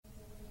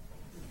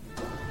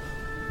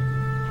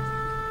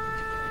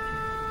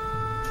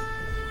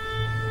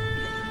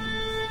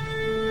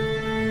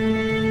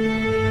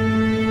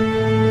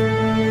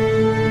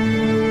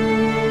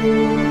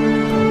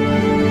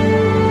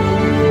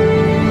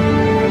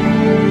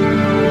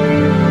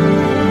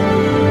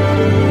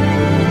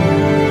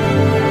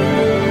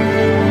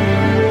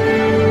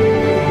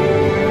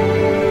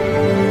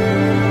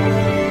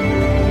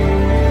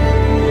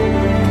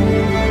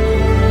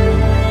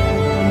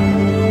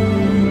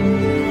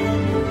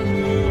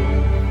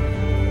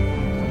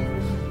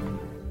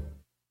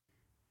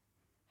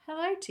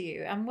to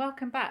you and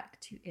welcome back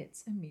to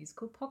It's a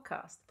Musical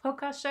Podcast. The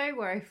podcast show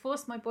where I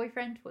force my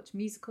boyfriend to watch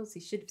musicals he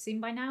should have seen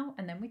by now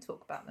and then we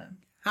talk about them.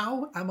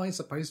 How am I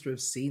supposed to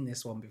have seen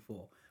this one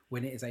before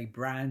when it is a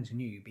brand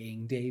new,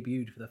 being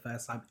debuted for the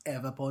first time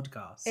ever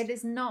podcast? It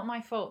is not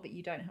my fault that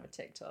you don't have a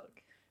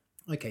TikTok.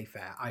 Okay,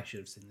 fair. I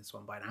should have seen this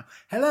one by now.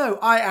 Hello,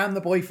 I am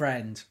the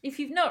boyfriend. If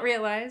you've not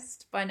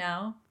realised by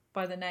now,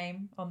 by the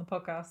name on the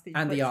podcast that you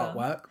And the clicked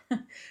artwork.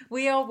 on,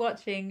 we are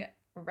watching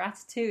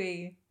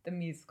Ratatouille, the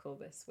musical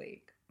this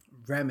week.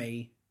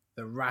 Remy,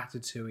 the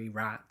Ratatouille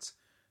rat,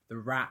 the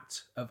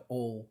rat of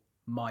all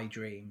my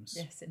dreams.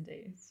 Yes,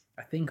 indeed.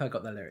 I think I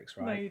got the lyrics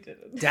right. No, you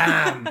didn't.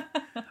 Damn!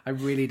 I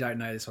really don't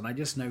know this one. I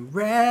just know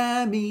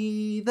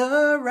Remy,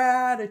 the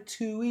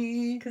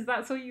Ratatouille. Because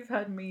that's all you've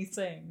heard me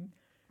sing.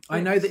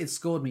 I know that it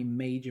scored me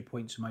major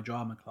points in my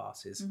drama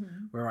classes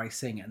Mm-hmm. where I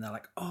sing it and they're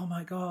like, oh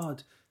my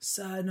God,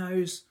 Sir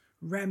knows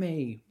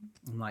Remy.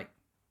 I'm like,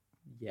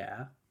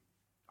 yeah.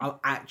 I'll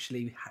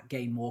actually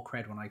gain more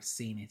cred when I've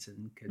seen it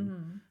and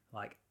can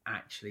like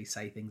actually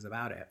say things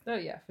about it. Oh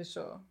yeah, for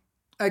sure.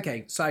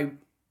 Okay, so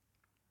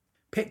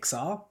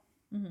Pixar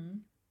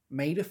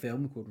made a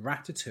film called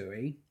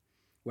Ratatouille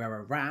where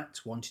a rat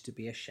wanted to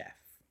be a chef.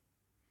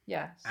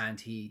 Yes. And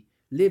he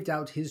lived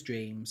out his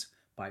dreams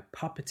by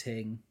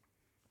puppeting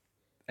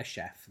a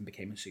chef and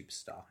became a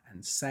superstar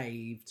and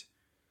saved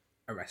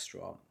a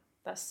restaurant.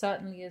 That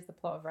certainly is the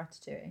plot of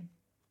Ratatouille.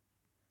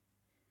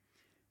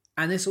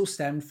 And this all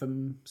stemmed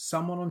from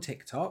someone on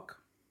TikTok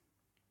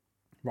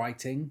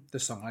writing the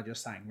song I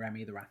just sang,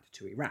 Remy the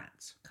Ratatouille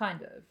Rat.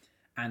 Kind of.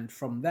 And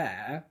from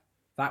there,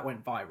 that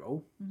went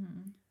viral.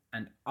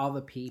 And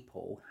other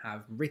people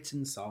have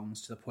written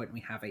songs to the point we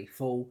have a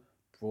full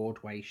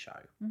Broadway show.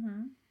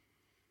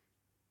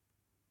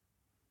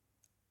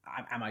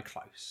 Am I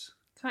close?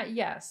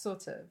 Yeah,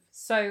 sort of.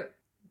 So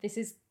this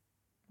is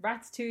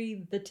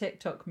Ratatouille, the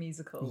TikTok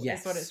musical.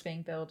 Yes. Is what it's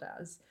being billed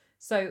as.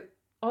 So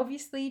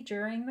obviously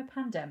during the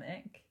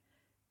pandemic,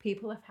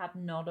 people have had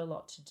not a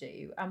lot to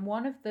do. And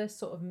one of the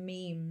sort of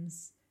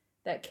memes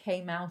that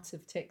came out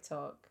of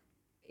TikTok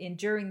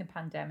during the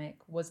pandemic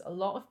was a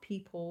lot of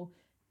people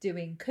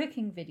doing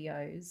cooking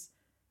videos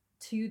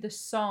to the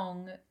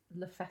song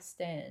Le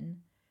Festin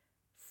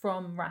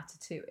from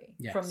Ratatouille,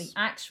 Yes. from the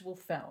actual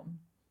film.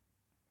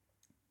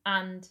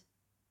 And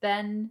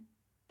then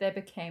there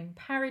became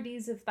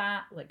parodies of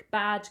that, like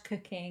bad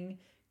cooking,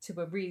 to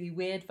a really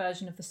weird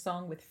version of the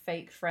song with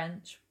fake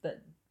French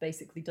that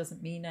basically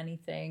doesn't mean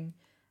anything.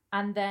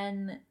 And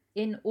then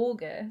in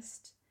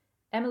August,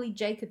 Emily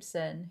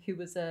Jacobson, who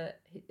is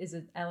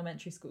an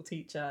elementary school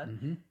teacher,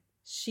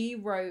 she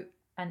wrote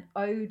an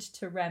ode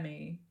to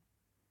Remy,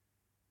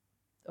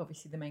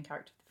 obviously the main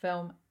character of the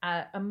film,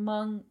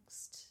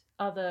 amongst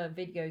other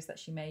videos that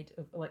she made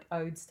of like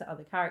odes to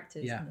other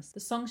characters. Yeah. And the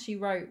song she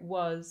wrote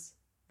was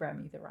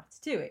Remy the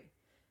Ratatouille.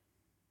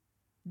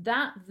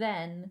 That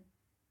then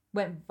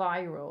went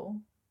viral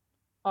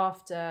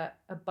after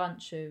a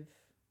bunch of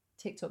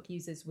TikTok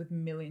users with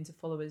millions of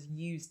followers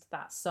used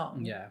that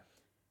song. Yeah.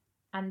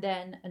 And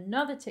then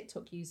another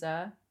TikTok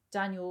user,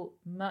 Daniel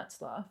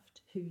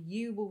Mertzloft, who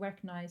you will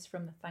recognise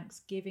from the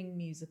Thanksgiving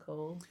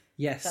musical. That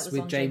Yes, was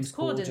with on James James Corden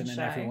Corden's and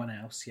show. everyone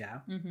else, yeah.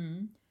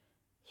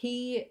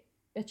 He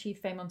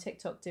achieved fame on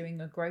TikTok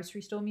doing a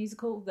grocery store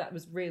musical that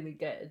was really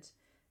good.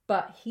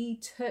 But he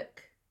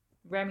took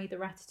Remy the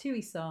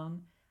Ratatouille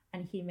song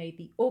and he made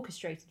the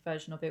orchestrated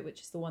version of it,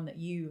 which is the one that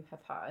you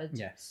have heard.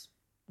 Yes.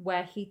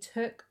 Where he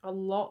took a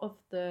lot of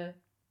the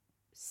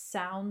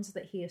sounds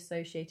that he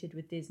associated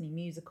with Disney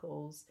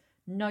musicals,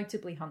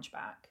 notably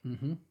Hunchback,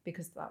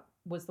 because that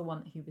was the one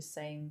that he was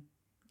saying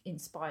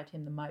inspired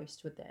him the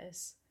most with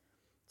this.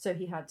 So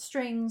he had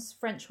strings,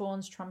 French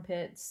horns,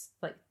 trumpets,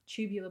 like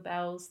tubular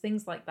bells,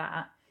 things like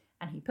that.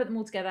 And he put them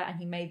all together and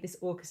he made this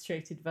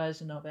orchestrated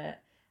version of it.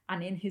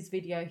 And in his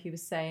video, he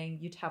was saying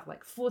you'd have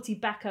like 40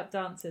 backup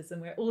dancers and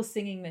we're all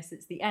singing this.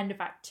 It's the end of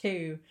Act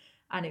 2.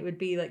 And it would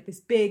be like this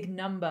big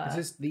number. Is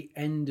this the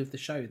end of the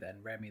show then,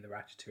 Remy the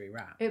Ratatouille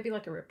Rat? It would be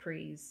like a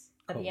reprise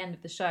at Cool. the end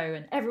of the show.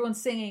 And everyone's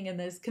singing and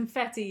there's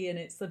confetti and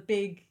it's a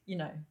big,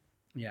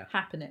 Yeah.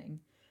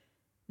 happening.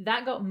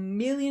 That got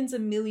millions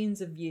and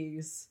millions of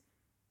views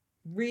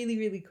really,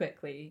 really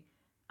quickly.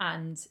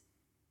 And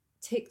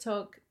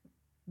TikTok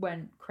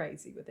went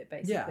crazy with it,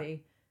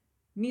 basically.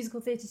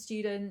 Musical theatre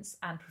students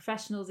and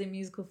professionals in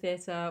musical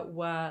theatre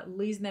were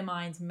losing their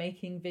minds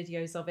making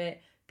videos of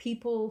it.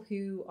 People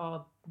who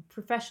are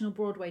professional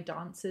Broadway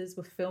dancers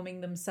were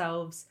filming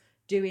themselves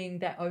doing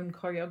their own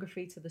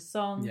choreography to the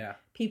song. Yeah.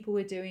 People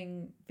were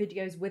doing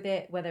videos with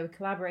it where they were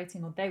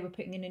collaborating or they were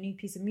putting in a new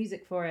piece of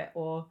music for it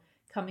or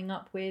coming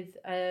up with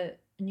a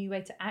new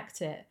way to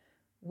act it.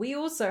 We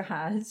also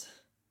had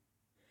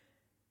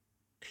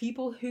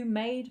people who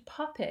made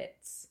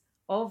puppets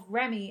of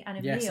Remy and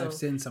Emile. Yes, I've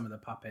seen some of the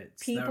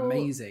puppets. People, They're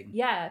amazing.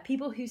 Yeah,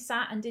 people who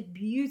sat and did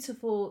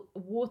beautiful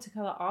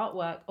watercolor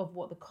artwork of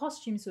what the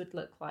costumes would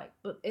look like.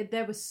 But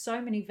there were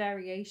so many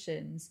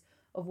variations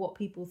of what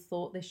people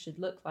thought this should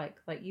look like.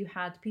 Like you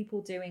had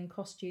people doing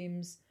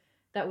costumes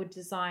that were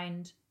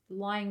designed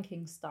Lion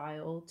King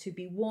style to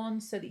be worn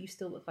so that you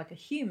still look like a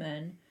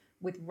human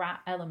with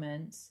rat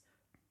elements.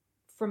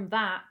 From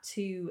that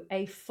to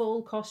a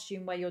full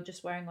costume where you're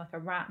just wearing like a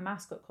rat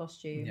mascot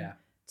costume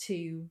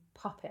to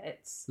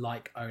puppets.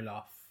 Like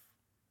Olaf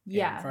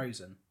in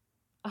Frozen.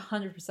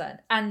 100%.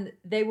 And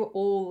they were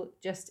all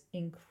just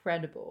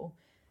incredible.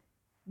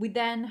 We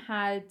then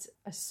had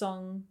a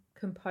song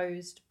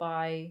composed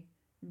by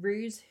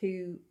Ruse,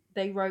 who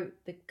they wrote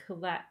the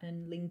Colette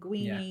and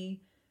Linguini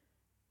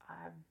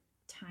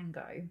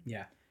tango,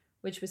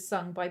 which was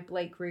sung by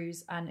Blake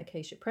Ruse and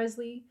Acacia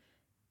Presley.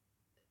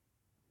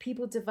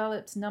 People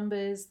developed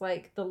numbers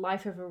like The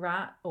Life of a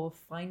Rat or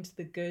Find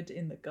the Good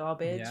in the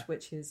Garbage,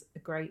 which is a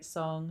great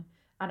song.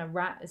 And A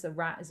Rat is a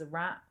Rat is a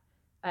Rat.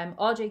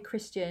 RJ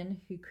Christian,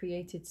 who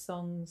created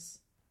songs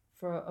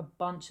for a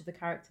bunch of the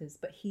characters,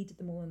 but he did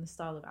them all in the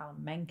style of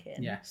Alan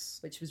Menken,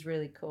 which was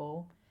really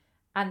cool.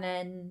 And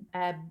then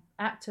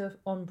actor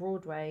on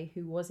Broadway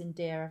who was in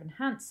Dear Evan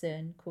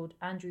Hansen called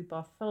Andrew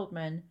Barth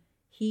Feldman,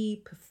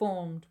 he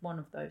performed one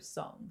of those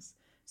songs.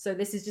 So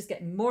this is just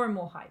getting more and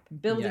more hype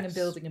and building and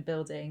building and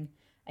building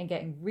and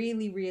getting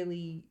really,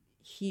 really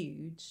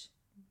huge.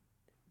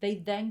 They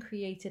then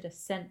created a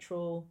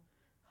central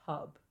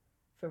hub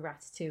for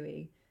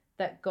Ratatouille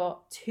that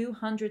got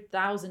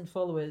 200,000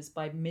 followers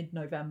by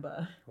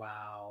mid-November.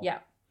 Wow. Yeah.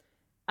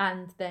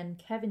 And then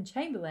Kevin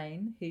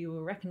Chamberlain, who you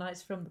will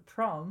recognise from The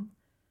Prom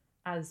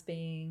as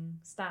being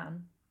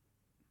Stanley.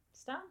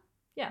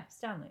 In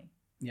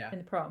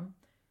The Prom.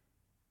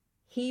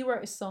 He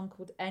wrote a song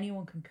called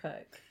Anyone Can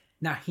Cook.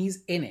 Now,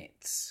 he's in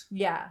it.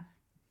 Yeah.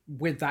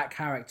 With that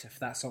character for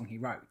that song he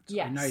wrote.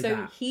 Yeah, I know so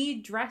that.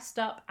 he dressed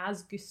up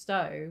as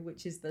Gusteau,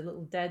 which is the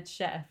little dead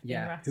chef in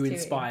Ratatouille. Who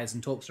inspires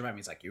and talks to Remy.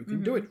 He's like, you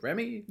can do it,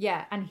 Remy.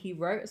 Yeah, and he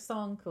wrote a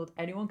song called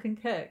Anyone Can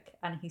Cook,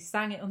 and he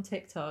sang it on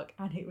TikTok,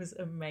 and it was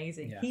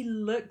amazing. He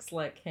looks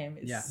like him.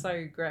 It's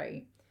so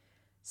great.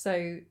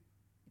 So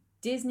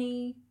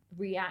Disney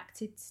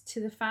reacted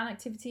to the fan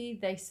activity.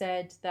 They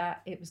said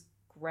that it was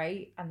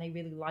great, and they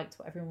really liked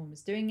what everyone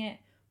was doing it,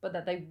 but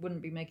that they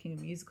wouldn't be making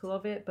a musical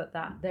of it, but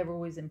that they were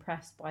always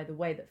impressed by the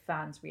way that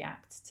fans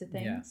react to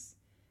things. Yeah.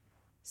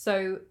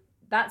 So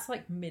that's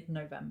like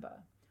mid-November.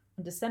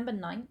 On December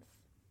 9th,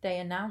 they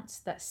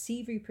announced that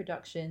Seaview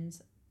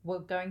Productions were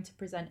going to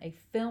present a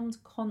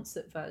filmed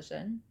concert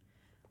version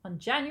on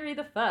January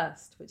the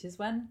 1st, which is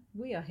when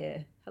we are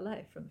here. Hello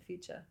from the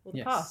future. Or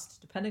the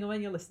past, depending on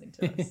when you're listening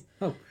to us.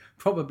 Oh,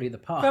 probably the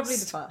past. Probably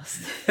the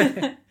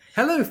past.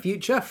 Hello,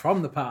 future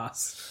from the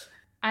past.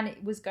 And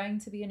it was going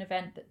to be an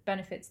event that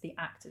benefits the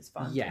Actors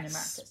Fund in America.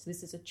 So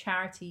this is a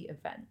charity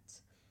event.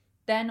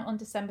 Then on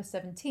December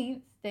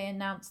 17th, they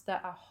announced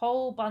that a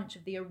whole bunch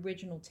of the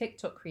original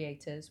TikTok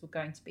creators were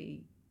going to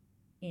be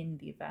in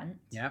the event.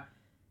 Yeah.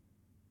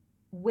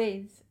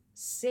 With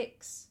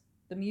Six,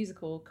 the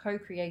musical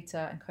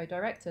co-creator and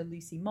co-director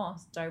Lucy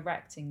Moss,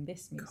 directing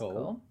this musical.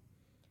 Cool.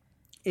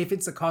 If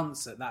it's a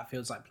concert, that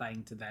feels like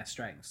playing to their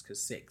strengths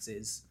because Six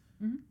is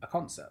a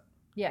concert.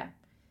 Yeah.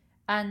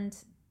 And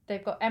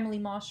they've got Emily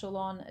Marshall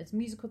on as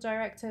musical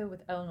director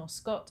with Eleanor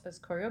Scott as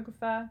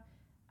choreographer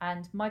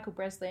and Michael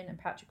Breslin and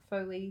Patrick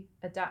Foley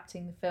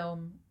adapting the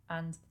film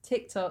and the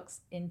TikToks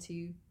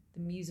into the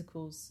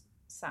musical's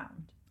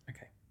sound.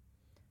 Okay.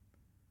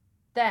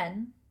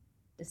 Then,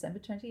 December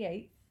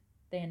 28th,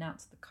 they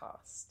announced the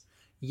cast.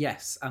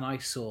 Yes, and I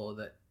saw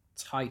that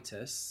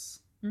Titus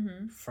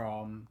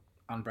from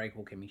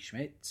Unbreakable Kimmy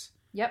Schmidt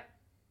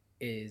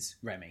is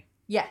Remy.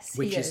 Yes,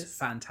 which is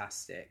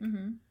fantastic.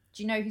 Mm-hmm.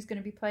 Do you know who's going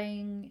to be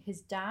playing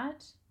his dad?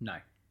 No.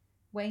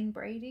 Wayne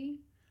Brady.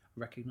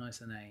 Recognise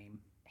the name.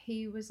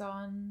 He was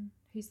on...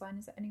 Whose Line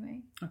Is It Anyway?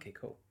 Okay,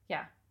 cool.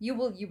 Yeah, you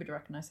would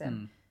recognise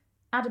him.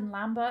 Adam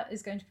Lambert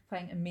is going to be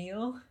playing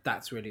Emile.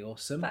 That's really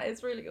awesome. That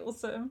is really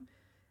awesome.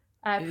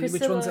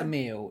 Which one's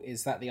Emile?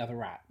 Is that the other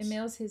rat?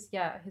 Emile's his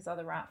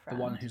other rat friend.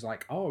 The one who's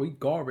like, oh,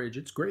 eat garbage,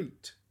 it's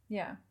great.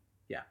 Yeah.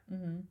 Yeah.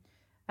 Mm-hmm.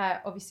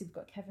 Obviously, we've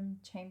got Kevin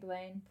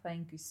Chamberlain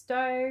playing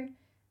Gusteau.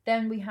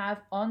 Then we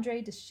have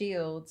Andre de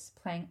Shields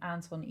playing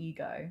Anton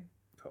Ego.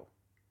 Cool.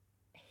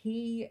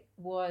 He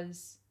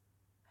was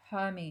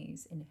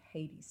Hermes in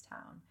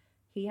Hadestown.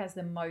 He has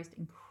the most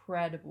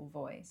incredible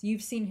voice.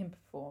 You've seen him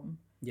perform.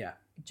 Yeah.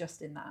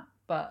 Just in that.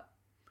 But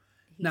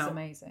he's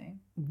amazing.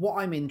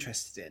 What I'm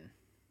interested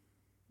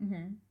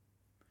in.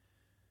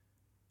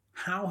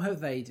 How have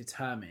they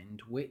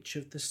determined which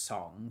of the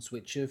songs,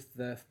 which of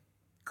the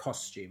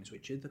costumes,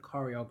 which of the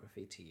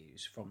choreography to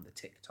use from the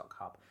TikTok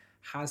hub?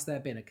 Has there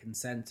been a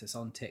consensus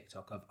on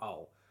TikTok of,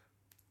 oh,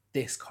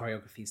 this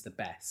choreography is the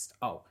best.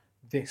 Oh,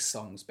 this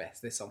song's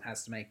best. This song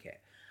has to make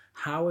it.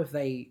 How have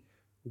they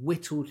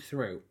whittled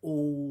through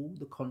all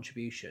the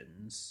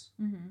contributions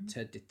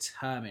to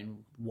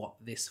determine what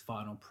this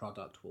final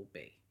product will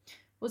be?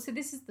 Well, so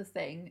this is the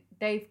thing.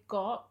 They've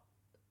got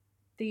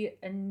the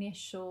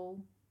initial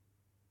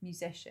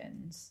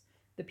musicians,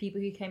 the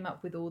people who came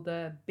up with all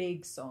the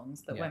big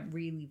songs that went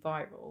really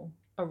viral,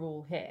 are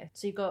all here.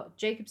 So you've got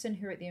Jacobson,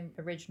 who wrote the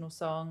original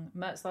song,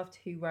 Mertzloff,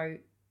 who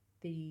wrote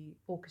the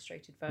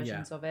orchestrated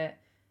versions of it.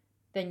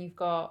 Then you've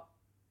got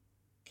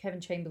Kevin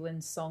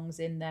Chamberlain's songs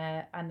in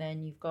there, and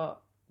then you've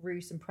got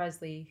Roos and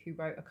Presley, who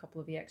wrote a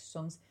couple of the extra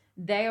songs.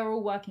 They are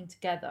all working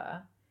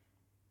together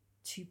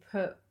to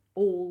put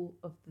all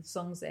of the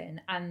songs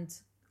in. And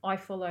I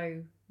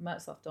follow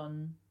Mertzloft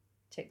on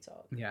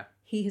TikTok. Yeah.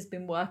 He has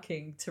been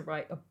working to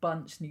write a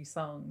bunch new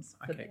songs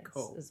for Okay, this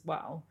cool. as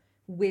well,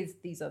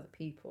 with these other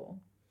people.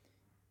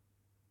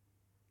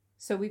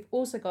 So we've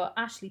also got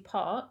Ashley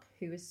Park,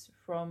 who is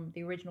from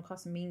the original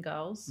cast of Mean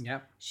Girls. Yeah.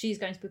 She's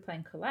going to be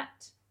playing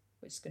Colette,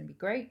 which is going to be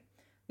great.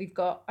 We've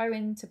got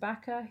Owen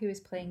Tabaka, who is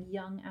playing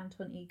young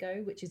Anton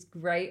Ego, which is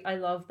great. I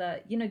love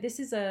that. You know, this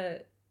is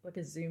a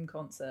Zoom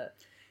concert.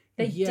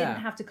 They didn't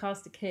have to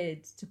cast a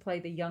kid to play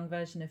the young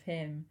version of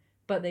him,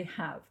 but they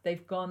have.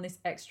 They've gone this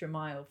extra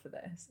mile for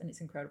this, and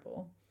it's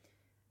incredible.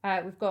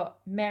 We've got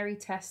Mary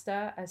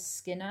Testa as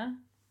Skinner.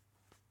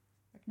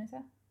 Recognize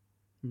her?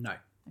 No.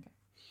 Okay.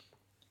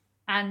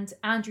 And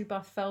Andrew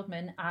Buff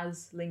Feldman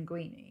as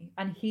Linguini.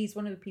 And he's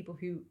one of the people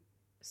who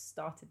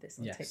started this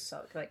on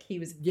TikTok. Like, he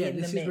was in the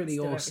midst this is really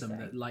of awesome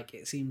everything. that, like,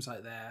 it seems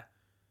like they're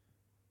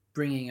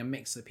bringing a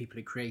mix of people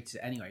who created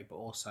it anyway, but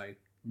also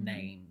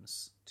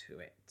names to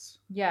it.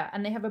 Yeah,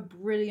 and they have a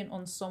brilliant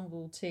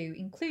ensemble too,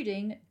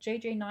 including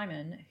JJ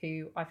Nyman,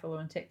 who I follow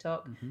on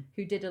TikTok,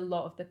 who did a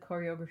lot of the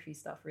choreography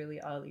stuff really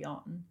early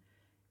on,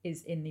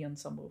 is in the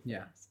ensemble for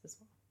this as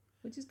well,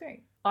 which is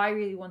great. I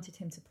really wanted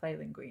him to play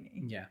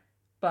Linguini. Yeah.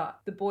 But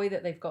the boy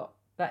that they've got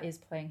that is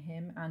playing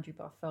him, Andrew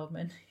Buff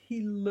Feldman,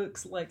 he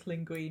looks like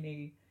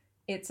Linguini.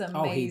 It's amazing.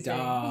 Oh, he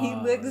does. He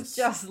looks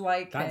just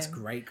like That's him.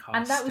 great casting.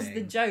 And that was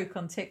the joke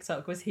on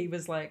TikTok, was he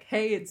was like,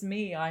 hey, it's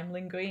me, I'm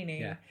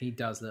Linguini. Yeah, he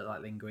does look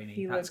like Linguini.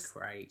 He That's looks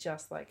great.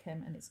 just like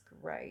him, and it's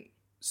great.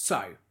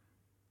 So,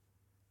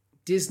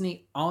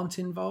 Disney aren't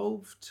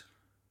involved?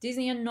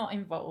 Disney are not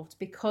involved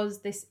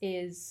because this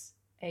is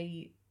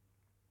a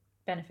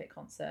benefit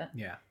concert.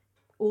 Yeah.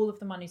 All of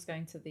the money's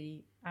going to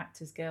the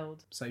Actors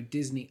Guild. So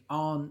Disney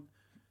aren't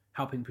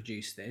helping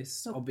produce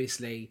this. Nope.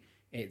 Obviously,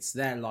 it's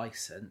their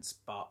license,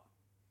 but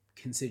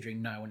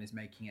considering no one is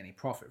making any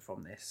profit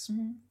from this,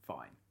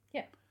 fine.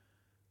 Yeah.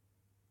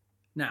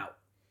 Now,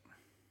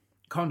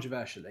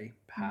 controversially,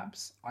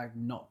 perhaps, I've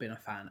not been a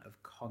fan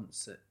of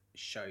concert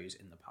shows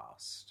in the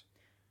past.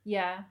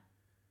 Yeah.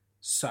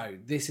 So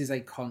this is a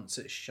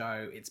concert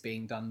show. It's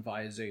being done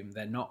via Zoom.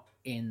 They're not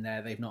in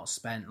there. They've not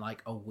spent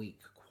like a week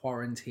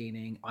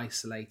quarantining,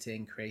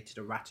 isolating, created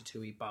a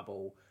Ratatouille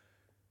bubble.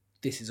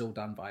 This is all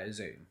done via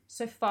Zoom.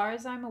 So far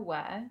as I'm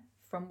aware,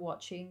 from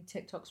watching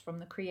TikToks from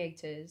the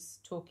creators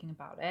talking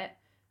about it,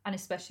 and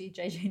especially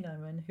JJ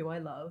Noman, who I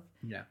love,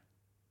 Yeah.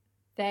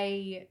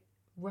 they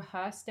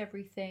rehearsed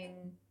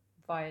everything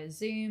via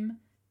Zoom.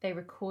 They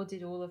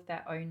recorded all of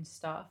their own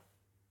stuff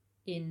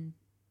in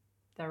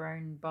their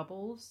own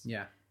bubbles,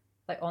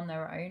 like on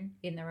their own,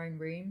 in their own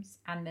rooms,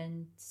 and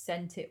then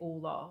sent it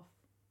all off,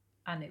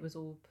 and it was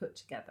all put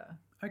together.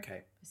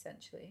 Okay.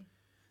 Essentially.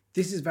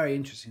 This is very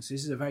interesting. So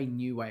this is a very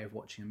new way of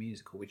watching a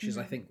musical, which is,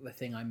 I think, the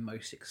thing I'm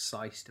most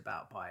excited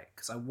about by it,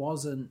 because I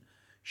wasn't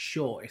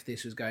sure if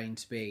this was going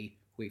to be,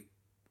 we've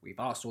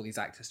asked all these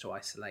actors to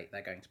isolate,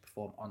 they're going to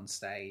perform on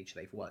stage,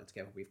 they've worked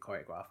together, we've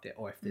choreographed it,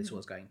 or if this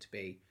was going to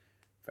be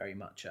very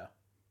much a,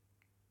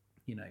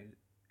 you know,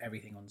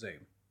 everything on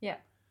Zoom. Yeah.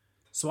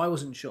 So I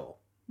wasn't sure.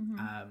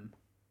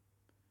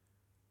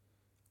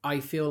 I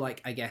feel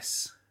like, I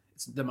guess,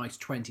 it's the most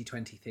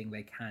 2020 thing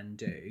they can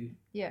do.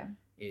 Yeah.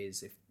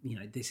 Is, if, you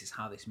know, this is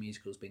how this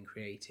musical's been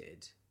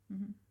created,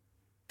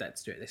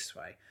 let's do it this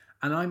way.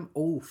 And I'm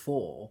all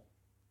for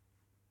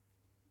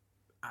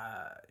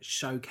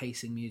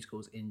showcasing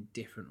musicals in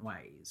different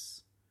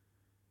ways.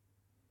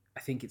 I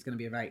think it's going to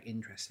be a very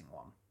interesting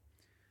one.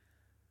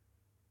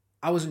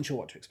 I wasn't sure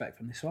what to expect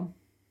from this one.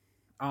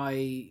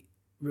 I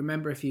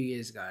remember a few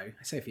years ago,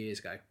 I say a few years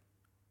ago,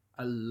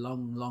 a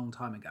long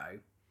time ago,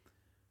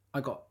 I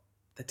got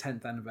the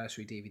 10th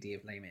anniversary DVD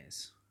of Les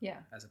Mis. Yeah.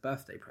 As a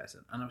birthday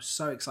present, and I was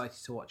so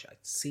excited to watch it.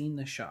 I'd seen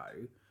the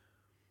show,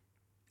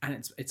 and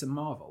it's a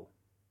marvel.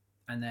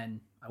 And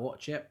then I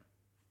watch it,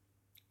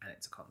 and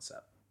it's a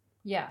concert.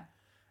 Yeah.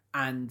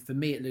 And for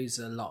me, it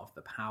loses a lot of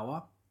the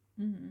power.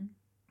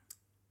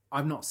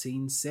 I've not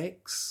seen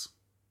 6,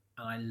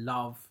 and I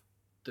love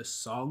the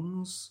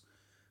songs,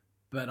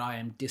 but I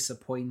am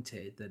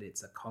disappointed that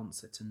it's a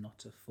concert and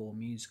not a full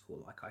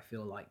musical. Like, I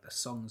feel like the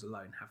songs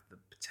alone have the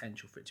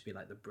potential for it to be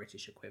like the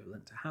British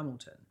equivalent to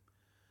Hamilton.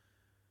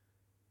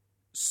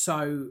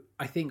 So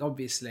I think,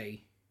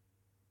 obviously,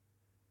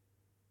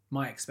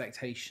 my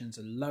expectations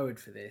are lowered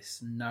for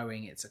this,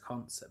 knowing it's a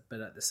concert.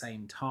 But at the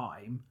same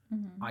time,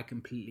 I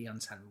completely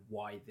understand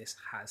why this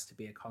has to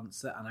be a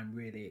concert. And I'm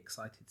really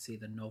excited to see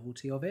the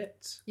novelty of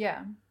it.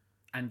 Yeah.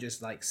 And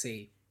just, like,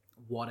 see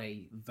what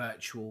a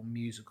virtual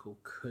musical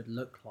could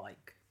look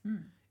like.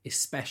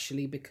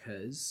 Especially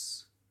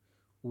because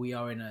we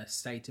are in a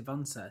state of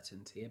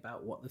uncertainty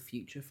about what the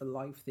future for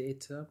live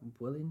theatre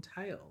will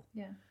entail.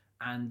 Yeah.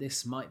 And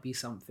this might be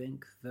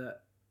something that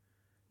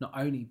not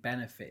only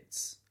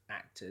benefits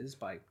actors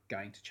by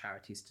going to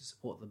charities to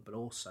support them, but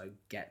also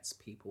gets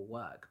people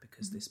work,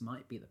 because this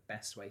might be the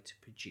best way to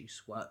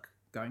produce work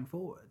going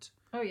forward.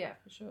 Oh yeah,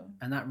 for sure.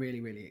 And that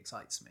really, really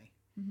excites me.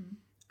 Mm-hmm.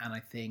 And I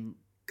think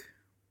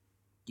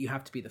you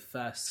have to be the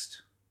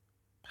first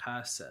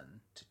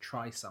person to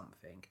try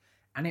something,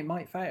 and it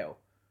might fail.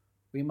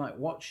 We might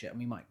watch it and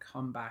we might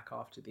come back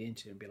after the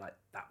interview and be like,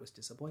 that was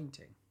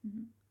disappointing.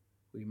 Mm-hmm.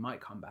 We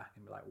might come back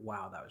and be like,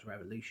 wow, that was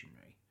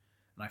revolutionary.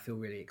 And I feel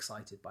really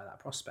excited by that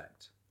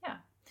prospect. Yeah.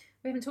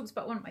 We haven't talked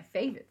about one of my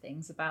favourite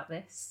things about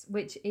this,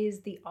 which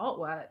is the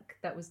artwork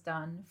that was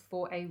done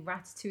for a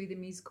Ratatouille the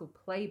Musical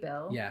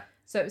playbill. Yeah.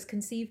 So it was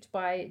conceived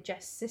by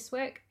Jess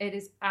Siswick. It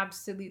is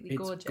absolutely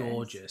gorgeous. It's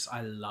gorgeous.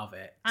 I love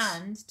it.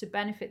 And to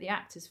benefit the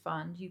Actors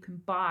Fund, you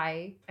can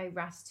buy a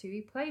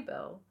Ratatouille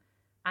playbill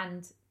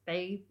and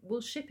they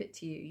will ship it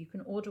to you. You can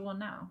order one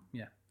now.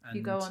 Yeah. And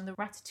you go on the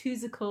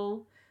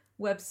Ratatouille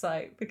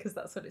website, because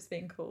that's what it's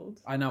being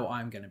called. I know what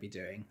I'm going to be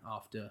doing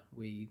after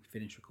we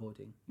finish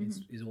recording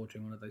is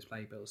ordering one of those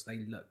playbills. They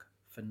look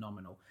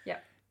phenomenal. Yeah.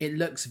 It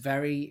looks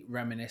very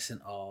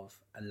reminiscent of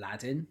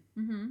Aladdin.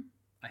 Mm-hmm.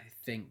 I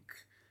think,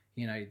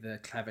 you know, the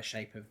clever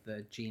shape of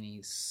the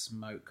genie's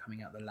smoke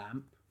coming out the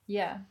lamp.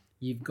 Yeah.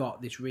 You've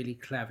got this really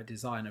clever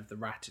design of the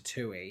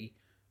Ratatouille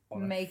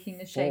on making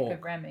the fork. shape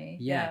of Remy.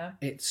 Yeah,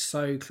 it's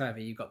so clever.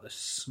 You've got the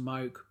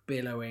smoke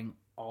billowing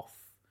off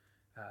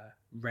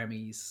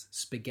Remy's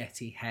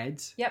spaghetti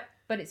head. Yep,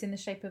 but it's in the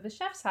shape of a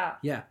chef's hat.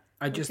 Yeah,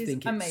 I just think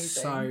it's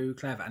amazing. So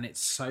clever, and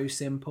it's so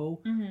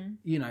simple. Mm-hmm.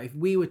 You know, if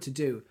we were to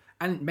do,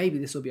 and maybe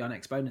this will be our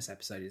next bonus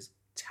episode, is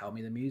tell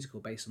me the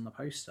musical based on the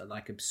poster,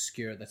 like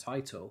obscure the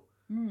title.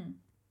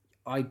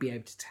 I'd be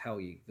able to tell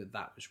you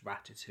that was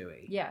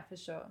Ratatouille. Yeah, for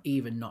sure.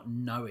 Even not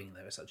knowing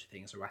there was such a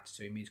thing as a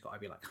Ratatouille musical, I'd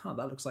be like, that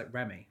looks like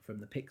Remy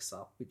from the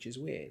Pixar, which is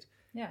weird.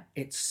 Yeah.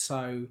 It's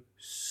so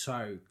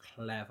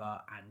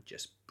clever and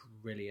just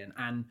brilliant.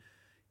 And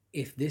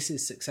if this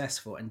is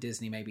successful and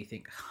Disney maybe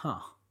think,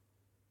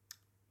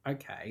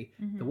 okay,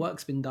 the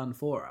work's been done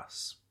for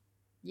us.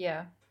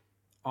 Yeah.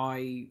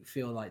 I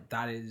feel like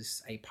that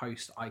is a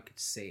post I could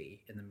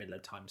see in the middle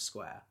of Times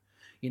Square.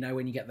 You know,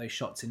 when you get those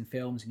shots in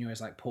films and you always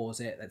like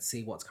pause it, let's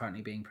see what's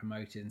currently being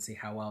promoted and see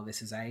how well this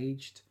has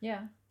aged.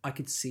 Yeah. I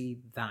could see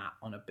that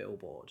on a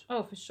billboard.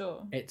 Oh, for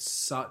sure. It's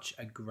such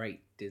a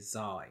great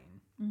design.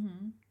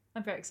 Mm-hmm.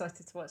 I'm very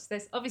excited to watch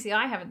this. Obviously,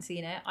 I haven't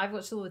seen it. I've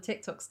watched all the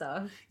TikTok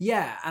stuff.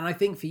 Yeah, and I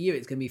think for you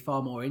it's going to be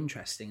far more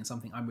interesting, and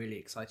something I'm really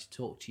excited to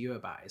talk to you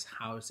about is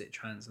how does it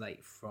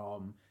translate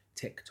from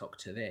TikTok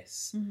to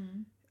this?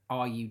 Mm-hmm.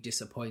 Are you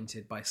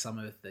disappointed by some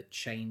of the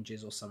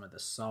changes or some of the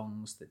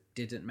songs that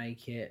didn't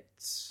make it?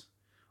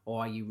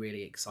 Or are you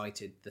really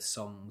excited the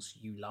songs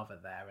you love are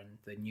there and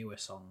the newer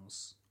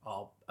songs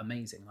are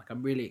amazing? Like,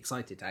 I'm really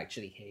excited to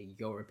actually hear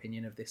your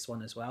opinion of this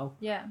one as well.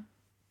 Yeah.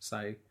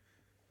 So,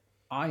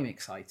 I'm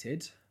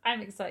excited. I'm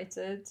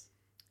excited.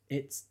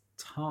 It's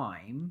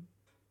time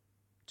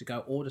to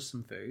go order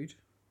some food.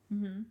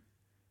 Mm-hmm.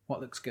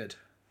 What looks good?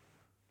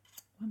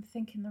 I'm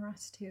thinking the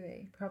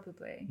Ratatouille,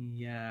 probably.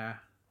 Yeah,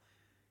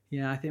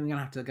 I think we're going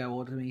to have to go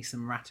order me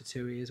some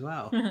Ratatouille as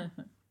well.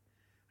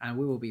 And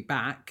we will be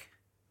back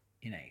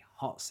in a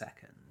hot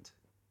second.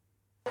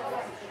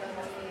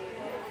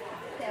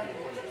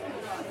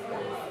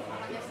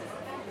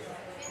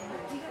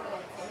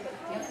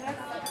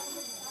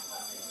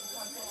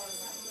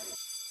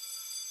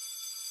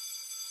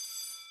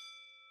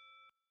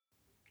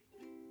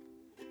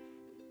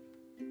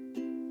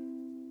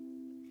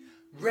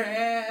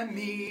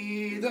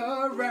 Remy,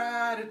 the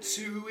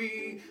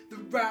Ratatouille, the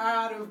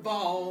rat of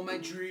all my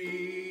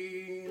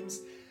dreams.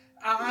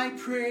 I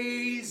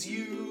praise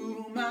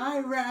you,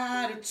 my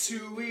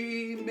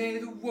Ratatouille. May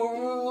the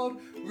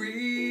world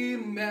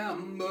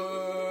remember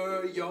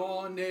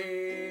your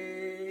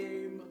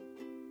name.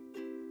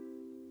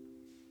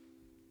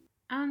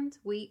 And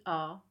we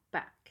are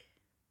back.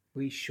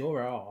 We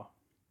sure are.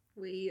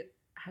 We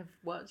have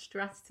watched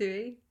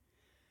Ratatouille and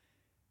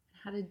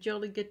had a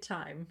jolly good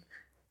time.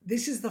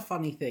 This is the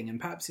funny thing, and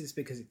perhaps it's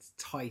because it's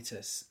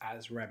Titus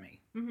as Remy.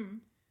 Mm-hmm.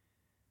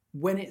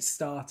 When it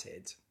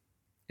started,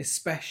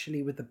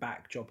 especially with the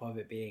backdrop of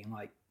it being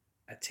like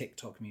a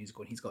TikTok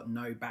musical, and he's got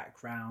no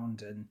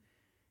background, and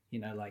you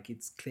know, like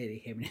it's clearly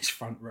him in his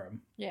front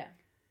room. Yeah.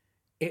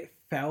 It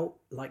felt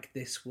like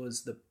this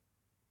was the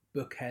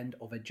bookend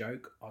of a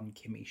joke on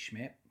Kimmy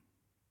Schmidt.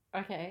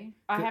 Okay.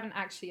 I haven't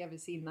actually ever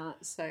seen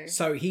that, so...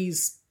 So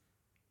he's,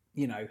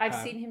 you know... I've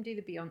seen him do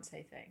the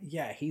Beyonce thing.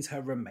 Yeah, he's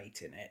her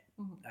roommate in it,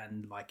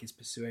 and like is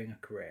pursuing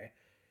a career.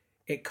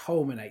 It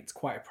culminates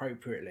quite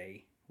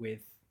appropriately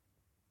with,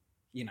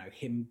 you know,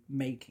 him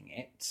making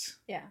it.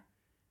 Yeah.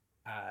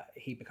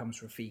 He becomes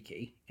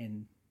Rafiki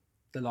in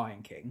The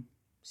Lion King.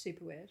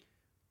 Super weird.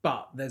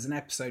 But there's an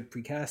episode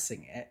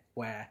precursing it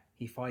where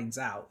he finds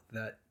out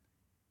that,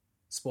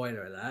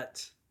 spoiler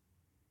alert,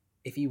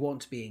 if you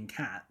want to be in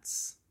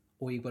Cats,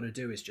 all you've got to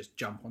do is just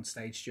jump on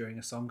stage during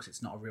a song because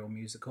it's not a real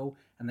musical,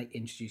 and they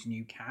introduce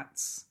new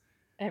Cats.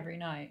 Every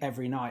night.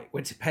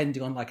 We're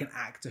depending on like an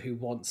actor who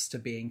wants to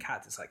be in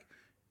Cats. It's like,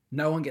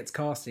 no one gets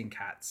cast in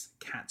Cats.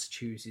 Cats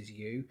chooses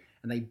you,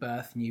 and they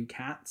birth new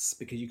Cats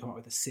because you come up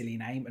with a silly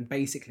name, and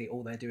basically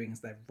all they're doing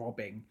is they're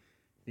robbing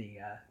the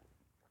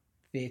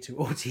theatre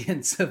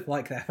audience of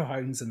like their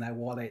phones and their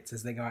wallets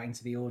as they go out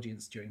into the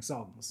audience during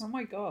songs. Oh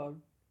my god.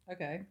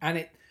 Okay.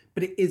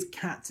 But it is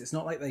Cats. It's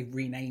not like they've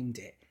renamed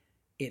it.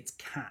 It's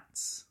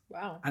Cats.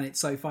 Wow. And it's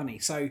so funny.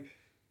 So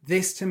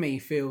this to me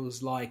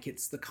feels like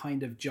it's the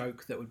kind of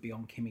joke that would be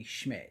on Kimmy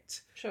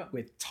Schmidt. Sure.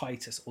 With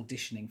Titus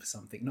auditioning for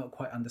something, not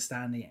quite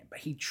understanding it. But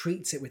he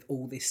treats it with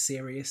all this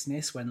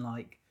seriousness when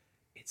like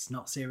it's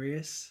not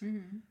serious.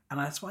 Mm-hmm. And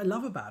that's what I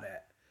love about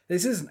it.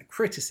 This isn't a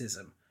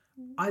criticism.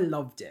 I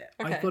loved it.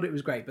 Okay. I thought it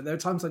was great. But there were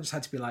times I just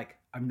had to be like,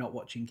 I'm not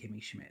watching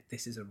Kimmy Schmidt.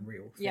 This is a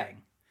real thing. Yeah.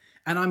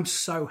 And I'm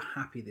so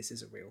happy this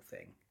is a real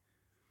thing.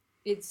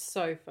 It's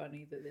so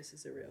funny that this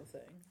is a real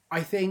thing.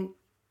 I think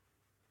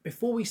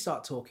before we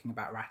start talking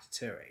about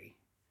Ratatouille,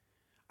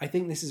 I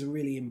think this is a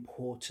really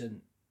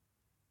important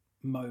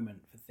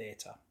moment for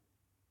theatre.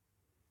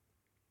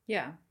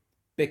 Yeah.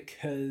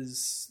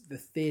 Because the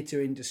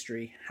theatre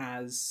industry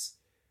has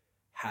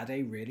had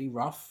a really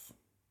rough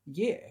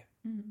year.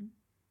 Mm-hmm.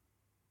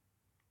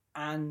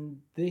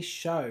 And this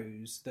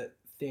shows that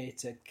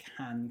theatre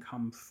can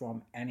come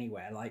from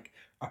anywhere. Like,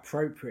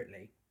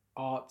 appropriately,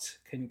 art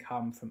can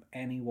come from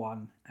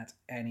anyone at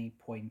any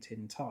point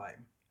in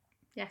time.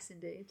 Yes,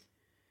 indeed.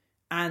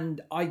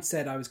 And I'd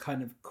said I was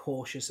kind of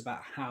cautious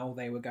about how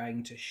they were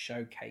going to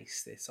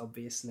showcase this.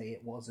 Obviously,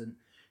 it wasn't,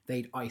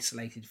 they'd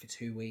isolated for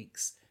 2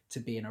 weeks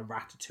to be in a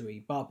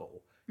Ratatouille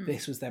bubble.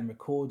 This was them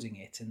recording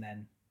it and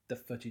then the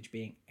footage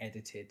being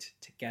edited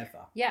together.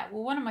 Yeah,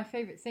 well, one of my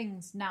favourite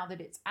things now that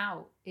it's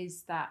out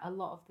is that a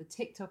lot of the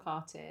TikTok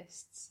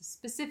artists,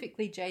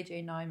 specifically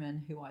JJ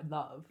Nyman, who I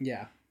love,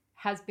 Yeah.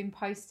 has been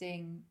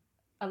posting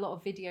a lot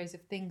of videos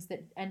of things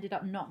that ended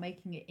up not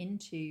making it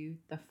into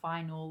the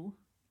final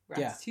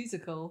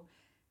Ratatouille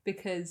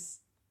because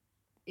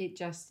it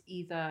just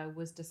either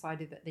was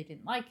decided that they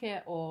didn't like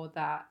it or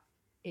that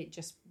it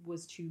just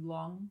was too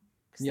long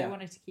because they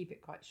wanted to keep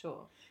it quite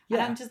short. Yeah.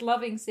 And I'm just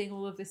loving seeing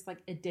all of this like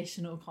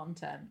additional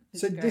content.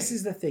 It's So great. this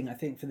is the thing, I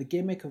think, for the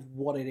gimmick of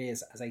what it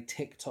is as a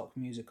TikTok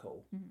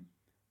musical,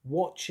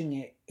 watching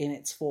it in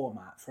its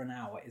format for an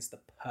hour is the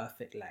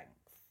perfect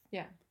length.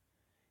 Yeah.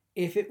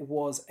 If it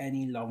was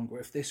any longer,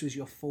 if this was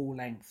your full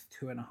length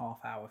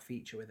 2.5 hour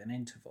feature with an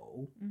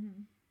interval,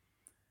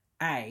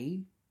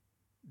 A,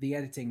 the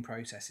editing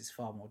process is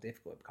far more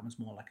difficult. It becomes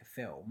more like a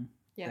film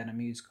than a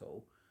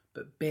musical.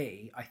 But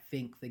B, I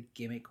think the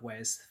gimmick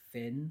wears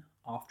thin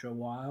after a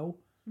while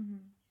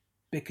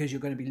because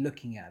you're going to be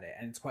looking at it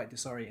and it's quite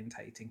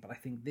disorientating. But I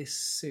think this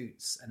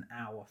suits an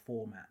hour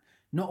format.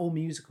 Not all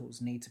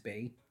musicals need to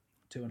be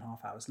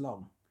 2.5 hours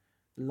long.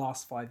 The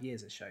last 5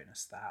 years has shown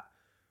us that.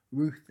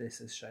 Ruthless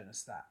has shown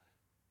us that.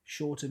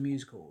 Shorter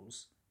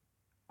musicals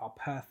are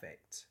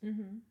perfect.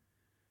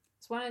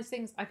 It's one of those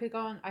things I could go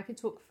on. I could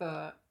talk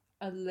for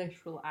a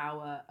literal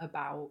hour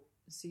about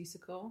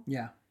Seussical.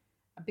 Yeah.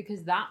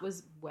 Because that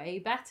was way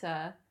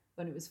better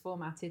when it was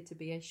formatted to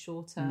be a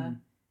shorter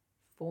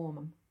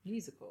form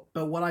musical.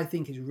 But what I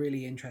think is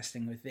really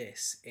interesting with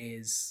this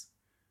is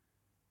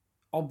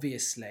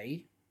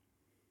obviously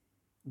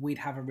we'd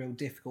have a real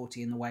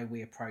difficulty in the way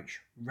we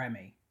approach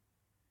Remy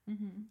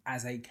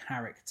as a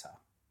character.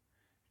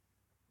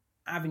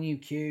 Avenue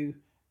Q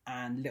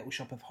and Little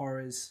Shop of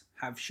Horrors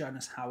have shown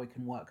us how we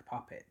can work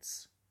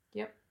puppets.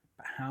 Yep.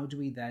 But how do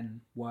we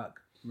then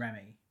work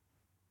Remy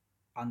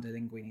under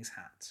Linguini's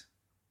hat?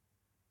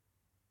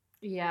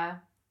 Yeah,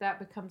 that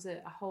becomes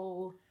a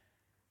whole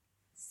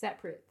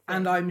separate thing.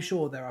 And I'm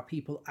sure there are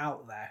people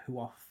out there who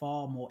are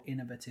far more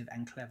innovative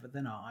and clever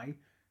than I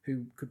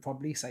who could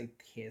probably say,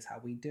 here's how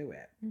we do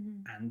it.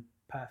 And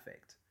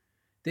perfect.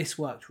 This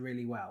worked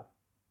really well.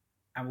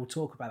 And we'll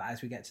talk about that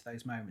as we get to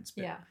those moments.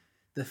 But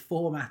the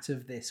format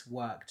of this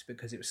worked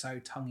because it was so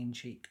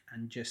tongue-in-cheek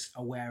and just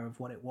aware of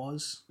what it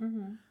was.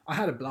 I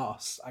had a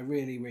blast. I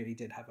really, really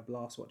did have a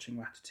blast watching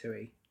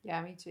Ratatouille.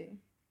 Yeah, me too.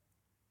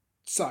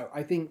 So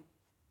I think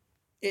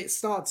it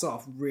starts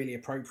off really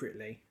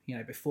appropriately. You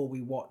know, before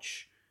we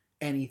watch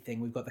anything,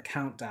 we've got the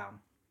countdown.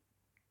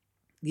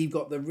 You've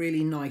got the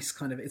really nice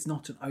kind of, it's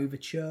not an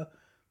overture,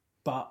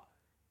 but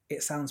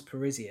it sounds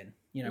Parisian.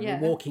 You know, we're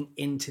walking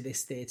into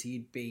this theatre,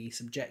 you'd be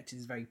subjected to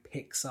this very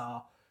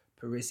Pixar,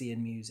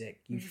 Parisian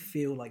music. You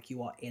feel like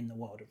you are in the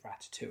world of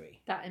Ratatouille.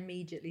 That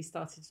immediately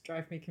started to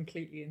drive me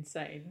completely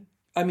insane.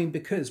 I mean,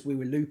 because we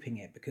were looping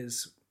it,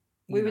 because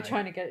we were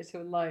trying to get it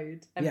to a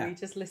load, and Yeah. we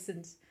just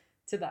listened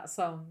to that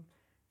song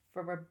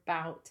for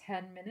about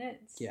 10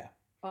 minutes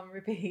on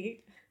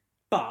repeat.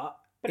 But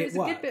it was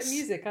works. a good bit of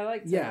music. I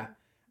liked Yeah. it.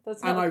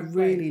 That's And not I a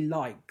complaint. really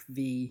like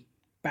the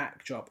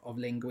backdrop of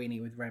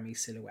Linguini with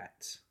Remy's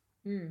silhouette.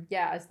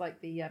 Yeah, it's like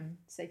the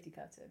safety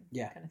curtain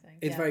kind of thing.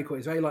 It's very cool.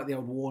 It's very like the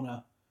old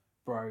Warner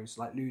Bros,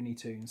 like Looney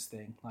Tunes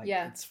thing. Like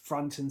it's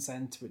front and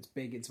centre, it's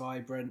big, it's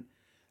vibrant.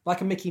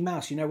 Like a Mickey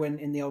Mouse, you know, when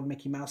in the old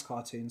Mickey Mouse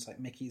cartoons, like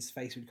Mickey's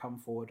face would come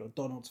forward or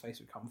Donald's face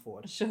would come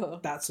forward.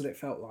 Sure. That's what it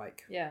felt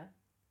like. Yeah.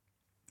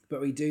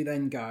 But we do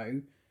then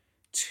go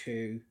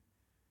to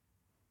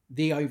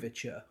the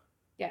overture.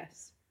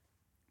 Yes.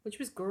 Which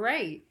was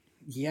great.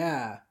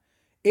 Yeah.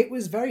 It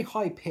was very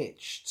high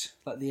pitched,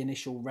 like the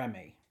initial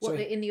Remy. What,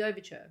 in the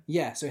overture?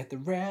 Yeah, so it had the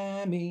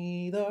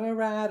Remy, the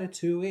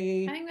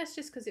Ratatouille. I think that's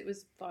just because it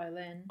was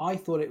violin. I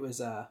thought it was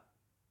a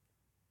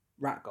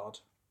rat god.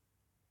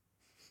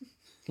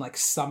 Like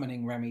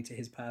summoning Remy to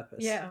his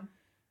purpose. Yeah.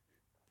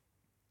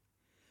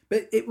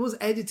 But it was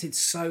edited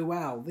so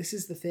well. This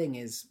is the thing,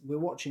 is we're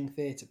watching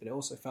theatre, but it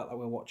also felt like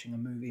we're watching a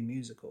movie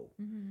musical.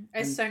 Mm-hmm.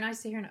 It's so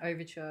nice to hear an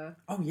overture.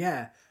 Oh,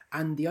 yeah.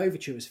 And the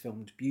overture was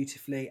filmed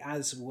beautifully,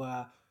 as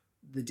were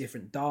the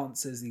different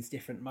dancers, these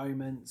different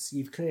moments.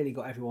 You've clearly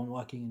got everyone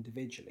working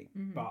individually,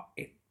 but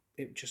it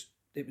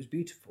was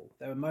beautiful.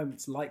 There were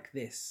moments like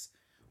this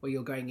where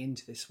you're going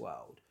into this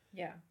world.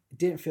 Yeah. It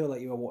didn't feel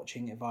like you were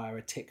watching it via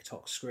a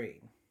TikTok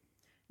screen.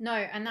 No,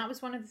 and that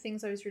was one of the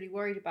things I was really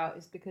worried about,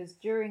 is because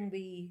during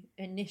the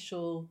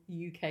initial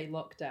UK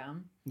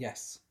lockdown,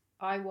 Yes.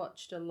 I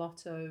watched a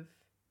lot of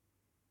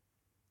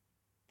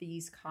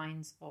these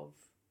kinds of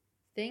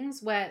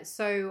things where,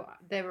 so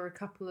there were a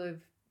couple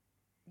of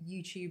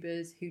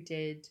YouTubers who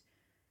did,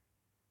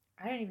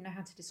 I don't even know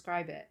how to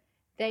describe it.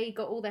 They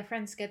got all their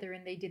friends together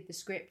and they did the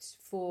scripts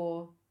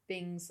for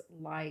things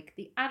like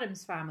The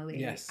Addams Family.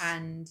 Yes.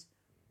 And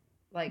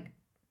like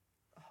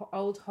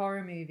old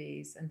horror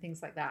movies and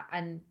things like that,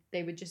 and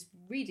they were just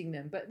reading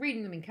them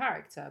in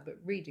character, but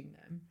reading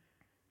them.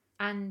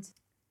 And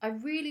I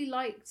really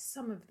liked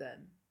some of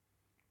them,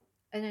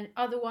 and then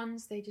other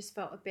ones, they just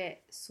felt a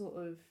bit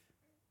sort of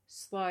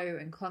slow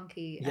and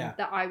clunky, and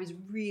that I was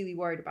really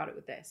worried about it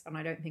with this, and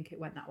I don't think it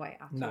went that way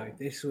at all. No,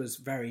 this was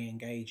very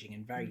engaging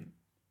and very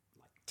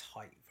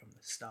tight from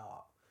the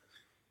start.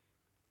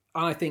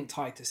 And I think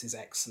Titus is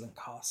excellent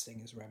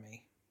casting as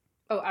Remy.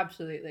 Oh,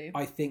 absolutely.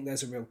 I think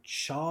there's a real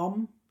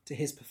charm to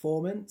his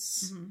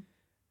performance. Mm-hmm.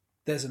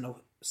 There's a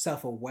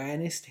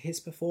self-awareness to his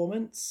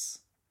performance,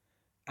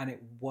 and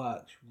it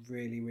worked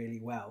really, really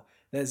well.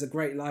 There's a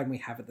great line we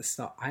have at the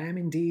start. I am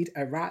indeed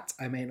a rat.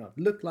 I may not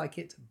look like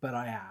it, but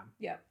I am.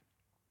 Yeah.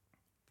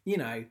 You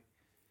know,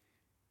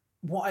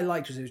 what I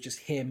liked was it was just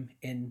him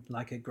in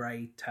like a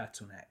grey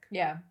turtleneck.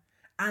 Yeah.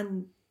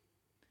 And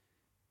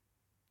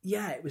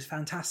yeah, it was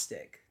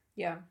fantastic.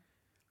 Yeah.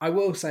 I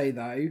will say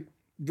though,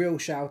 real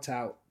shout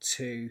out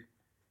to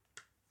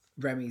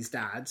Remy's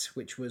dad,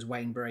 which was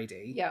Wayne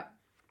Brady. Yeah.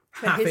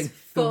 Having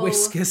the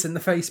whiskers and the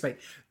face paint.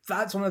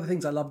 That's one of the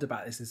things I loved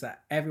about this, is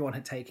that everyone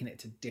had taken it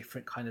to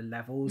different kind of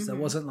levels. There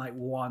wasn't like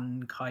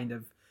one kind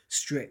of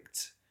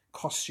strict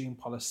costume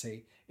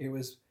policy. It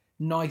was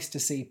nice to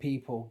see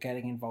people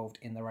getting involved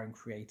in their own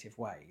creative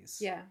ways.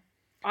 Yeah.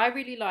 I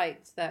really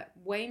liked that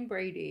Wayne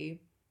Brady,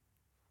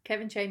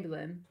 Kevin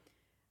Chamberlain,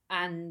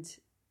 and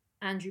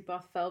Andrew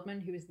Buff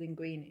Feldman, who was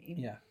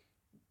Linguini,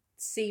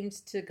 seemed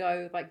to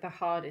go like the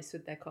hardest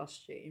with their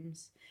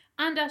costumes.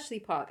 And Ashley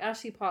Park.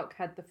 Ashley Park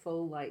had the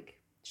full like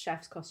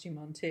chef's costume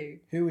on too.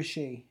 Who was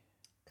she?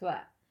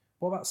 Colette.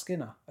 What about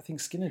Skinner? I think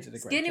Skinner did a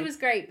great job. Skinner was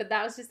great, but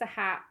that was just a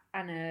hat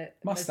and a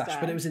mustache,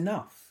 but it was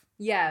enough.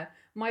 Yeah.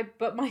 My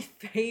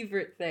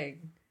favourite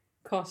thing,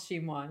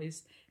 costume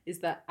wise, is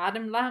that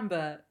Adam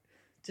Lambert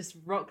just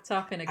rocked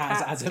up in a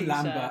cat t-shirt.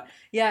 Lambert.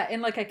 Yeah,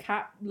 in like a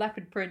cat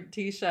leopard print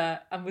t-shirt,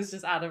 and was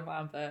just Adam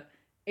Lambert.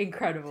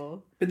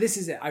 Incredible. But this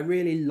is it. I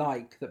really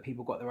like that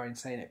people got their own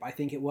say in it, but I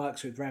think it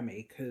works with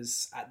Remy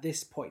because at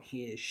this point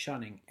he is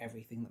shunning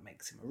everything that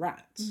makes him a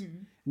rat.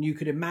 And you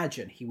could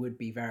imagine he would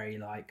be very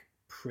like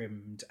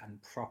primmed and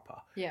proper.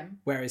 Yeah.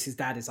 Whereas his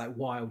dad is like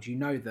wild. You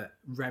know that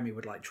Remy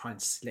would like try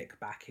and slick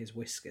back his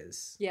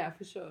whiskers. Yeah,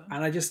 for sure.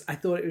 And I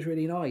thought it was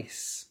really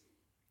nice.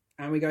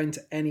 And we go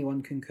into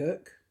Anyone Can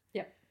Cook.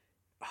 Yep.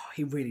 Oh,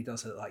 he really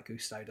does look like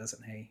Gusteau,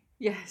 doesn't he?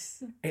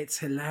 Yes. It's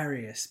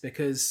hilarious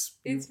because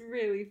it's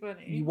really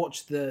funny. You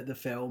watch the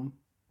film,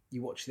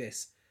 you watch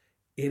this,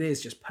 it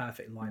is just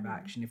perfect live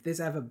action. If this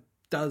ever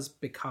does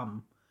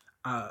become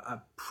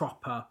a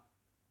proper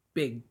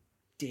big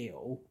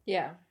deal,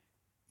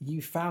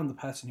 you found the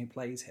person who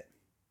plays him.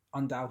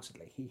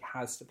 Undoubtedly, he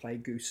has to play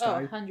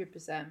Gusteau. Oh,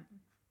 100%.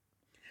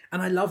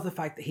 And I love the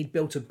fact that he'd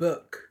built a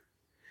book.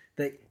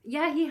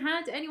 Yeah, he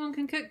had Anyone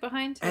Can Cook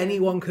behind him.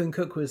 Anyone Can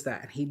Cook was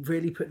that, and he'd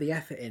really put the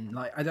effort in.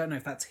 Like, I don't know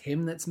if that's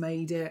him that's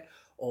made it,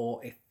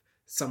 or if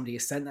somebody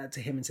has sent that to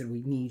him and said,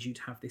 we need you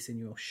to have this in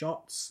your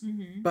shots.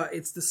 But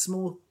it's the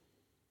small,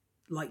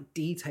 like,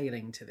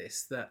 detailing to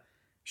this that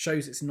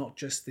shows it's not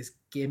just this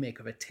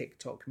gimmick of a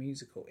TikTok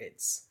musical.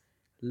 It's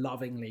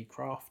lovingly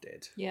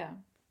crafted. Yeah.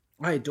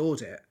 I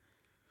adored it.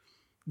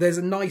 There's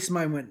a nice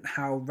moment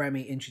how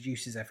Remy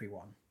introduces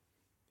everyone.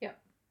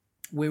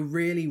 We're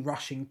really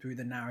rushing through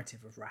the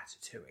narrative of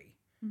Ratatouille,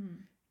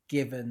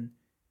 given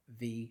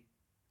the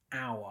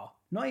hour.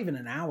 Not even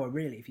an hour,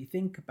 really, if you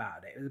think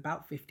about it. It was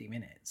about 50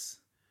 minutes.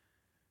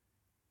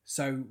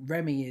 So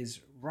Remy is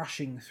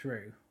rushing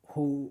through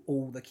who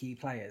all the key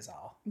players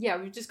are. Yeah,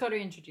 we've just got to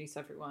introduce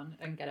everyone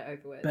and get it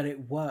over with. But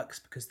it works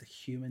because the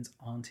humans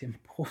aren't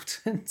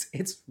important.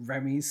 It's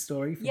Remy's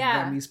story from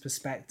Remy's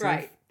perspective.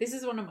 Right. This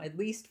is one of my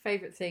least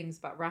favourite things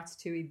about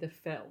Ratatouille, the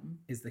film.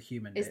 Is the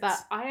human bits. Is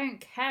that I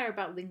don't care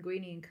about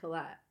Linguini and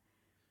Colette.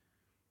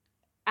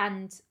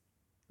 And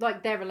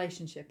Like their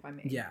relationship, I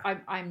mean. Yeah.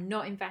 I'm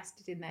not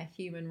invested in their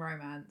human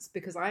romance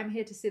because I'm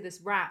here to see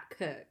this rat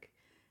cook.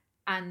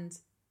 And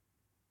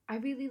I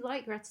really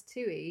like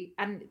Ratatouille.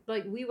 And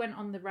like we went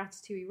on the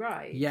Ratatouille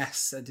ride.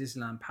 Yes, at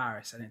Disneyland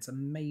Paris, and it's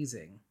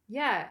amazing.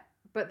 Yeah,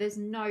 but there's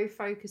no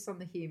focus on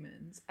the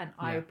humans. And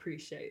I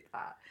appreciate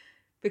that.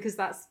 Because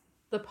that's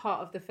the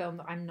part of the film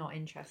that I'm not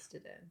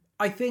interested in.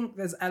 I think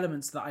there's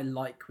elements that I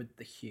like with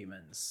the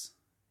humans.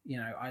 You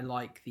know, I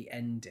like the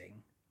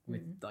ending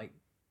with like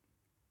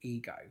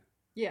ego.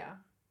 Yeah.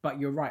 But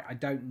you're right, I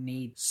don't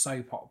need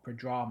soap opera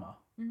drama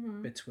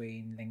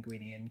between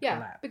Linguini and Yeah,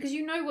 Colette. because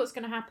you know what's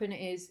going to happen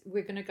is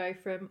we're going to go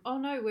from, oh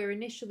no, we're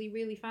initially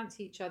really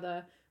fancy each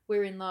other,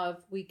 we're in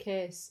love, we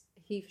kiss,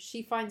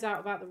 she finds out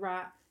about the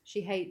rat,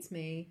 she hates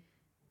me.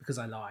 Because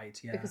I lied,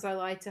 yeah. Because I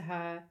lied to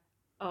her.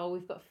 Oh,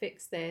 we've got to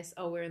fix this.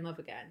 Oh, we're in love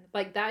again.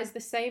 Like, that is the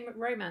same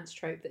romance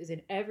trope that is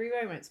in every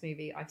romance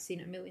movie. I've seen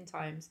it a million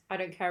times. I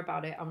don't care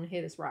about it. I want to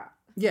hear this rat.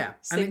 Yeah.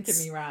 Sing to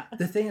me, rat.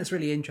 The thing that's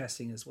really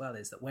interesting as well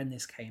is that when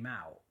this came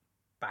out,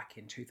 back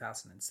in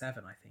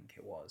 2007, I think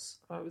it was.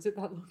 Oh, was it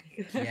that long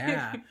ago?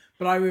 Yeah.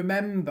 But I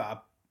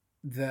remember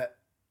that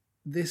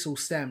this all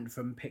stemmed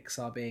from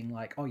Pixar being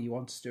like, oh, you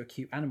want us to do a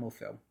cute animal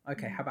film?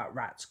 Okay, how about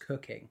rats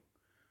cooking?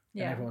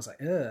 And everyone was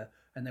like, ugh.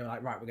 And they were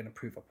like, right, we're going to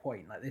prove a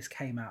point. Like, this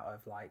came out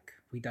of, like,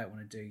 we don't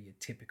want to do your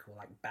typical,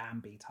 like,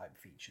 Bambi type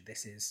feature.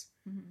 This is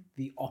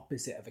the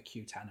opposite of a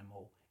cute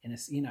animal. In a,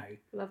 you know.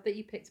 Love that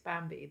you picked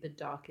Bambi, the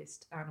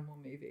darkest animal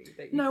movie.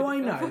 That you No, I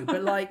could have know. done.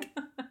 But, like,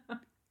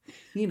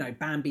 you know,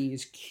 Bambi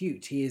is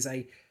cute. He is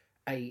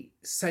a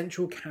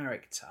central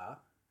character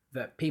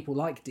that people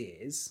like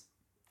deers.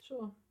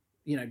 Sure.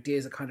 You know,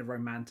 deers are kind of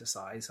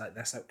romanticised. Like,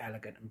 they're so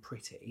elegant and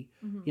pretty.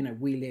 You know,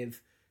 we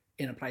live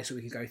in a place where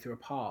we could go through a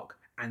park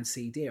and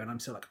see deer, and I'm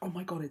still like, oh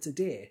my god, it's a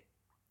deer.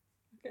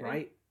 Okay.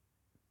 Right?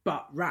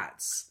 But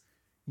rats,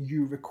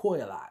 you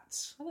recoil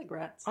at. I like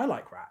rats. I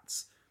like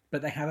rats,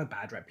 but they have a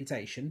bad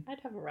reputation.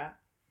 I'd have a rat.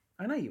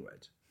 I know you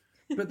would.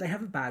 But they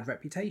have a bad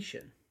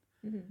reputation.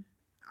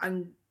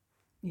 And,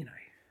 you know,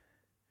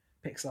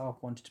 Pixar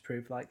wanted to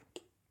prove, like,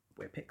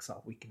 we're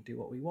Pixar, we can do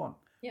what we want.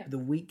 Yeah. The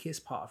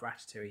weakest part of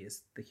Ratatouille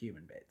is the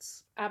human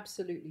bits.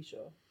 Absolutely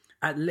sure.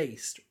 At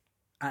least,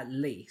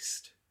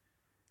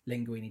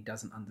 Linguini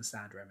doesn't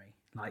understand Remy.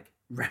 Like,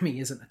 Remy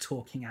isn't a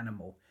talking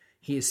animal.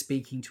 He is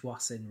speaking to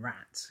us in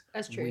rat.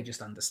 That's true. We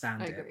just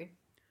understand I it. agree.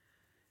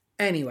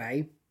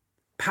 Anyway,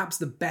 perhaps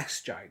the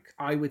best joke,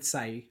 I would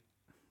say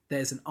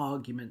there's an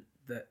argument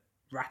that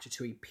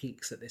Ratatouille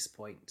peaks at this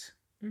point.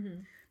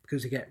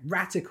 Because we get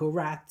radical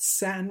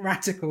rats and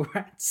radical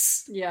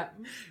rats. Yeah.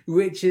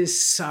 Which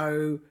is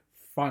so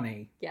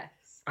funny. Yes.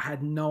 I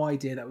had no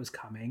idea that was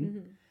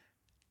coming.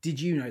 Did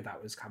you know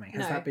that was coming?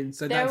 Has No. that been...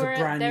 So that was a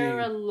brand new... There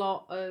are a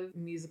lot of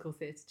musical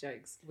theatre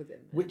jokes within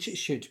this. Which it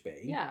should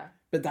be. Yeah.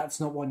 But that's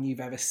not one you've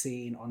ever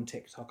seen on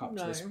TikTok up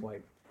to this No.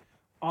 point.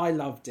 I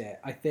loved it.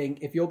 I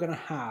think if you're going to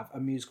have a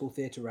musical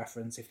theatre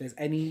reference, if there's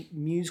any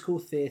musical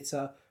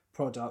theatre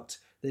product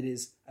that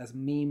is as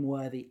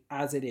meme-worthy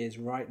as it is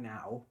right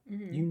now,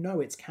 you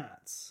know it's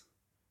Cats.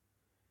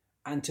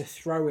 And to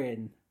throw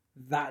in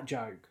that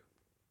joke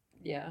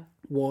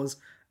was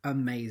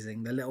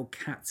amazing. The little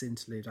Cats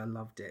interlude, I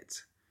loved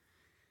it.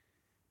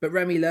 But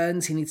Remy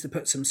learns he needs to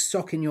put some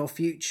stock in your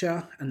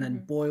future and then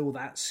boil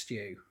that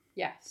stew.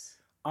 Yes.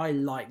 I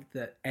like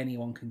that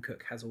Anyone Can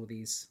Cook has all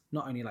these,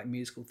 not only like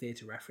musical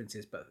theatre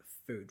references, but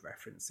food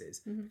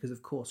references. Because,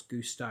 of course,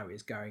 Gusteau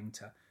is going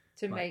to...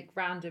 make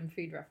random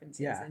food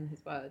references in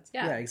his words.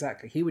 Yeah. Yeah,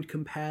 exactly. He would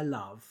compare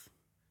love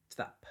to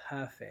that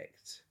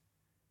perfect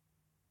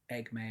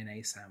egg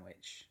mayonnaise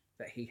sandwich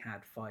that he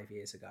had 5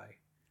 years ago.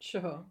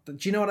 Sure. Do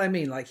you know what I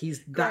mean? Like,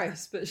 he's that...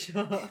 Gross, but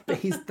sure. But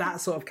he's that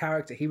sort of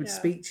character. He would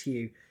speak to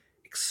you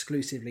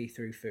exclusively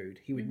through food.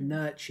 He would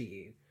nurture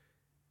you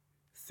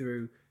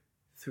through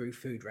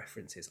food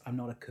references. I'm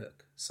not a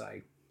cook,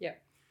 so... Yeah.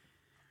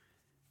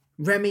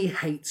 Remy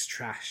hates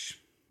trash,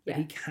 but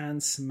he Yes.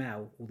 can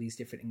smell all these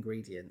different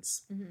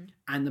ingredients.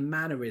 And the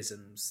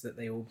mannerisms that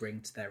they all bring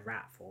to their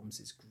rat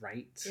forms is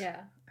great.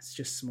 Yeah. It's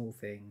just small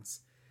things.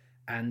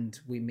 And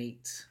we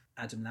meet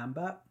Adam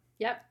Lambert,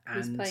 Yep.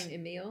 Who's And- playing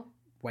Emile,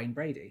 Wayne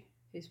Brady,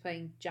 who's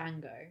playing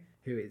Django,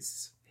 who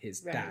is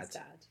his Remy's dad.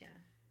 dad. Yeah.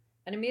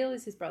 And Emile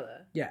is his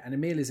brother. Yeah, and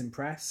Emile is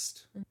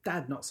impressed.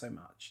 Dad, not so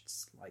much.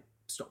 It's like,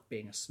 stop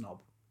being a snob.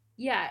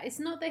 Yeah, it's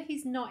not that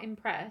he's not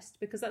impressed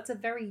because that's a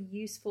very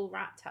useful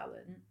rat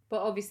talent.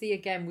 But obviously,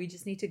 again, we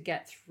just need to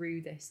get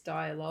through this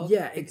dialogue.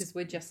 Yeah, because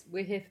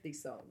we're here for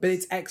these songs. But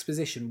it's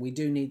exposition. We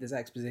do need this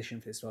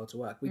exposition for this role to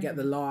work. We get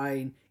the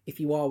line, if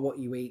you are what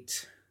you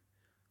eat,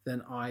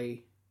 then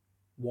I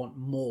want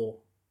more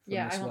from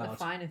yeah, this I want world. the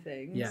finer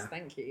things. Yeah.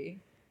 Thank you.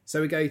 So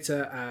we go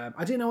to,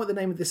 I didn't know what the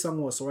name of this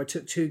song was, so I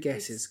took two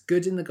guesses.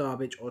 Good in the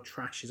Garbage or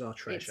Trash is Our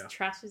Treasure. It's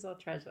Trash is Our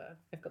Treasure.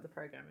 I've got the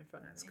programme in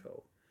front of me. That's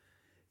cool.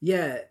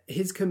 Yeah,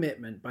 his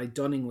commitment by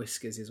donning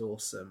whiskers is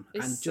awesome.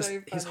 It's and just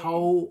so his funny.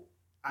 whole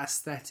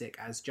aesthetic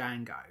as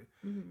Django.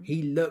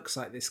 He looks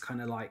like this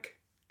kind of like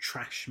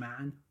trash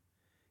man,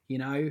 you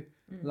know?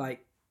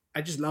 Like,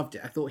 I just loved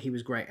it. I thought he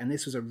was great. And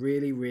this was a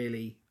really,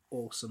 really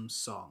awesome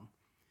song.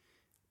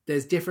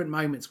 There's different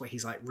moments where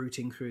he's like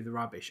rooting through the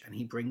rubbish and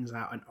he brings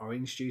out an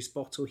orange juice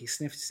bottle. He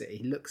sniffs it.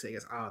 He looks at it. He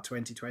goes,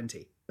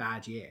 2020,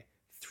 bad year.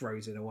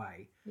 Throws it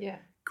away. Yeah.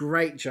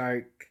 Great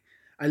joke.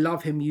 I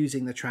love him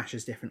using the trash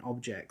as different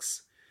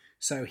objects.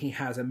 So he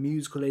has a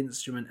musical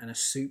instrument and a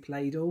soup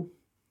ladle.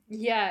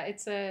 Yeah,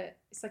 it's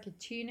like a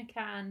tuna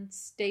can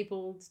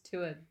stapled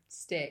to a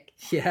stick.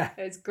 Yeah.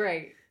 It's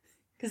great.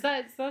 Because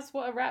that's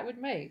what a rat would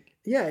make.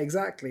 Yeah,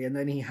 exactly. And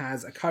then he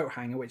has a coat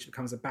hanger, which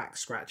becomes a back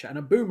scratcher, and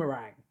a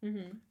boomerang.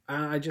 Mm-hmm.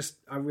 And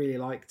I really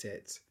liked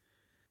it.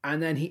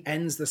 And then he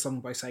ends the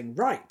song by saying,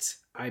 right,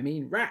 I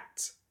mean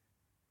rat,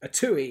 a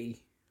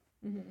tui.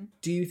 Mm-hmm.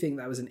 Do you think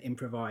that was an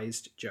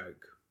improvised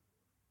joke?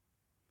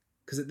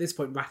 Because at this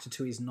point,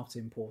 ratatouille is not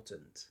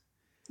important.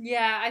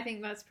 Yeah, I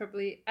think that's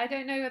probably... I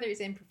don't know whether it's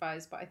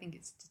improvised, but I think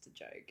it's just a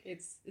joke.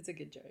 It's a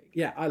good joke.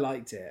 Yeah, I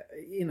liked it.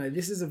 You know,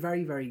 this is a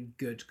very, very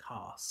good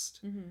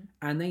cast. Mm-hmm.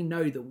 And they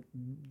know that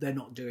they're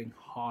not doing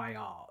high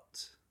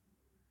art,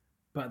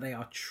 but they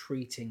are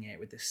treating it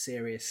with the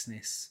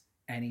seriousness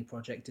any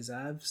project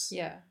deserves.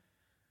 Yeah.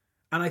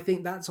 And I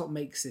think that's what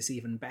makes this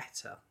even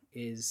better,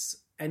 is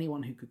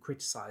anyone who could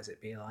criticise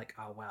it be like,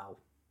 oh, well,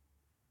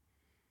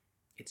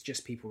 it's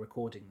just people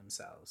recording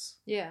themselves.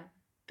 Yeah.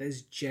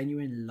 There's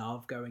genuine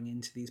love going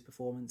into these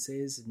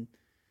performances, and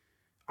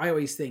I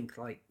always think,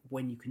 like,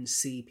 when you can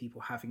see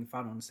people having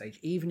fun on stage,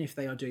 even if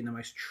they are doing the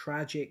most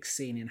tragic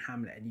scene in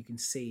Hamlet, and you can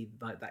see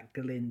like that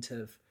glint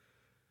of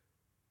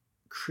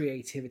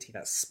creativity,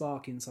 that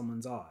spark in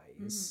someone's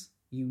eyes,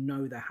 you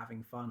know they're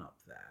having fun up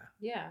there.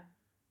 Yeah.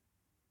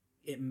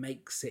 It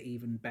makes it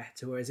even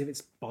better. Whereas if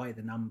it's by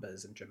the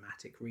numbers and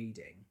dramatic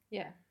reading,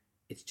 Yeah.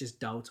 it's just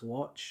dull to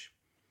watch.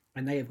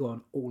 And they have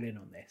gone all in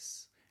on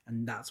this.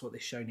 And that's what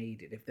this show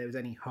needed. If there was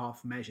any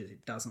half measures,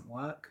 it doesn't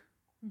work.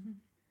 Mm-hmm.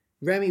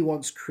 Remy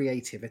wants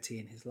creativity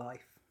in his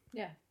life.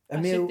 Yeah.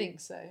 Emil I should think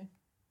so.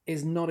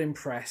 is not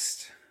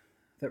impressed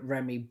that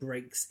Remy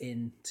breaks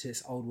into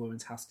this old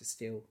woman's house to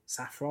steal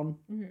saffron.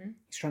 Mm-hmm.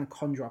 He's trying to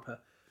conjure up a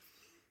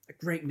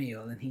great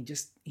meal, and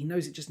he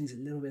knows it just needs a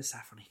little bit of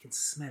saffron. He can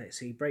smell it,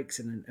 so he breaks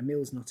in, and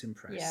Emil's not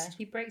impressed. Yeah,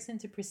 he breaks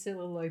into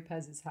Priscilla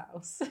Lopez's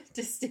house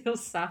to steal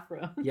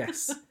saffron.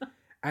 Yes.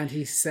 And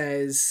he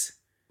says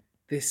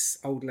this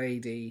old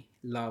lady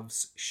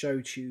loves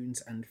show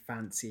tunes and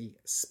fancy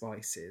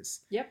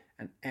spices. Yep.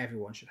 And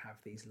everyone should have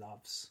these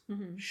loves.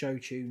 Mm-hmm. Show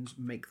tunes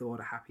make the world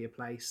a happier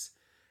place,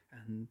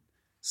 and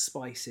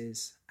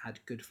spices add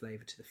good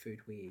flavour to the food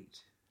we eat.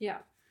 Yeah.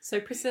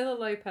 So Priscilla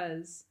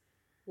Lopez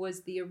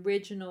was the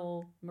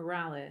original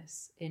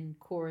Morales in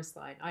Chorus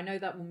Line. I know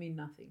that will mean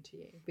nothing to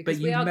you, because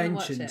But we you are going to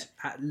watch mentioned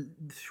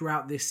it.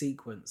 throughout this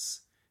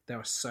sequence, there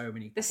are so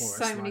many There's Chorus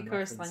so Line many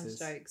Chorus Line references.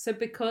 jokes. So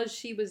because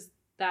she was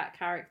that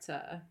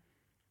character,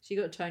 she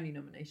got a Tony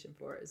nomination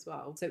for it as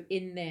well. So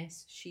in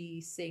this,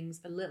 she sings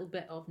a little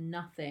bit of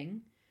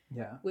Nothing,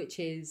 Yeah. which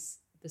is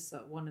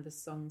one of the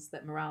songs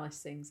that Morales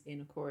sings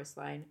in A Chorus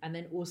Line, and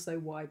then also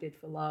What I Did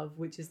for Love,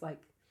 which is like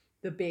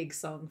the big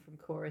song from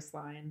Chorus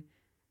Line,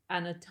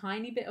 and a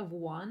tiny bit of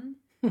One,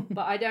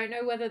 but I don't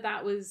know whether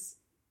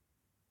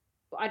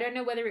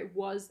it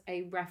was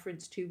a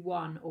reference to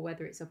One or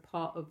whether it's a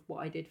part of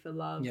What I Did for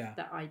Love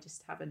that I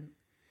just haven't.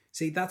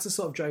 See, that's the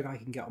sort of joke I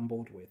can get on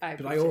board with. But I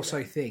appreciate also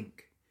that.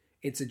 think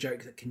it's a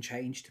joke that can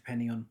change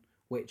depending on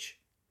which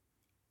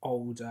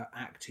older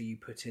actor you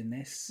put in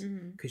this.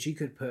 Because you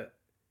could put,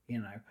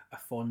 a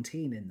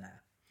Fontaine in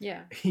there.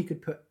 Yeah. You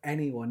could put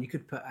anyone. You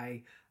could put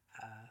a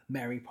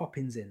Mary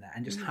Poppins in there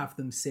and just have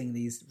them sing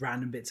these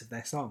random bits of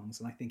their songs.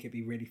 And I think it'd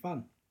be really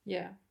fun.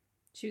 Yeah.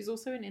 She was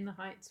also in the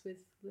Heights with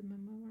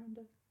Lin-Manuel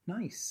Miranda.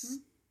 Nice.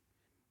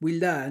 We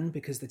learn,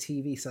 because the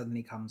TV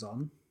suddenly comes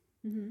on,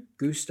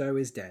 Gusto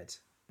is dead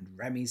and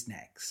Remy's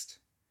next,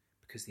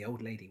 because the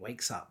old lady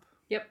wakes up.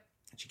 Yep.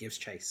 And she gives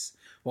chase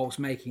whilst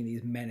making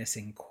these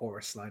menacing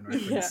chorus line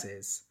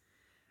references.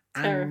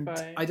 Terrifying.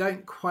 And I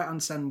don't quite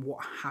understand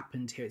what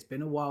happened here. It's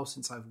been a while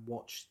since I've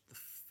watched the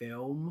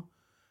film.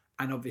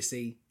 And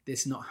obviously,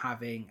 this not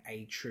having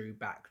a true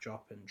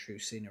backdrop and true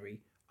scenery,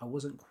 I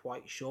wasn't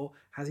quite sure.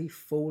 Has he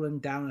fallen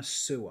down a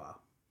sewer?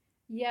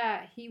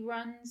 Yeah, he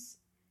runs...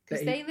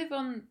 Because they live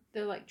on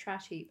the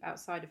trash heap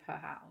outside of her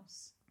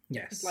house.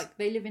 Yes. It's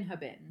they live in her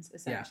bins,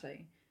 essentially.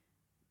 Yeah.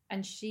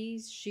 And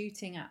she's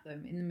shooting at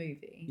them in the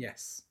movie.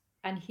 Yes.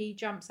 And he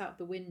jumps out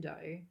the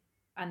window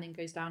and then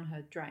goes down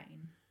her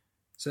drain.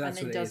 So that's and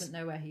then what it doesn't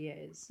know where he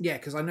is. Yeah,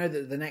 because I know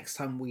that the next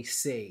time we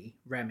see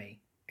Remy,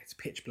 it's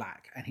pitch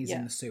black and he's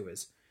in the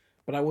sewers.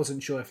 But I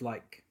wasn't sure if,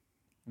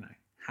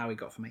 how he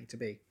got from A to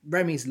B.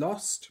 Remy's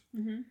lost.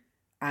 Mm-hmm.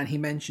 And he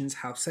mentions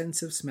how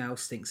sense of smell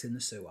stinks in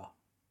the sewer.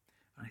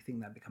 I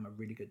think that'd become a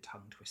really good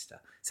tongue twister.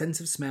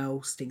 Sense of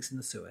smell stinks in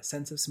the sewer.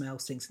 Sense of smell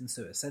stinks in the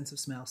sewer. Sense of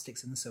smell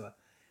stinks in the sewer.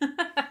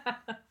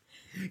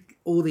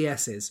 All the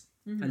S's.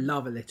 I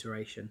love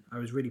alliteration. I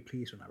was really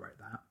pleased when I wrote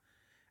that.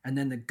 And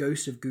then the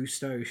ghost of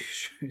Gusto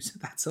shows...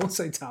 That's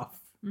also tough.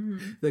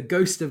 Mm-hmm. The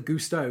ghost of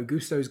Gusto,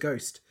 Gusto's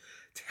ghost,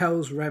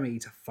 tells Remy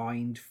to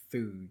find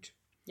food.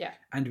 Yeah.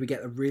 And we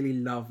get a really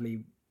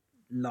lovely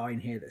line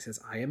here that says,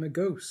 I am a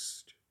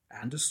ghost,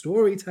 and a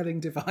storytelling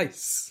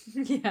device.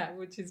 Yeah,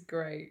 which is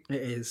great.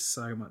 It is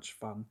so much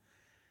fun.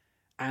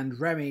 And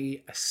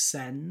Remy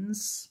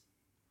ascends,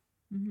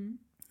 Mm-hmm.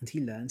 and he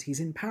learns he's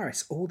in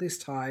Paris. All this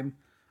time,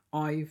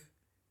 I've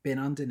been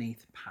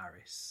underneath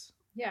Paris.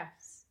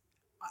 Yes.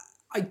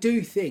 I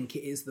do think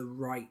it is the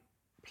right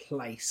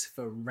place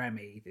for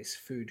Remy, this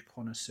food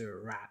connoisseur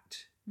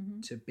rat,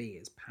 Mm-hmm. to be,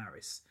 is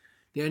Paris.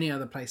 The only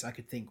other place I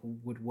could think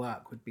would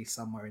work would be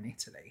somewhere in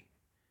Italy.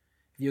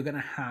 If you're going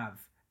to have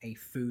a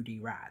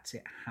foodie rat,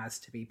 it has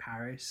to be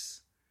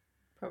Paris.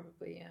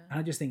 Probably, yeah. And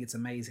I just think it's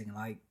amazing.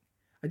 Like,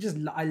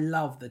 I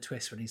love the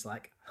twist when he's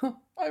like, huh,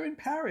 I'm in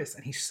Paris,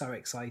 and he's so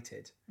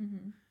excited.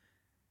 Mm-hmm.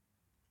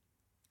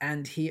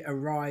 And he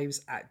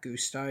arrives at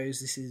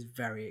Gusteau's. This is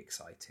very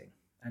exciting.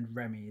 And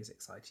Remy is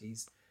excited.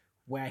 He's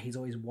where he's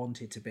always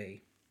wanted to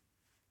be.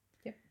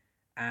 Yep.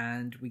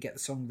 And we get the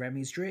song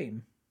Remy's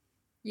Dream.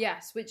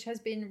 Yes, which has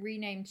been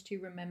renamed to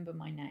Remember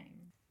My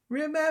Name.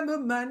 Remember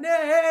my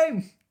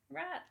name!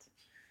 Rat.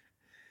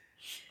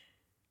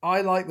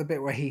 I like the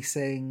bit where he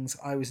sings,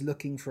 I was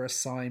looking for a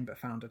sign but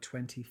found a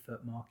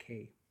 20-foot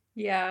marquee.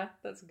 Yeah,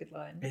 that's a good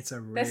line. It's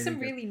a really There's some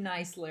good... really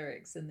nice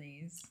lyrics in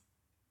these.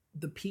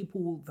 The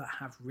people that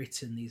have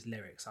written these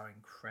lyrics are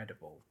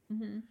incredible.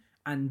 Mm-hmm.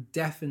 And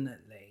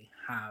definitely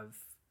have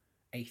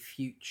a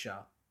future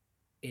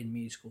in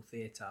musical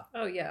theatre.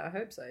 Oh, yeah, I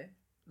hope so.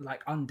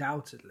 Like,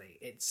 undoubtedly.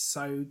 It's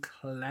so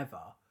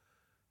clever.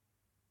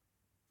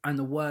 And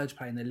the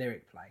wordplay and the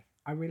lyric play,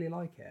 I really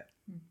like it.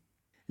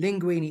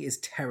 Linguini is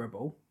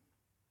terrible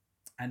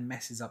and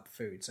messes up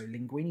food. So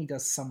Linguini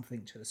does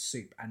something to the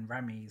soup and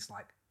Remy's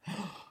like,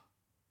 oh,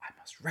 I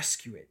must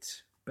rescue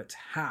it. But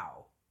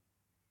how?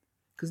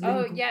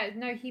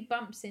 He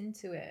bumps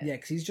into it. Yeah,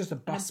 because he's just a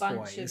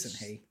busboy,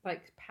 isn't he?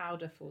 Like,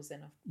 powder falls in.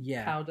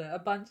 Yeah. A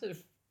bunch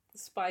of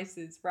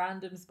spices,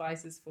 random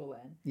spices fall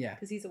in. Yeah.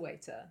 Because he's a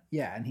waiter.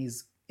 Yeah, and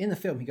he's, in the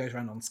film, he goes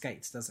around on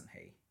skates, doesn't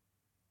he?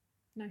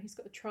 No, he's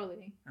got a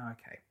trolley. Oh,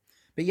 okay.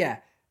 But yeah.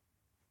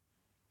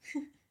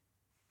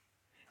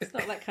 It's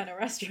not that kind of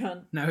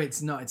restaurant. No,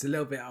 it's not. It's a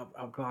little bit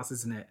up class,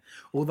 isn't it?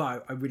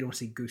 Although I really want to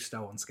see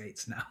Gusteau on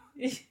skates now.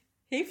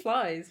 He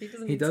flies. He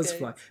doesn't. He does skates.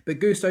 fly. But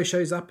Gusteau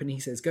shows up and he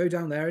says, go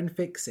down there and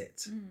fix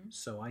it. Mm.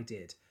 So I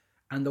did.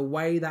 And the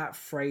way that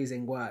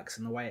phrasing works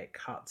and the way it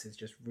cuts is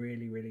just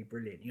really, really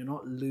brilliant. You're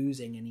not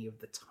losing any of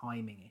the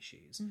timing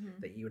issues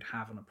that you would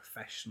have on a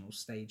professional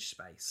stage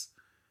space.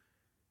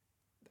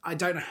 I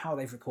don't know how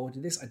they've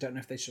recorded this. I don't know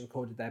if they should have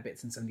recorded their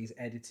bits and somebody's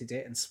edited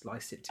it and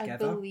spliced it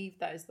together. I believe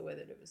that is the way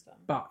that it was done.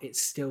 But it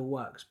still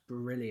works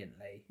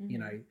brilliantly. Mm-hmm. You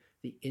know,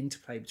 the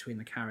interplay between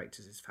the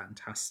characters is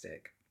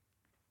fantastic.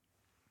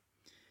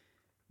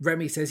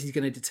 Remy says he's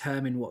going to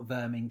determine what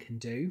vermin can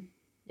do.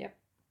 Yep.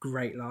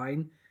 Great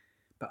line.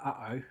 But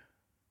uh-oh.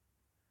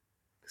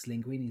 Because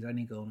Linguini's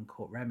only gone and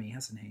caught Remy,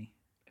 hasn't he?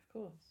 Of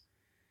course.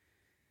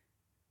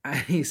 And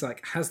he's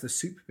like, has the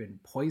soup been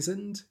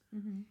poisoned?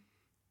 Mm-hmm.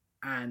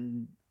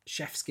 And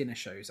Chef Skinner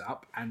shows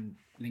up and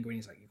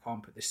Linguini's like, you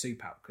can't put the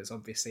soup out because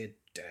obviously a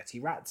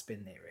dirty rat's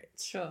been near it.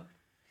 Sure.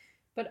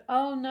 But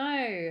oh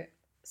no,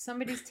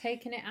 somebody's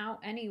taken it out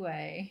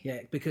anyway.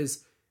 Yeah,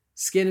 because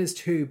Skinner's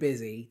too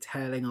busy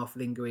tailing off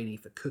Linguini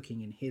for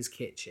cooking in his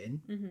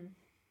kitchen. Mm-hmm.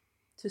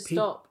 To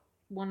stop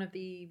one of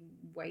the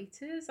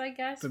waiters, I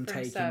guess, from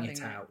taking serving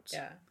it out.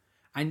 Yeah.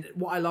 And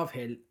what I love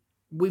here,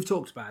 we've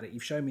talked about it,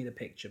 you've shown me the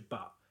picture,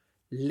 but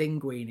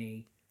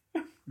Linguini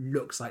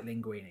looks like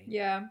Linguini.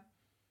 Yeah.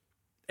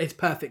 It's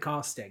perfect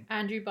casting.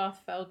 Andrew Barth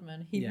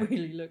Feldman, he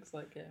really looks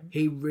like him.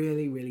 He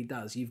really, really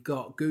does. You've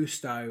got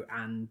Gusteau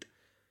and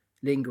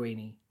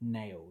Linguini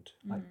nailed.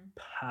 Like,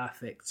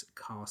 perfect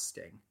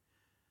casting.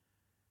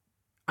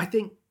 I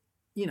think,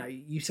 you know,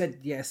 you said,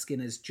 yeah,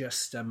 Skinner's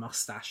just a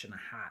mustache and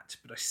a hat,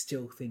 but I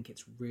still think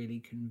it's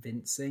really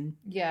convincing.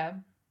 Yeah.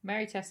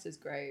 Mary Tester's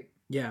great.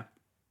 Yeah.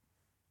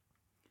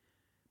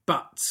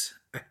 But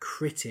a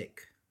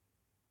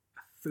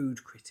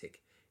food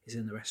critic, is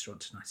in the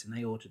restaurant tonight and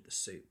they ordered the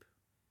soup.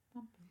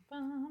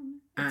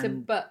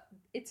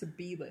 It's a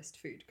B-list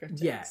food critic.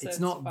 Yeah, so it's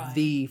not fine.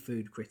 the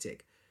food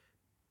critic.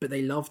 But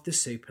they loved the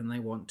soup and they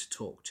want to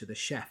talk to the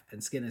chef.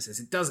 And Skinner says,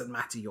 it doesn't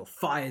matter, you're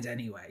fired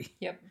anyway.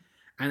 Yep.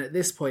 And at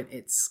this point,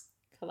 it's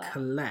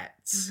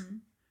Colette. Mm-hmm.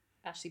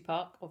 Ashley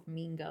Park of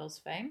Mean Girls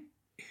fame.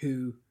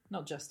 Who...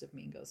 Not just of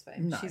Mean Girls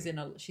fame.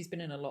 No. She's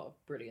been in a lot of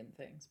brilliant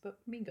things, but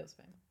Mean Girls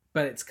fame.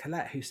 But it's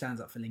Colette who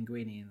stands up for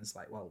Linguini and is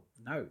like, well,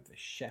 no, the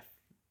chef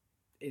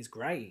is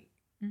great.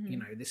 Mm-hmm. You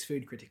know, this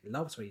food critic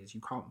loves what he is.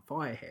 You can't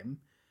fire him.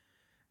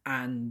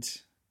 And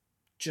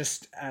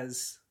just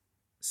as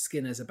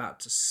Skinner's about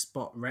to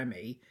spot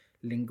Remy,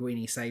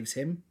 Linguini saves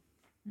him.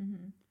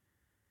 Mm-hmm.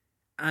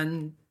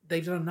 And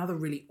they've done another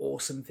really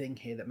awesome thing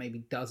here that maybe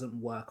doesn't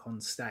work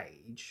on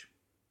stage,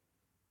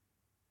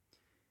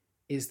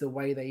 is the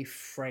way they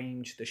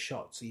framed the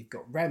shot. So you've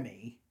got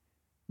Remy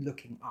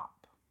looking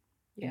up.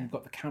 Yeah. And you've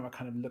got the camera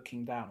kind of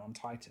looking down on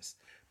Titus,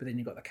 but then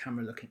you've got the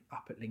camera looking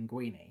up at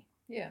Linguini.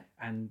 Yeah.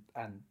 And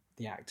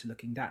the actor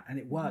looking down. And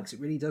it works. It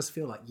really does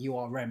feel like you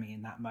are Remy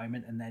in that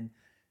moment, and then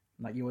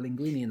like you're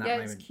Linguini in that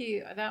moment. Yeah, it's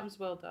cute. That was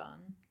well done.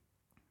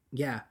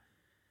 yeah.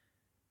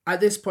 At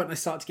this point, I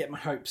start to get my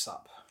hopes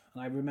up.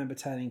 And I remember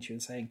turning to you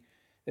and saying,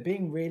 they're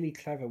being really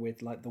clever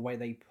with like the way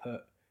they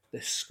put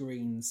the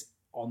screens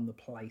on the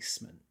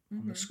placement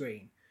on the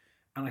screen.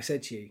 And I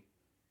said to you,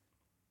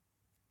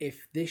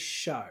 if this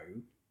show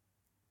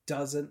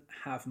doesn't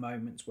have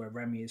moments where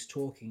Remy is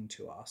talking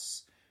to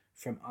us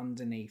from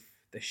underneath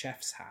the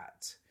chef's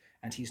hat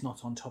and he's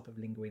not on top of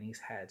Linguini's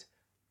head,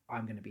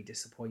 I'm going to be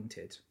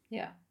disappointed.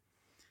 Yeah.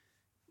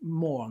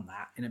 More on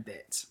that in a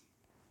bit.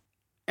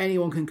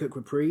 Anyone Can Cook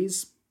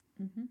Reprise.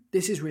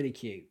 This is really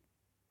cute.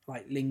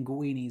 Like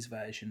Linguini's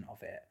version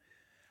of it.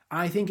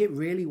 I think it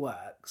really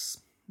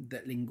works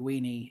that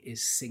Linguini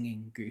is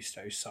singing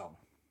Gusto's song.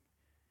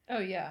 Oh,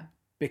 yeah.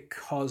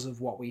 Because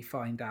of what we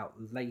find out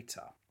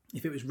later.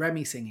 If it was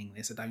Remy singing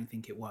this, I don't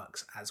think it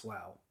works as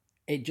well.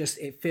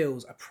 It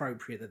feels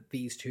appropriate that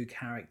these two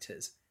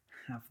characters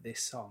have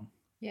this song.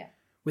 Yeah.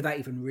 Without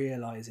even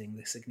realising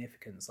the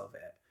significance of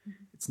it.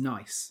 It's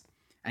nice.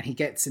 And he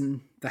gets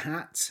in the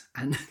hat,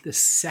 and the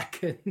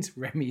second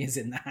Remy is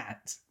in the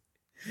hat,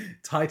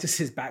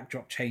 Titus's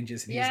backdrop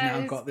changes, and he's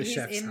now got the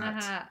chef's in hat.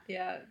 The hat.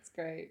 Yeah, it's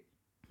great.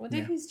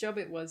 Wonder whose job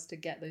it was to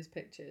get those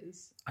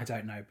pictures. I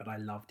don't know, but I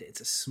loved it.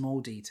 It's a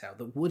small detail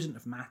that wouldn't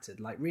have mattered.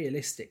 Like,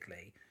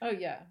 realistically, oh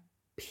yeah,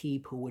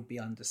 people would be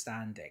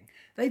understanding.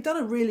 They've done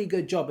a really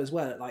good job as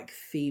well at like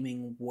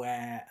theming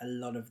where a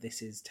lot of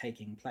this is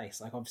taking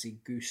place. Like, obviously,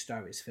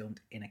 Gusto is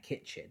filmed in a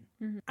kitchen,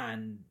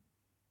 and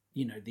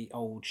you know, the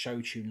old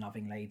show tune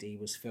loving lady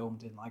was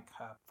filmed in like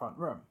her front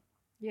room.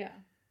 Yeah.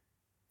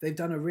 They've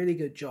done a really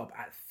good job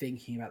at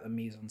thinking about the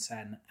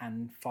mise-en-scène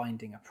and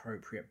finding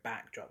appropriate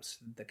backdrops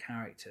for the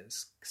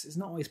characters, because it's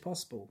not always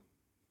possible.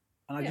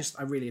 And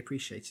I really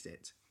appreciated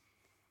it.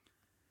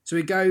 So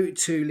we go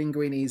to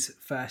Linguini's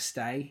first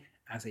day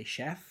as a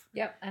chef.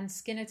 Yep, and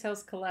Skinner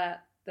tells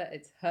Colette that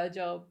it's her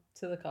job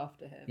to look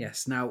after him.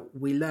 Yes, now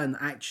we learn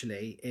that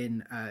actually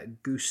in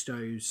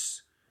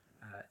Gusto's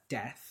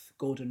death,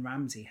 Gordon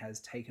Ramsay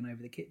has taken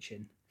over the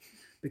kitchen.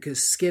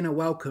 Because Skinner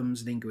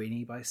welcomes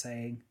Linguini by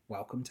saying,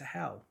 "Welcome to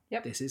hell.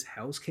 Yep. This is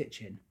Hell's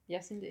Kitchen."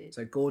 Yes, indeed.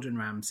 So Gordon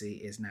Ramsay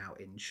is now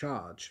in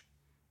charge.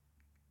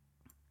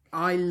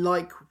 I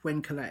like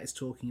when Colette is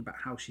talking about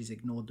how she's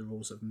ignored the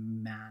rules of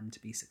man to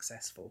be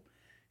successful.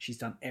 She's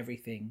done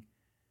everything.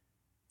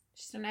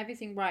 She's done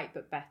everything right,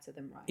 but better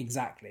than right.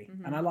 Exactly.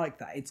 And I like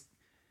that. It's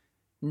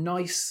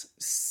nice,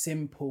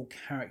 simple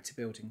character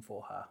building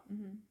for her.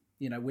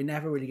 You know, we're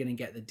never really going to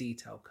get the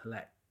detail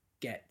Colette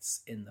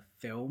gets in the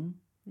film.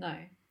 No.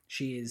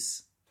 She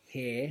is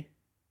here.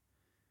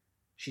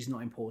 She's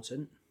not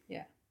important.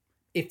 Yeah.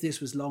 If this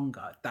was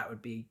longer, that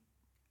would be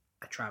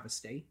a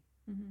travesty.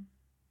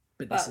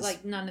 But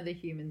like none of the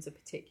humans are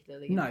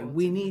particularly important.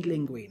 We need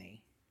Linguini,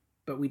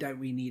 but we don't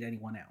really need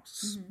anyone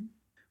else.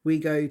 We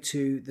go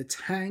to the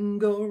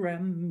Tango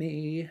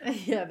Remy.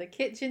 Yeah, the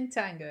kitchen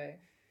tango.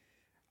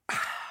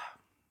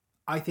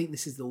 I think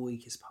this is the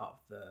weakest part of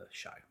the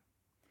show.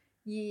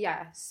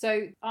 Yeah,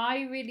 so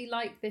I really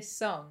like this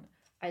song.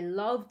 I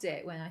loved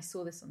it when I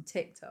saw this on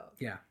TikTok.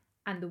 Yeah.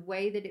 And the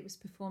way that it was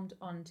performed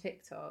on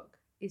TikTok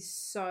is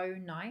so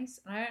nice.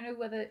 And I don't know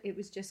whether it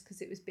was just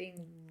because it was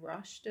being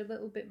rushed a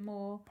little bit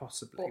more.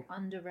 Possibly. Or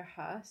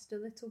under-rehearsed a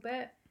little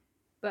bit.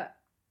 But,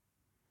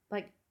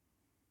 like,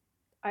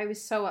 I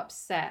was so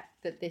upset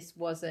that this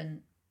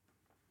wasn't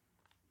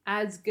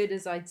as good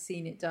as I'd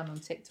seen it done on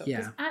TikTok. Yeah.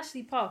 Because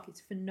Ashley Park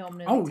is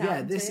phenomenally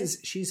talented. yeah,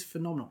 she's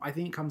phenomenal. I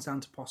think it comes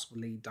down to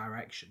possibly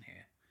direction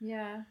here.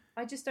 Yeah,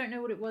 I just don't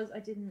know what it was. I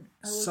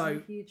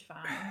wasn't a huge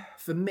fan.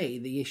 For me,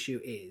 the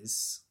issue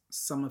is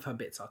some of her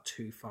bits are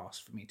too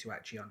fast for me to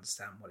actually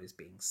understand what is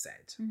being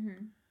said.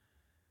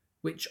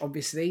 Which,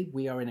 obviously,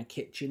 we are in a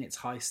kitchen. It's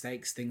high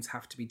stakes. Things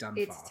have to be done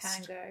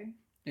fast.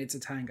 It's a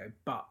tango.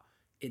 But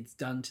it's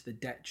done to the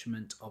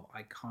detriment of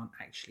I can't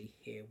actually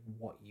hear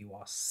what you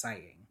are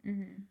saying.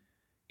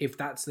 If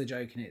that's the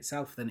joke in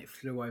itself, then it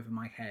flew over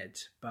my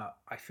head. But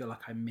I feel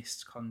like I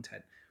missed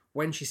content.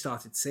 When she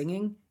started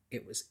singing,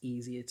 it was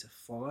easier to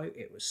follow.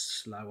 It was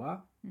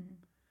slower.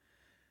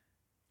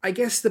 I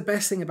guess the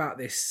best thing about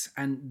this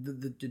and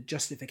the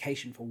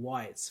justification for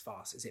why it's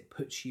fast is it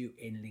puts you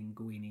in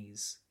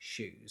Linguini's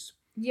shoes.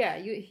 Yeah,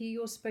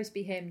 you're supposed to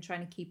be him trying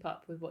to keep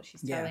up with what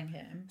she's telling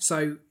him.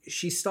 So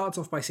she starts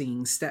off by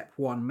singing step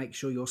 1, make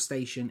sure your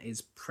station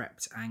is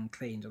prepped and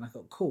cleaned. And I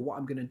thought, cool, what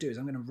I'm going to do is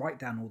I'm going to write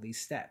down all these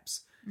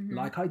steps.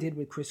 Like I did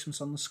with Christmas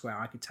on the Square,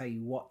 I could tell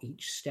you what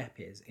each step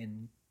is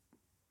in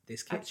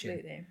this kitchen.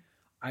 Absolutely.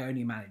 I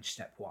only managed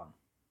step 1.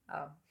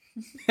 Oh.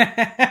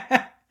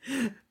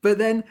 But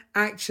then,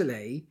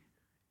 actually,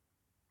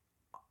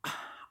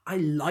 I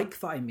like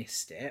that I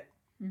missed it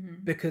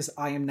because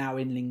I am now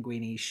in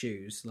Linguini's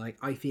shoes. Like,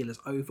 I feel as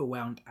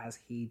overwhelmed as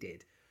he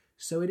did.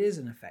 So it is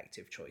an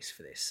effective choice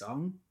for this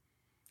song.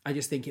 I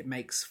just think it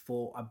makes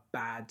for a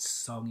bad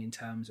song in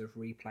terms of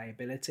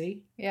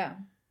replayability. Yeah.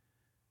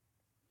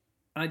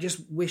 And I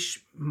just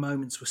wish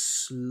moments were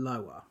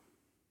slower.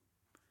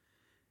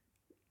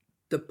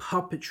 The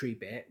puppetry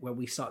bit, where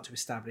we start to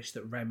establish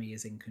that Remy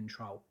is in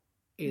control,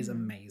 is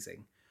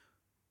amazing.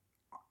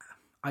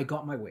 I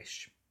got my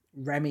wish.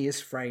 Remy is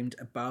framed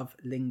above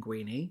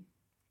Linguini,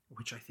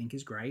 which I think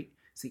is great.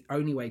 It's the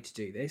only way to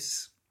do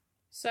this.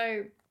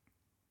 So,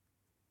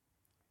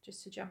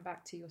 just to jump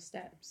back to your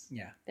steps.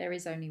 Yeah. There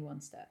is only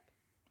one step.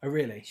 Oh,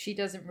 really? She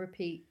doesn't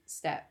repeat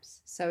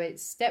steps. So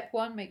it's step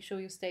 1, make sure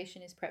your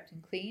station is prepped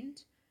and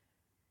cleaned.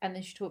 And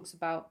then she talks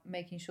about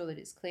making sure that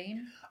it's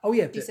clean. Oh,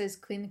 yeah. She says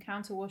clean the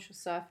counter, wash your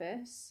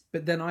surface.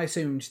 But then I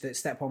assumed that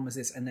step 1 was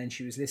this, and then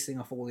she was listing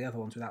off all the other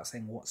ones without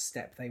saying what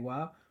step they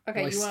were.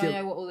 Okay, you want to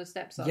know what all the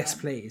steps are? Yes,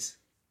 then? please.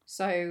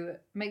 So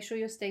make sure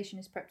your station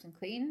is prepped and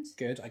cleaned.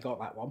 Good, I got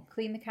that one.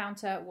 Clean the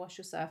counter, wash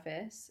your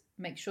surface.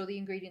 Make sure the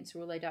ingredients are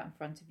all laid out in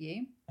front of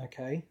you.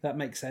 Okay, that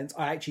makes sense.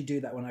 I actually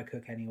do that when I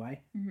cook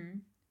anyway. Mm-hmm.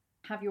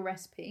 Have your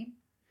recipe.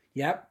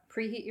 Yep.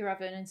 Preheat your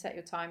oven and set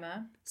your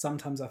timer.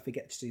 Sometimes I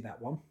forget to do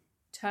that one.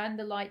 Turn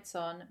the lights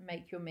on,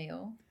 make your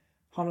meal.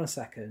 Hold on a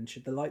second.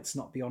 Should the lights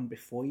not be on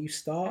before you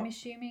start? I'm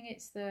assuming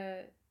it's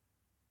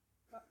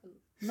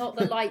not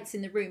the lights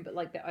in the room, but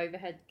like the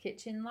overhead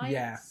kitchen lights.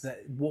 Yeah,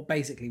 that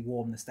basically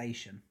warm the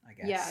station, I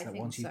guess. Yeah, I that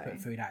think once you so. put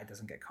food out, it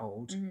doesn't get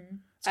cold. Mm-hmm.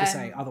 I was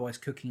going to say, otherwise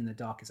cooking in the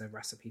dark is a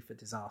recipe for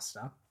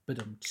disaster.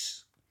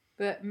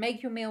 But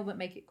make your meal, but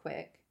make it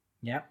quick.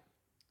 Yep.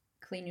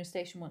 Clean your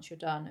station once you're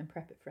done and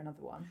prep it for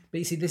another one. But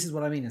you see, this is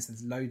what I mean, is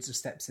there's loads of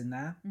steps in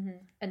there. Mm-hmm.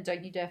 And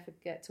don't you dare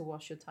forget to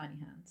wash your tiny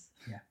hands.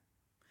 Yeah.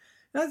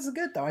 That's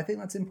good, though. I think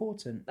that's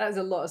important. That is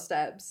a lot of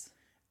steps.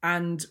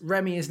 And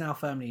Remy is now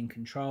firmly in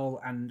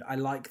control, and I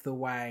like the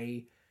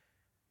way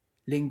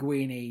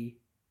Linguini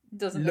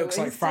Doesn't know looks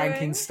what like he's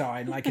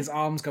Frankenstein. Like his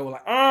arms go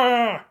like,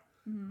 ah!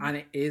 Mm-hmm. And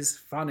it is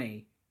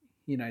funny.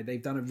 You know,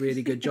 they've done a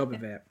really good job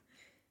of it.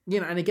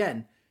 You know, and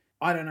again,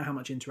 I don't know how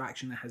much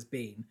interaction there has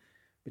been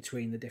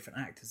between the different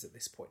actors at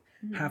this point.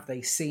 Mm-hmm. Have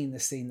they seen the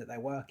scene that they're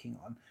working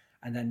on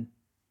and then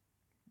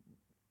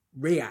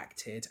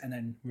reacted and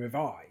then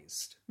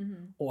revised?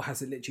 Mm-hmm. Or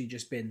has it literally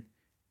just been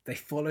they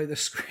follow the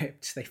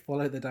script, they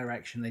follow the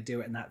direction, they do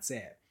it, and that's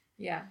it?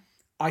 Yeah.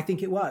 I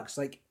think it works.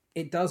 Like,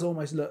 it does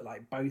almost look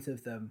like both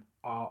of them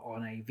are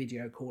on a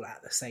video call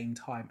at the same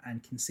time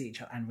and can see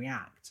each other and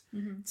react.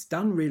 Mm-hmm. It's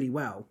done really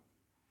well.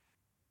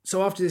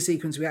 So after the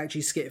sequence, we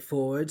actually skip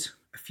forward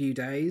a few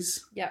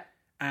days. Yep.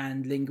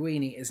 And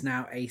Linguini is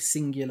now a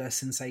singular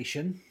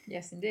sensation.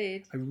 Yes,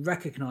 indeed. I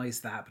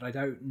recognise that, but I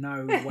don't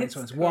know what it's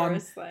on. It's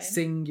chorus one line.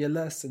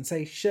 singular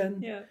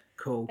sensation. Yeah.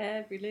 Cool.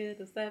 Every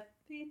little step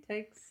he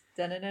takes.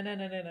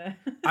 Da-na-na-na-na-na.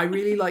 I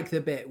really like the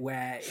bit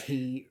where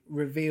he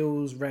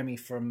reveals Remy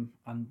from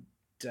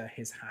under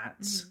his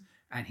hat,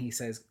 and he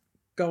says,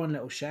 "Go on,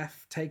 little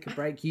chef, take a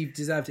break. You've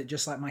deserved it,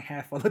 just like my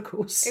hair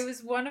follicles." It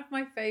was one of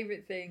my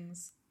favourite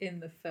things in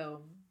the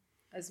film,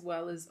 as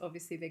well as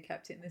obviously they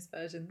kept it in this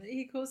version that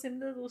he calls him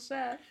Little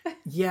Chef.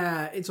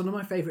 Yeah, it's one of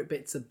my favourite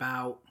bits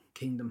about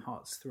Kingdom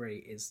Hearts 3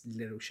 is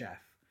Little Chef.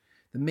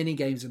 The mini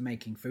games of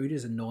making food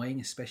is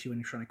annoying, especially when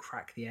you're trying to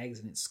crack the eggs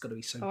and it's got to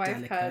be so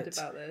delicate. I've heard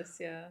about this,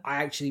 yeah.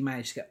 I actually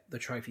managed to get the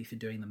trophy for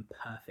doing them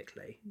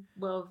perfectly.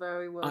 Well,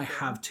 very well I done.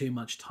 have too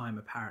much time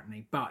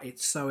apparently, but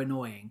it's so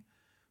annoying.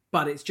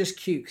 But it's just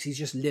cute because he's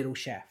just Little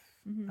Chef.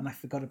 And I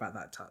forgot about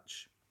that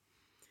touch.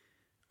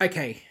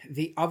 Okay,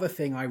 the other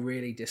thing I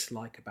really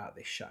dislike about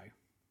this show.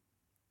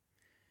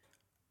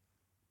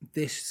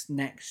 This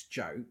next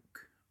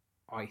joke,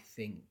 I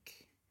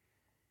think,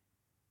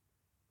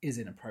 is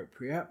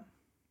inappropriate.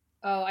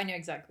 Oh, I know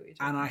exactly what you're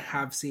talking And I about.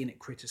 have seen it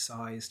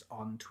criticised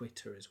on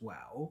Twitter as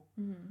well.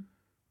 Mm-hmm.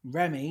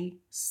 Remy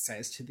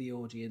says to the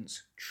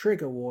audience,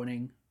 trigger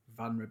warning,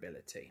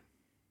 vulnerability.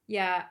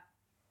 Yeah.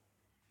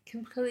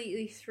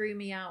 Completely threw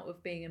me out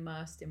of being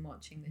immersed in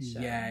watching this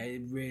show. Yeah,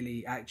 it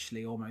really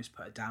actually almost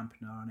put a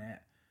dampener on it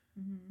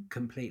Mm-hmm.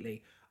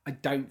 completely. I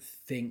don't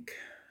think...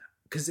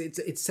 Because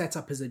it's set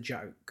up as a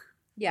joke.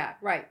 Yeah,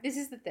 right. This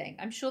is the thing.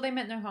 I'm sure they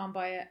meant no harm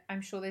by it. I'm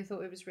sure they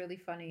thought it was really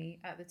funny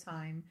at the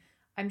time.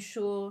 I'm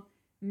sure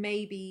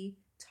maybe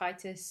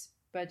Titus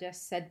Burgess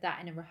said that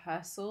in a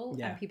rehearsal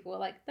and people were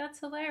like,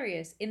 that's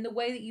hilarious, in the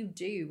way that you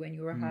do when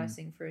you're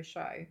rehearsing for a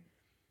show.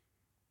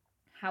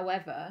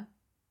 However,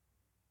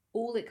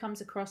 all it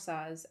comes across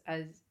as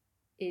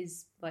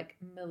is like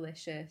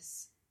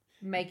malicious,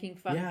 making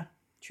fun,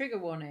 trigger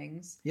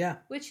warnings. Yeah.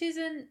 Which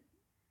isn't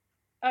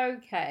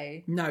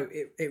okay. No,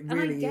 it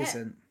really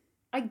isn't.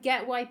 I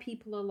get why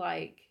people are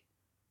like,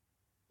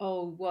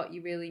 oh, what,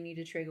 you really need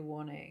a trigger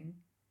warning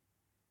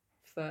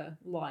for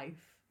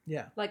life?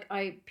 Yeah. Like,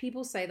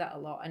 people say that a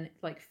lot, and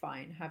like,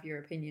 fine, have your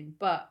opinion,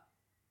 but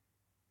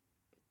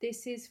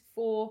this is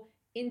for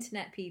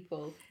internet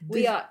people.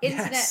 We are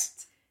internet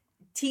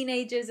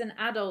teenagers and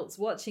adults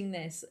watching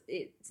this.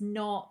 It's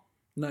not...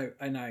 No,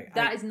 I know.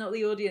 That is not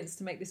the audience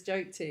to make this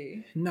joke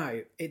to.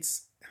 No, it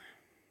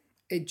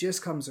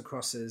just comes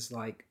across as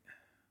like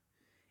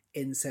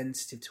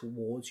insensitive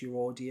towards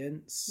your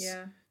audience.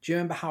 Yeah. Do you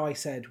remember how I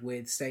said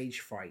with Stage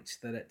Fright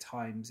that at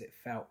times it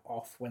felt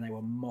off when they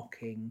were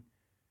mocking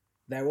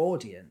their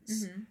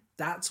audience? Mm-hmm.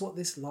 That's what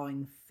this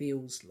line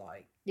feels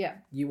like. Yeah.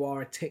 You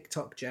are a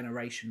TikTok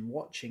generation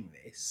watching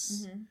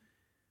this. Mm-hmm.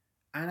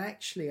 And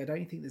actually, I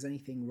don't think there's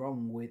anything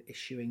wrong with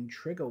issuing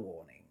trigger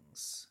warnings.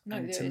 things No,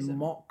 and there to isn't.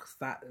 mock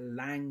that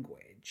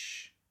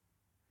language.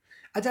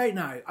 I don't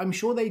know. I'm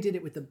sure they did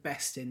it with the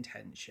best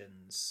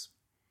intentions.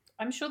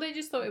 I'm sure they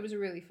just thought it was a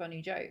really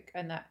funny joke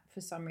and that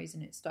for some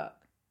reason it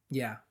stuck.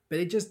 Yeah, but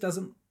it just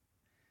doesn't.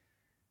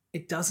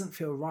 It doesn't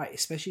feel right,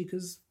 especially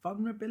because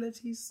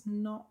vulnerability's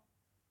not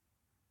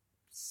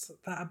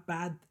that a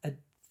bad a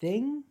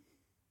thing.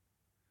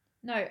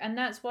 No, and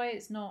that's why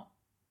it's not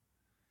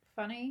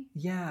funny.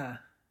 Yeah,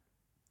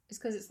 It's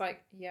because it's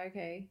like, yeah,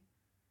 okay.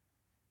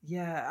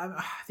 yeah.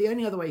 The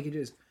only other way you could do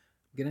is,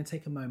 I'm going to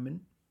take a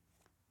moment.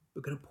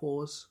 We're going to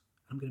pause.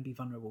 I'm going to be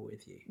vulnerable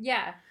with you.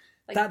 Yeah.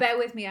 Like, That- bear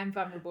with me, I'm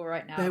vulnerable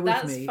right now. Bear with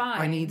That's me. fine.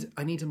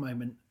 I need a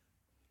moment.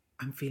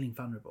 I'm feeling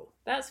vulnerable.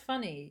 That's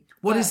funny.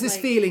 What but, is this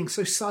like... feeling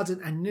so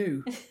sudden and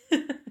new?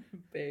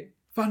 Boo.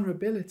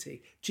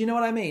 Vulnerability. Do you know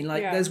what I mean?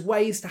 Like, Yeah. there's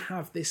ways to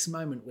have this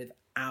moment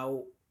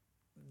without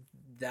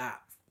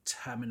that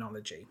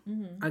terminology.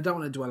 Mm-hmm. I don't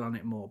want to dwell on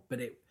it more, but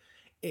it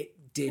did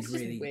It's just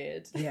really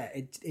weird. Yeah,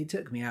 it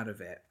took me out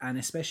of it, and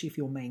especially if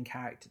your main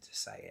character to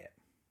say it.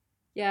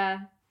 Yeah.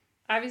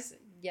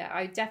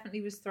 I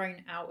definitely was thrown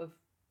out of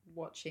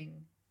watching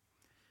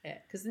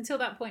it. Because until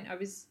that point, I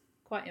was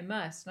quite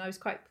immersed, and I was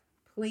quite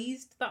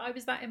pleased that I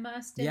was that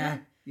immersed in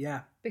it.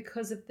 Yeah,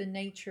 Because of the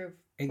nature of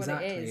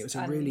exactly. what it is. It was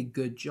a really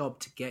good job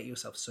to get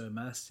yourself so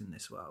immersed in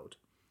this world.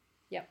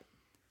 Yep.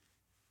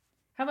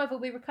 However,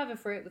 we recover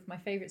for it with my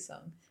favourite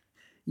song.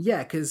 Yeah,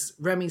 because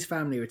Remy's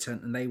family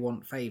returned and they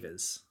want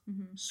favours,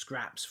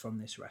 scraps from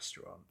this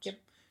restaurant. Yep.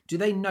 Do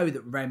they know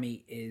that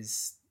Remy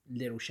is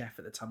little chef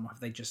at the time, or have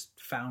they just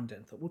found it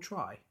and thought, we'll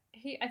try?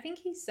 I think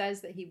he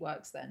says that he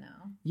works there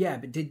now. Yeah,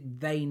 but did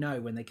they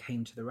know when they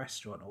came to the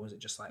restaurant, or was it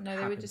just like No,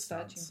 they were just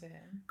happenstance? searching for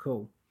him.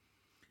 Cool.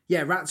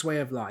 Yeah, Rat's Way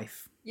of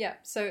Life. Yeah,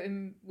 so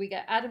we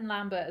get Adam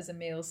Lambert as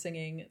Emil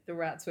singing The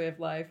Rat's Way of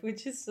Life,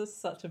 which is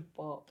just such a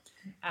bop.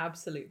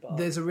 Absolute bop.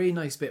 There's a really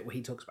nice bit where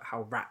he talks about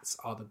how rats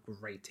are the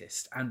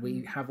greatest, and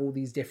we have all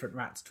these different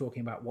rats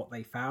talking about what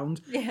they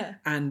found. Yeah.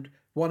 And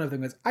one of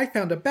them goes, I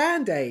found a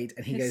Band-Aid.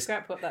 And he goes,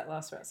 Scrap what that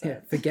last rat yeah,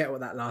 said. forget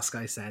what that last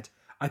guy said.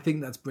 I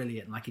think that's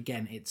brilliant. Like,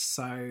 again, it's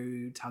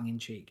so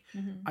tongue-in-cheek.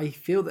 I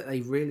feel that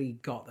they really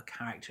got the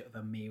character of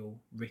Emil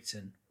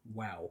written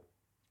well.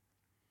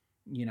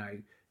 You know,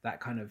 that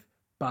kind of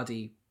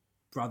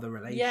buddy-brother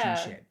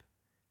relationship.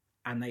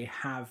 And they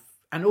have...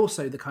 And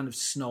also the kind of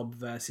snob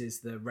versus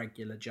the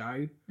regular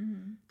Joe.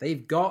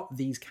 They've got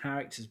these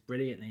characters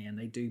brilliantly, and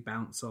they do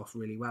bounce off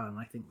really well. And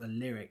I think the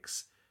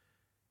lyrics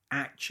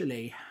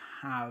actually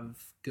have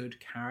good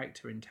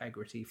character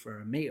integrity for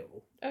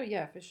Emil. Oh,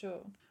 yeah, for sure.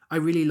 I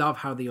really love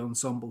how the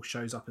ensemble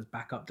shows up as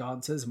backup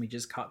dancers, and we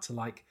just cut to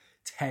like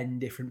 10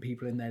 different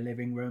people in their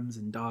living rooms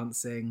and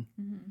dancing.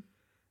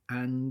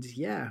 And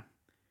yeah,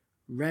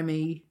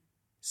 Remy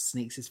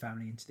sneaks his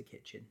family into the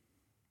kitchen.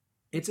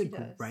 It's a He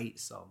does. great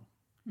song.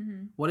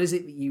 What is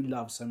it that you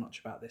love so much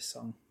about this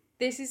song?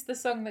 This is the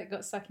song that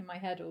got stuck in my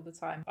head all the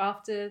time.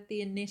 After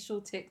the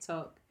initial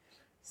TikTok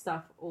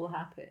stuff all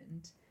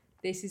happened,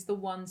 this is the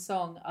one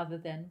song other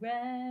than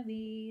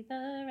Remy the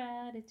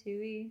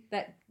Ratatouille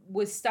that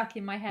was stuck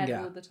in my head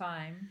Yeah. all the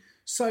time.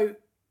 So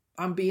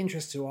I'd be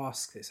interested to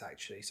ask this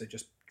actually, so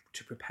just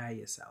to prepare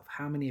yourself,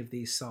 how many of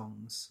these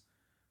songs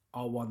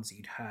are ones that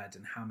you'd heard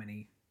and how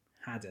many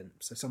hadn't?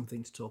 So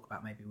something to talk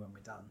about maybe when we're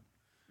done.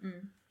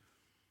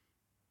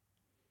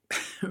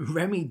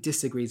 Remy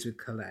disagrees with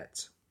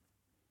Colette,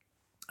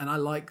 and I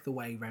like the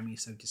way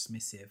Remy's so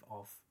dismissive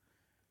of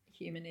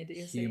Human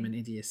idiocy. human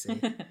idiocy.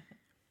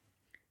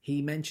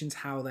 He mentions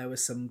how there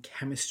was some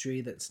chemistry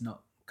that's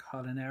not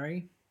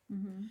culinary.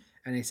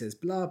 And he says,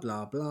 blah,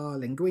 blah, blah.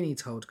 Linguini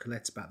told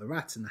Colette about the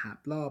rat in the hat,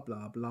 blah,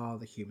 blah, blah.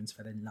 The humans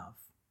fell in love.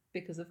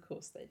 Because of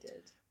course they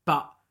did.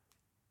 But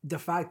the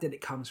fact that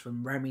it comes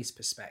from Remy's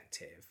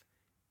perspective,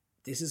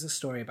 this is a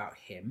story about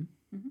him.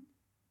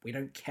 We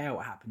don't care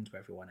what happened to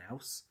everyone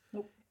else.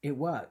 Nope. It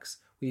works.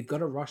 We've got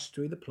to rush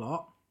through the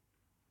plot.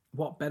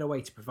 What better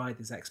way to provide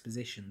this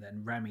exposition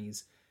than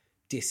Remy's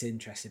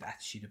disinterested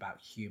attitude about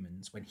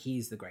humans when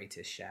he's the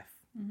greatest chef?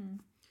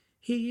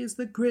 He is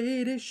the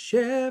greatest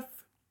chef.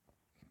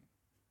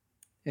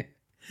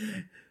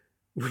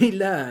 We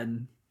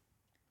learn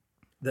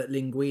that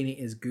Linguini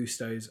is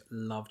Gusto's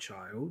love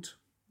child,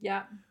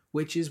 Yeah.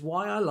 which is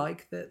why I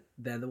like that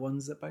they're the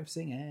ones that both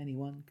sing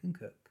Anyone Can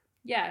Cook.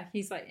 Yeah,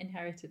 he's like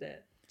inherited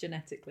it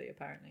genetically,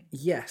 apparently.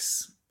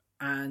 Yes,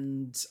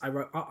 and I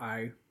wrote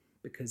uh-oh,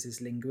 because is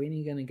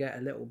Linguini going to get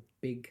a little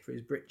big for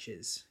his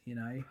britches, you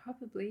know?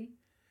 Probably.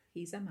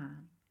 He's a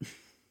man.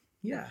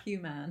 Yeah,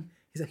 Human.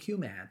 he's a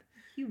human.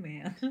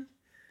 Human.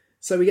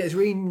 So we get this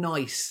really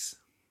nice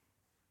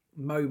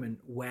moment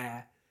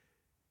where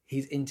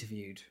he's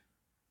interviewed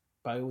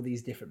by all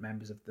these different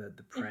members of the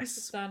He's press.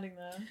 just standing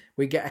there.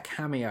 We get a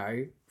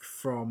cameo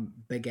from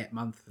Baguette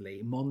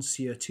Monthly,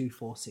 Monsieur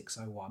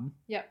 24601.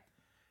 Yep.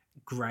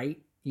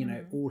 Great. You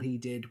know, all he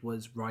did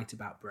was write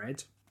about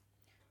bread.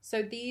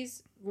 So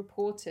these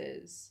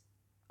reporters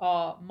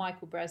are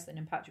Michael Breslin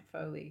and Patrick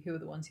Foley, who are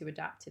the ones who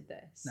adapted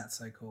this That's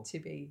so cool. to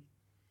be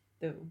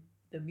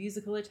the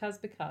musical it has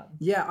become.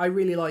 Yeah, I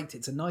really liked it.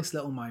 It's a nice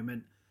little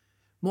moment.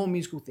 more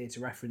musical theatre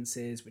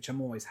references, which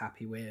I'm always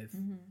happy with.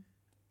 Mm-hmm.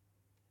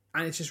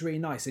 And it's just really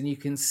nice. And you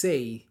can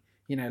see,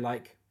 you know,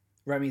 like,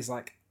 Remy's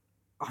like,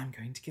 I'm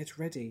going to get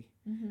ready.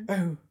 Mm-hmm.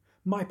 Oh,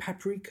 my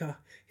paprika,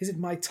 is it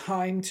my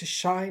time to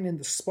shine in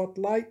the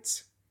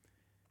spotlight?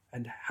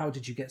 And how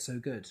did you get so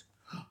good?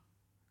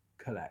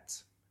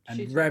 Colette. And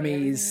She told me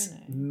Remy's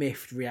everything I know.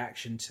 miffed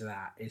reaction to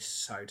that is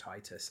so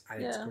Titus,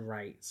 and it's Yeah.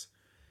 great.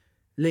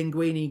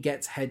 Linguini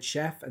gets head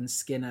chef, and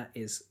Skinner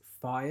is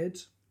fired.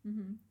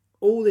 Mm-hmm.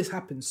 All this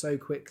happens so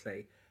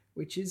quickly,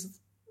 which is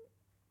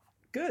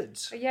good.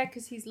 But yeah,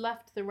 because he's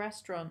left the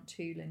restaurant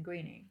to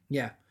Linguini.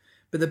 Yeah.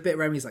 But the bit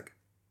Remy's like,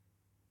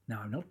 no,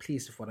 I'm not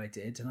pleased with what I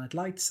did, and I'd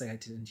like to say I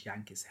didn't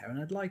yank his hair,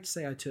 and I'd like to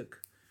say I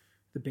took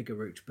the bigger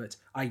route, but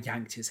I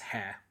yanked his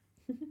hair.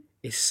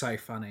 It's so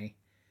funny.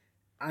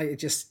 I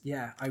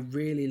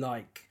really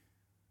like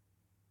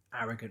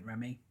arrogant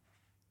Remy.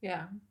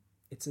 Yeah.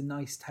 It's a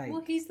nice take.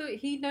 Well,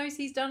 he knows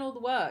he's done all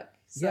the work.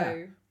 So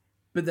Yeah.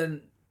 But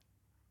then,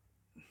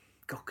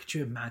 God, could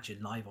you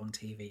imagine live on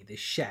TV, this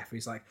chef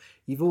who's like,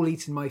 you've all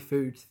eaten my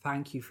food,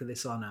 thank you for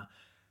this honour.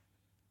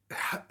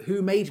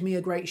 Who made me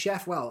a great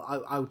chef? Well,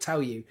 I'll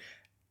tell you.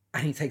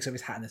 And he takes off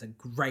his hat and there's a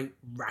great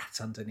rat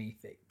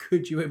underneath it.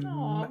 Could you oh,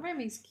 imagine?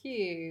 Remy's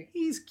cute.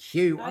 He's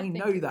cute, I think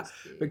know he that. was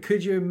cute. But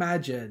could you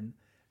imagine,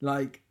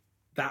 like,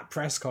 that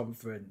press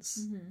conference?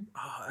 Mm-hmm.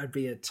 Oh, it'd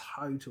be a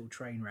total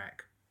train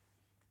wreck.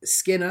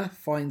 Skinner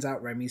finds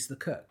out Remy's the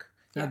cook.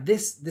 Now, Yeah.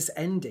 this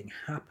ending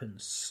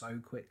happens so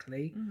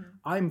quickly. Mm-hmm.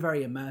 I'm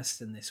very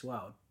immersed in this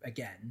world,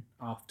 again,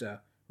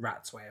 after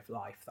Rat's Way of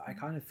Life, that I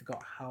kind of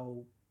forgot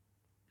how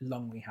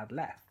long we had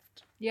left.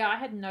 Yeah, I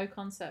had no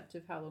concept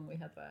of how long we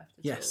had left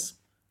at Yes.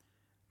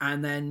 all.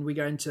 And then we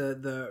go into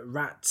the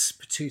rat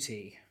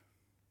patootie.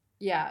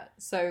 Yeah,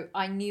 so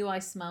I knew I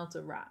smelled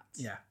a rat.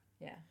 Yeah.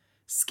 Yeah.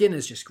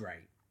 Skinner's just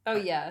great. Oh,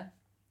 yeah.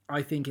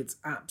 I think it's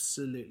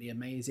absolutely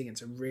amazing.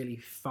 It's a really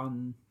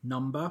fun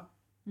number.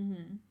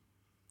 Mm-hmm.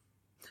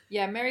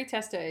 Yeah, Mary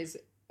Testa is,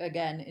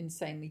 again,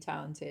 insanely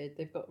talented.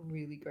 They've got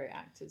really great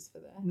actors for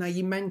this. Now,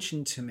 you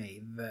mentioned to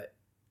me that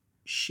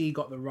she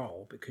got the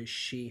role because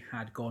she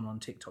had gone on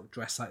TikTok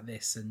dressed like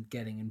this and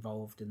getting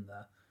involved in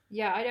the...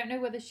 Yeah, I don't know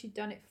whether she'd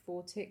done it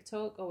for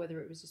TikTok or whether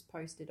it was just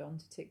posted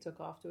onto TikTok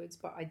afterwards,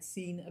 but I'd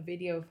seen a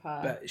video of her.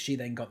 But she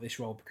then got this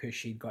role because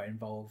she'd got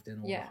involved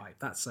in all Yeah. the hype.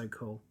 That's so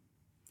cool.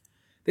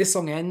 This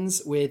song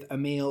ends with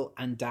Emil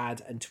and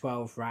Dad and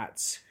 12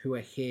 rats who are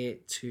here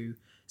to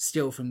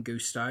steal from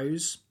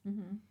Gusteau's.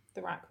 Mm-hmm.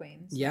 The Rat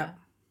Queens. Yep. Yeah.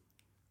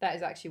 That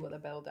is actually what they're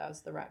billed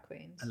as, the Rat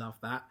Queens. I love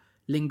that.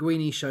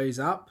 Linguini shows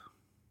up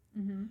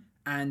Mm-hmm.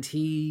 and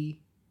he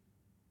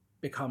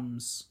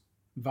becomes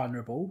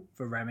vulnerable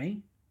for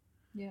Remy.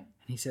 Yeah. And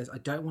he says, I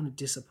don't want to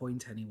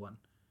disappoint anyone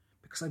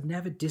because I've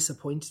never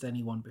disappointed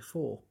anyone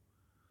before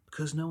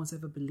because no one's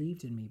ever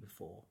believed in me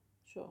before.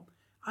 Sure.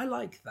 I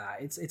like that.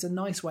 It's a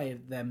nice way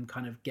of them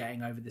kind of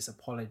getting over this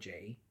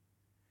apology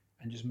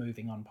and just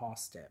moving on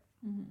past it.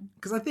 Mm-hmm.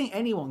 Because I think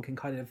anyone can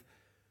kind of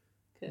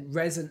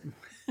resonate.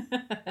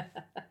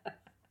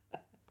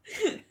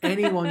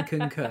 Anyone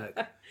can cook.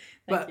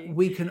 But you.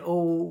 we can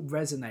all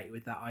resonate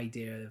with that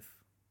idea of,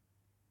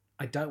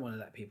 I don't want to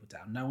let people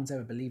down. No one's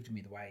ever believed in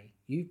me the way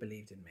you've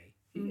believed in me.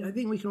 Mm. I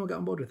think we can all get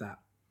on board with that.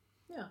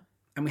 Yeah.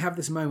 And we have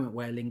this moment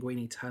where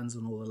Linguini turns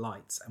on all the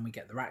lights and we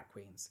get the rat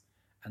queens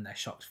and their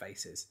shocked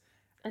faces.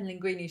 And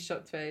Linguini's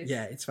shocked face.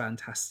 Yeah, it's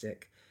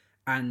fantastic.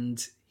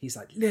 And he's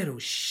like, little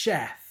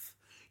chef,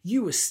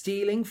 you were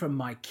stealing from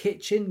my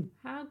kitchen.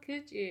 How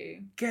could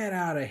you? Get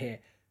out of here.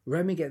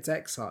 Remy gets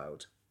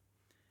exiled.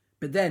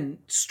 But then,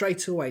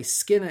 straight away,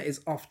 Skinner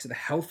is off to the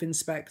health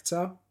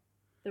inspector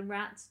The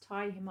rats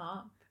tie him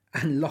up.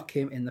 and lock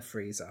him in the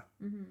freezer.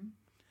 Mm-hmm.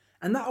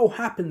 And that all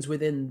happens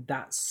within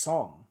that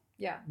song.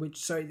 Yeah.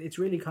 So it's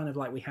really kind of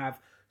like we have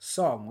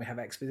song, we have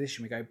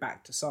exposition, we go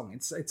back to song.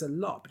 It's a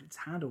lot, but it's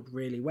handled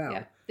really well.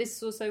 Yeah. This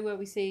is also where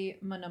we see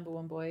my number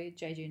one boy,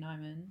 JJ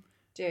Nyman,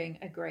 doing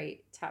a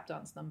great tap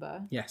dance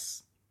number,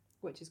 Yes.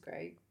 which is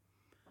great.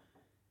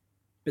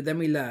 But then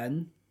we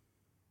learn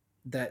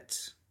that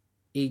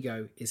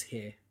Ego is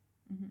here.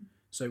 Mm-hmm.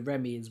 So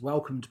Remy is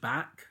welcomed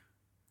back,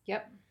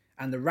 Yep.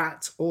 and the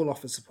rats all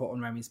offer support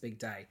on Remy's big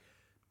day.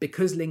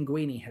 Because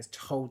Linguini has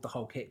told the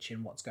whole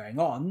kitchen what's going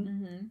on,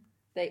 Mm-hmm.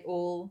 They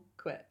all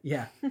quit.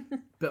 yeah.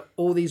 But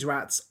all these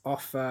rats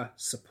offer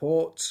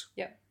support.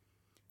 Yep.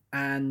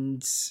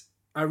 And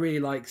I really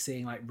like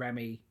seeing like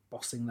Remy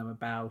bossing them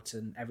about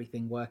and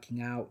everything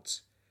working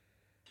out.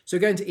 So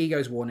going to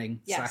Ego's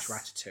warning Yes. /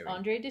 Ratatouille.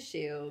 Andre de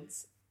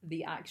Shields,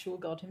 the actual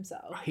god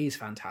himself. He's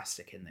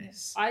fantastic in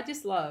this. I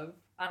just love,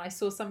 and I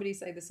saw somebody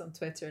say this on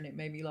Twitter and it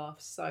made me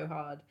laugh so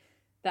hard,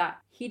 that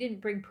he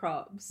didn't bring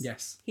props.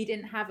 Yes. He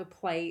didn't have a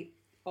plate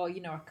or,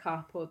 a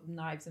cup or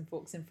knives and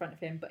forks in front of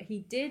him, but he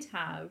did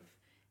have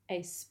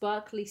a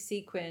sparkly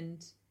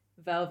sequined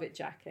velvet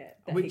jacket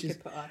that Which he is-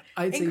 could put on.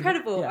 I'd say-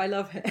 Incredible. yeah. I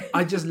love it.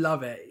 I just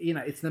love it.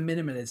 It's the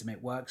minimalism.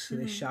 It works for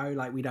this Mm-hmm. show.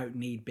 Like, we don't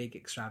need big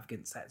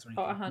extravagant sets or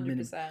anything. Oh,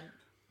 100%.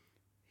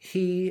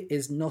 He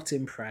is not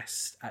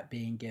impressed at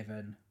being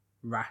given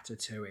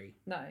Ratatouille.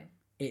 No.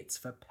 It's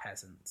for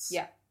peasants.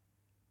 Yeah.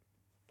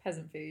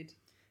 peasant food.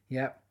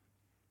 Yep.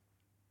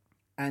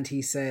 And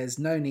he says,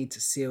 no need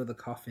to seal the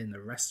coffin.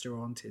 The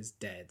restaurant is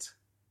dead.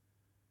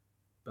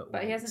 But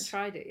But wait. he hasn't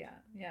tried it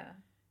yet. Yeah.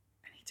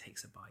 And he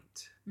takes a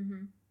bite.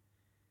 Mm-hmm.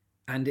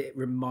 And it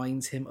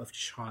reminds him of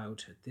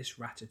childhood. This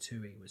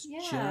ratatouille was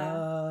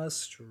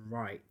just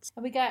right.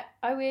 And we get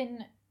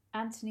Owen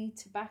Anthony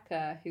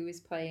Tabaka, who is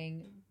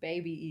playing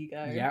baby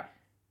Ego. Yep.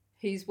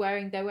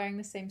 They're wearing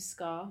the same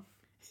scarf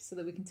so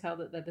that we can tell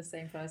that they're the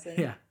same person.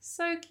 Yeah.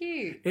 So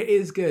cute. It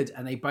is good.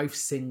 And they both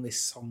sing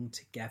this song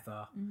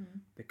together Mm-hmm.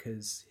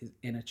 because his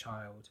inner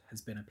child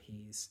has been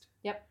appeased.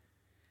 Yep.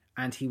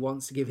 And he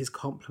wants to give his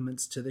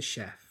compliments to the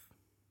chef.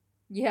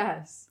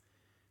 Yes.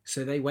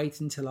 So they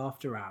wait until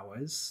after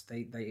hours.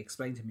 They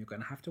explain to him, you're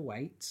going to have to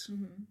wait.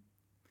 Mm-hmm.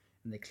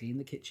 And they clean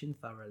the kitchen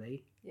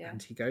thoroughly. Yeah.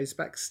 And he goes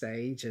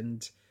backstage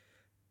and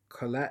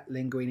Colette,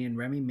 Linguini and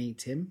Remy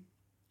meet him.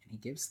 And he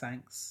gives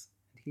thanks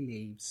and he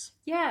leaves.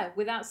 Yeah,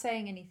 without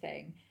saying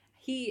anything.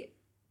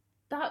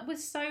 That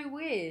was so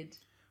weird.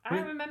 I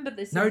don't remember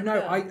this. No, in the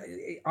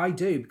film. I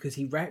do, because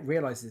he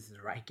realizes this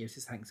is right. He gives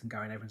his thanks and go,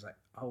 and everyone's like,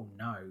 "Oh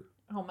no,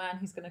 Oh man,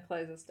 he's gonna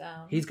close us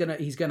down. he's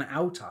gonna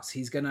out us.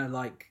 He's gonna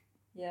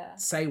Yeah.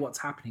 say what's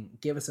happening,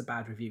 give us a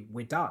bad review.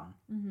 We're done."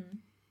 Mm-hmm.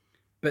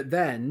 But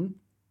then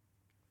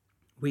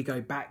we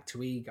go back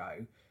to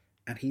Ego,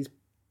 and he's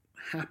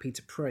happy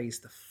to praise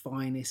the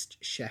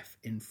finest chef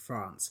in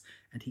France,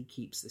 and he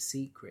keeps the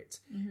secret.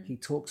 Mm-hmm. He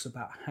talks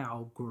about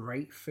how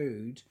great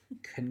food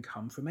can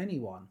come from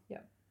anyone.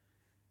 Yep.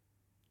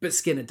 But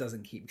Skinner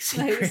doesn't keep No,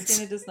 secrets.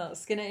 Skinner does not.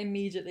 Skinner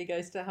immediately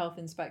goes to the health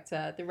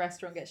inspector. The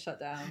restaurant gets shut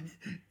down.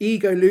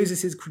 Ego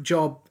loses his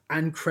job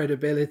and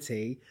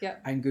credibility,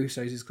 Yep. and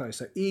Gustos is close.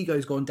 So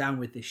Ego's gone down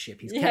with this ship.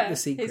 He's kept the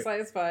secret. He's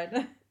like, it's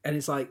fine. And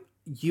it's like,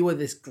 you are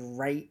this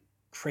great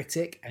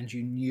critic and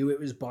you knew it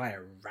was by a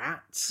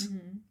rat.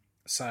 Mm-hmm.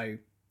 So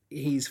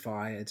he's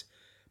fired.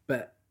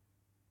 But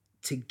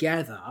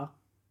together,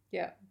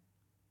 Yeah.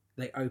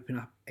 they open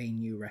up a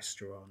new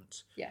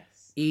restaurant.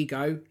 Yes.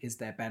 Ego is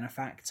their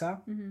benefactor.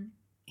 Mm-hmm.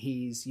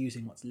 He's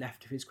using what's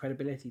left of his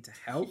credibility to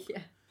help.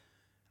 Yeah.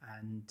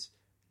 And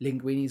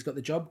Linguini's got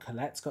the job.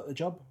 Colette's got the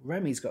job.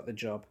 Remy's got the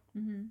job.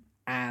 Mm-hmm.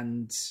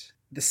 And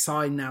the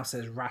sign now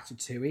says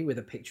Ratatouille with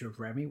a picture of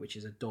Remy, which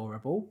is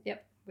adorable.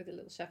 Yep. With a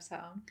little chef's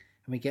hat on.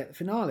 And we get the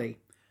finale.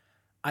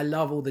 I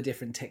love all the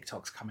different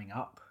TikToks coming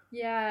up.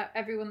 Yeah,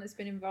 everyone that's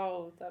been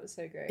involved. That was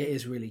so great. It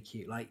is really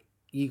cute. Like,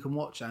 you can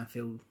watch and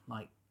feel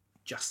like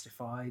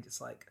justified.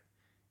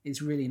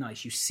 It's really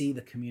nice. You see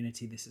the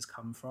community this has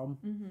come from.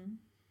 Mm-hmm.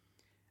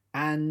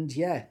 And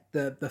yeah,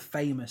 the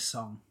famous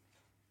song.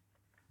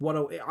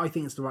 I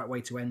think it's the right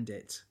way to end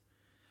it.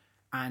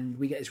 And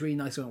we get this really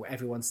nice one where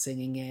everyone's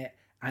singing it.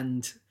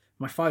 And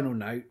my final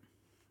note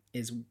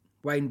is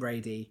Wayne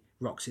Brady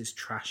rocks his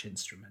trash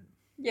instrument.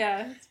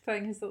 Yeah, he's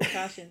playing his little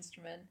trash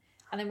instrument.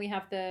 And then we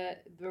have the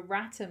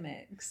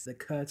Ratamix. The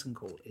curtain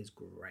call is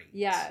great.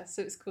 Yeah,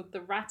 so it's called the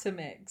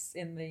Ratamix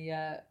in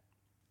the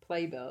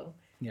playbill.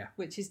 Yeah.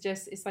 Which is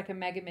it's like a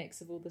mega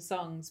mix of all the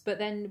songs. But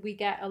then we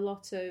get a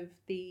lot of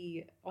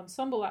the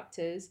ensemble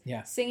actors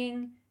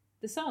singing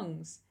the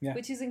songs,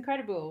 which is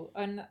incredible.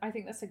 And I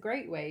think that's a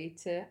great way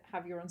to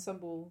have your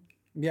ensemble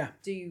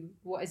do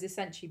what is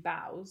essentially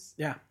bows.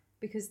 Yeah.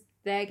 Because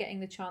they're getting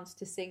the chance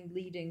to sing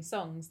leading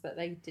songs that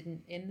they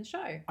didn't in the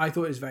show. I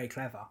thought it was very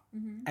clever.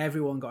 Mm-hmm.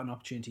 Everyone got an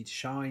opportunity to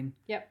shine.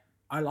 Yep.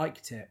 I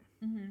liked it.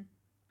 Mm-hmm.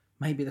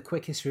 Maybe the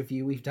quickest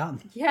review we've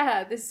done.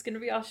 Yeah, this is going to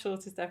be our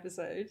shortest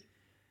episode.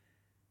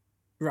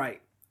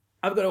 Right.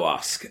 I've got to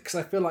ask, because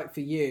I feel like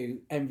for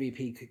you,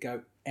 MVP could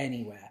go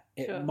anywhere.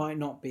 It might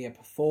not be a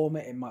performer,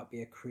 it might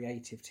be a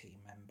creative team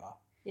member.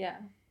 Yeah.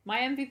 My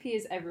MVP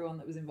is everyone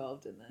that was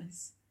involved in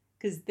this.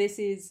 Because this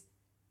is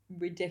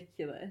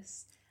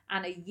ridiculous.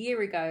 And a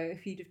year ago,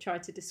 if you'd have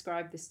tried to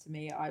describe this to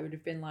me, I would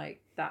have been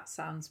like, that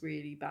sounds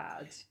really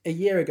bad. A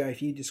year ago,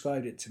 if you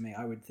described it to me,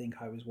 I would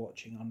think I was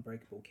watching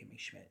Unbreakable Kimmy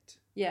Schmidt.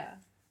 Yeah.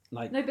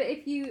 Like, no, but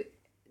if you...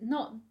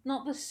 Not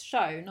the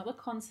show, not the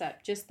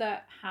concept, just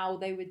how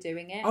they were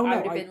doing it. Oh, no, I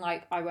would have been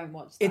like, I won't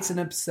watch that. It's an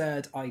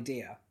absurd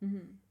idea.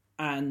 Mm-hmm.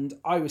 And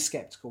I was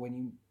sceptical when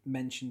you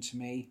mentioned to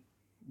me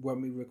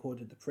when we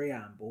recorded the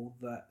preamble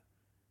that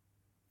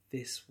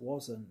this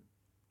wasn't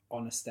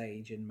on a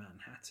stage in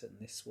Manhattan.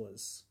 This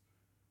was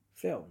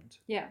filmed.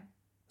 Yeah.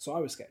 So I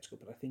was sceptical,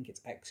 but I think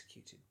it's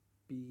executed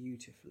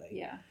beautifully.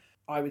 Yeah.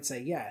 I would say,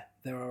 yeah,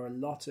 there are a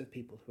lot of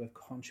people who have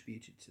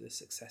contributed to the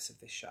success of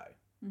this show.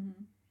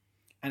 Mm-hmm.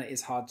 And it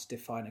is hard to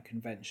define a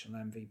conventional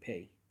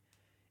MVP.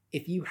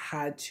 If you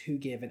had to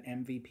give an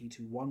MVP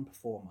to one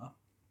performer,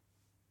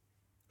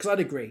 because I'd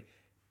agree,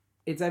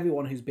 it's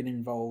everyone who's been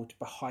involved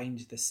behind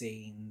the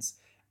scenes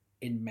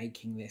in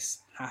making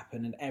this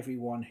happen and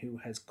everyone who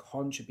has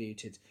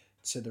contributed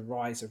to the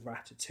rise of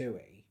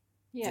Ratatouille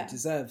that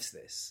deserves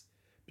this.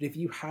 But if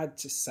you had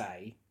to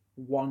say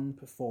one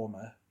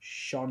performer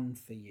shone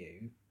for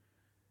you,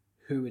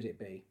 who would it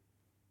be?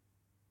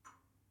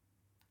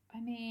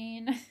 I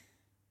mean...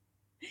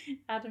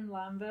 Adam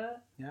Lambert.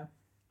 Yeah.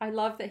 I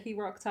love that he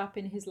rocked up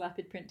in his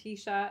leopard print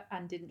t-shirt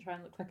and didn't try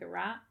and look like a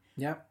rat.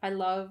 Yeah. I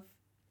love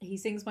he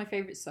sings my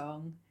favourite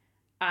song,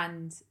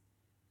 and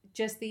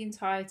just the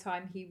entire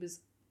time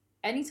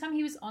anytime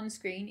he was on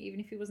screen, even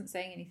if he wasn't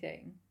saying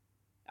anything,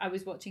 I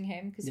was watching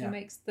him because he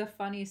makes the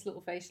funniest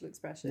little facial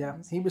expressions. Yeah,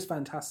 he was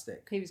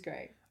fantastic. He was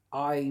great.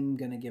 I'm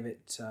going to give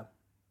it to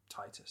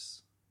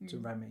Titus, to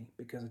Remy,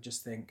 because I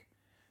just think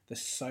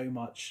there's so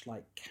much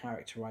like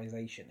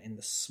characterization in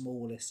the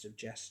smallest of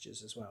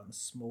gestures as well, and the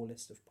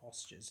smallest of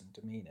postures and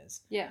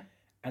demeanours. Yeah.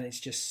 And it's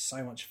just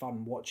so much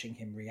fun watching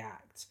him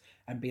react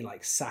and be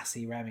like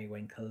sassy Remy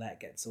when Colette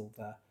gets all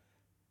the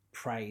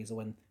praise, or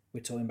when we're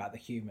talking about the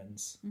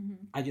humans. Mm-hmm.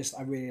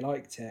 I really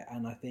liked it,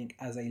 and I think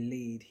as a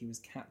lead he was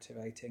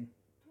captivating.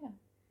 Yeah.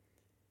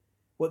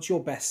 What's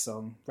your best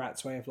song?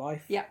 Rat's Way of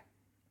Life? Yeah.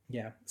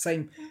 Yeah,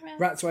 same.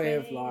 Rat's Way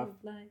of Life.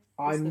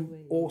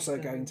 I'm also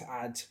going to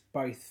add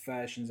both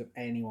versions of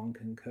Anyone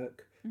Can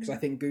Cook, because I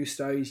think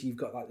Gusto's, you've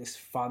got like this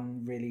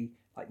fun, really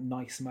like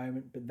nice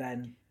moment, but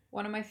then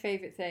one of my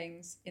favourite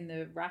things in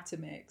the Ratta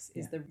mix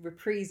is the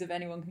reprise of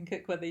Anyone Can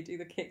Cook where they do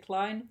the kick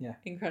line. Yeah.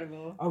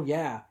 Incredible. Oh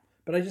yeah,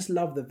 but I just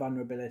love the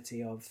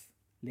vulnerability of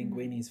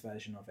Linguini's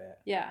version of it.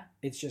 Yeah.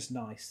 It's just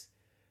nice.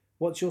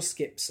 What's your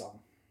skip song?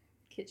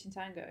 Kitchen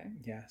Tango.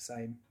 Yeah,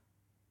 same.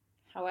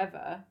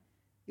 However,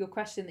 your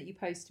question that you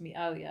posed to me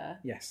earlier,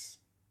 yes,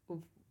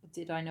 of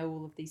did I know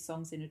all of these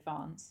songs in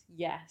advance?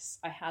 Yes,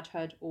 I had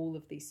heard all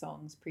of these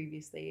songs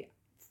previously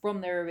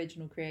from their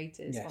original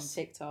creators on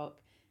TikTok,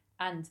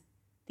 and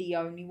the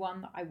only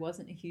one that I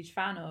wasn't a huge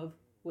fan of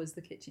was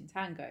the Kitchen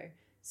Tango.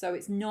 So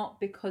it's not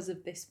because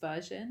of this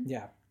version.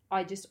 Yeah.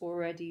 I just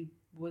already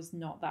was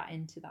not that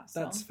into that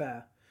song. That's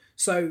fair.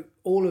 So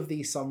all of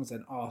these songs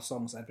then are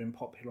songs that have been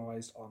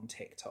popularised on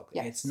TikTok.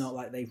 Yes. It's not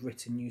like they've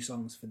written new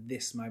songs for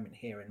this moment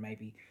here and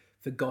maybe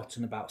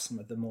forgotten about some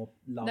of the more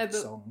loved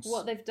songs.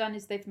 What they've done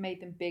is they've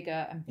made them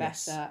bigger and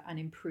better and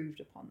improved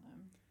upon them.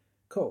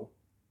 Cool.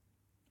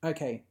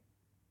 Okay.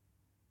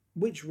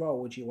 Which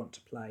role would you want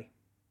to play?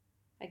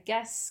 I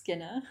guess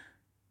Skinner.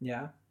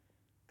 Yeah.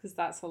 Because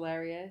that's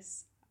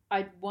hilarious.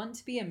 I'd want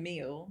to be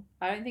Emile.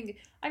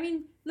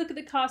 Look at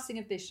the casting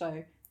of this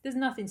show. There's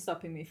nothing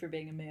stopping me from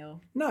being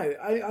Emile. No,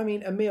 I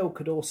mean, Emile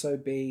could also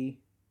be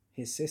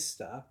his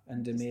sister,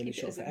 and Emile is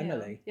short for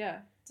Emily. Yeah,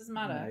 doesn't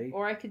matter. No.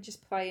 Or I could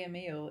just play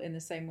Emile in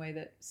the same way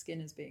that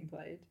Skinner's being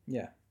played.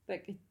 Yeah.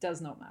 Like, it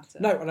does not matter.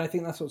 No, and I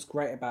think that's what's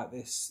great about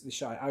this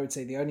show. I would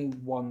say the only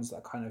ones that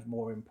are kind of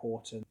more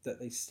important, that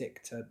they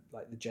stick to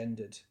like the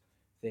gendered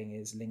thing,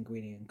 is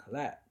Linguini and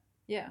Colette.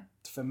 Yeah.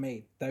 For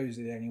me, those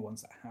are the only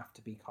ones that have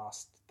to be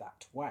cast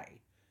that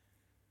way.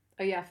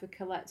 Oh yeah, for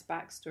Colette's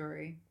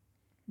backstory.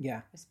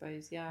 Yeah. I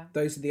suppose, yeah.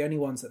 Those are the only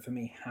ones that for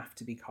me have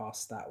to be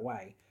cast that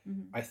way.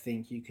 Mm-hmm. I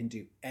think you can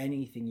do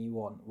anything you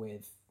want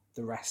with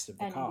the rest of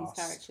the cast. Any of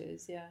these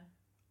characters, yeah.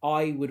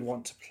 I would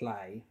want to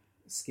play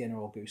Skinner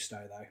or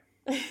Gusto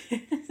though.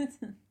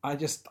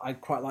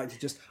 I'd quite like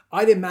to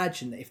I'd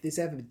imagine that if this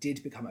ever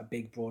did become a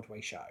big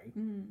Broadway show,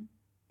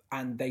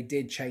 and they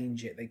did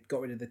change it, they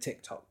got rid of the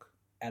TikTok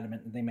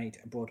element and they made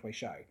it a Broadway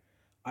show,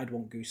 I'd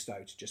want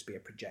Gusto to just be a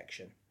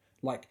projection.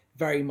 Like,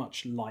 very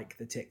much like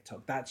the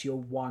TikTok. That's your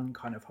one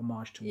kind of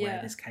homage to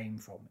where this came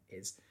from,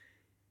 is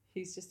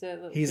he's just a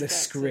little a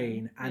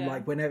screen, and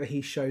like whenever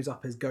he shows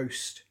up as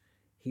Ghost,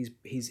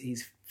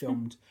 he's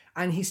filmed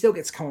and he still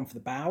gets to come on for the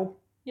bow.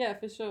 Yeah,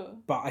 for sure.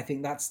 But I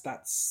think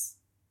that's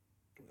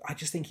I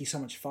just think he's so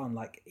much fun.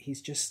 Like,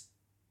 he's just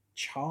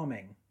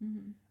charming,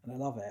 and I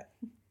love it.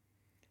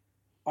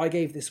 I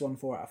gave this one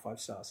 4 out of 5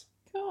 stars.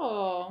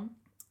 Cool.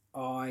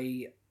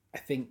 I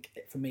think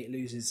for me it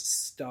loses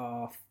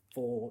star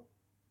for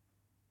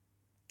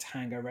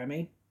Tango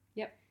Remy.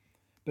 Yep.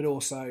 But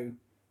also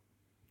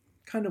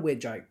kind of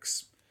weird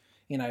jokes.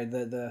 You know,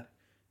 the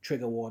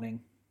trigger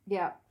warning.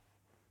 Yeah.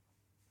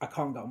 I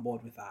can't get on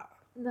board with that.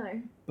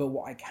 No. But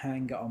what I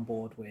can get on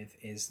board with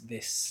is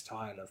this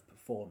style of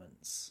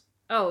performance.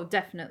 Oh,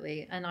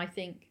 definitely. And I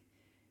think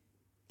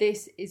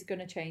this is going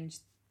to change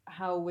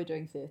how we're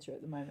doing theatre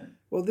at the moment.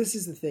 Well, this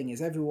is the thing,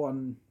 is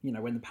everyone, you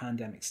know, when the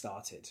pandemic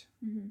started,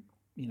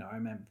 you know, I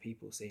remember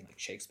people saying like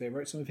Shakespeare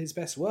wrote some of his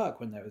best work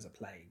when there was a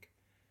plague.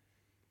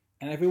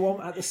 And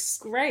everyone at the...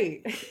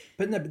 Great.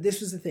 But this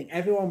was the thing.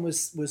 Everyone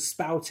was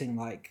spouting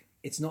like,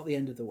 it's not the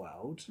end of the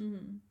world.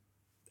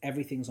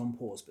 Everything's on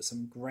pause, but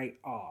some great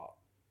art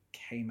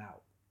came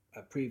out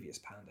of previous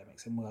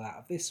pandemics and will out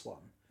of this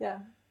one. Yeah.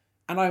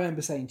 And I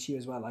remember saying to you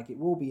as well, like, it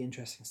will be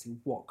interesting to see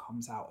what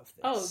comes out of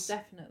this. Oh,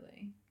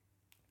 definitely.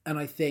 And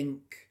I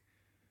think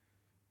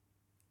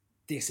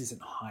this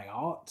isn't high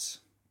art,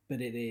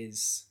 but it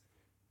is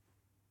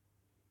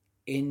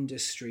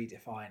industry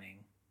defining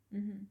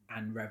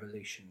and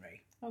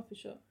revolutionary. Oh, for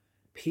sure.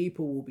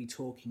 People will be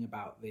talking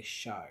about this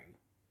show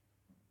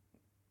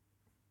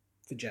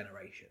for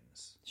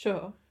generations.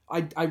 Sure.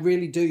 I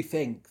really do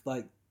think,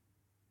 like,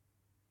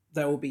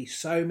 there will be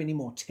so many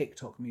more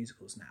TikTok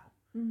musicals now.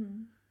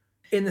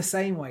 In the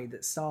same way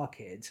that Star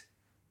Kid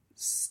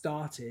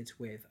started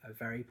with a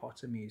Harry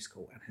Potter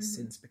musical and has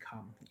since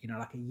become, you know,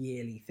 like a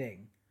yearly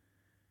thing.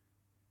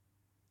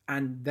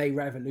 And they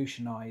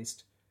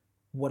revolutionised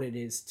what it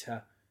is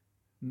to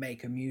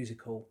make a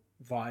musical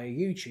via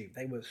YouTube.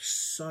 They were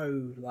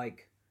so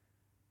like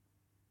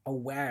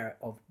aware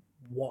of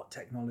what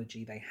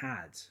technology they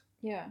had.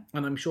 Yeah.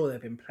 And I'm sure there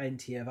have been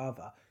plenty of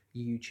other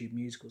YouTube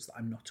musicals that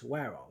I'm not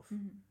aware of.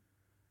 Mm-hmm.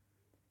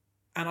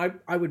 And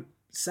I would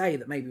say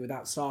that maybe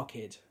without Star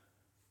Kid,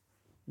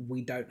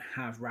 we don't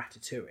have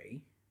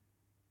Ratatouille.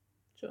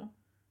 Sure.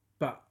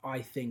 But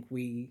I think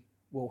we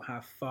will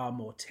have far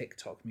more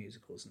TikTok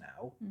musicals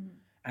now,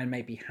 and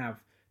maybe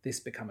have this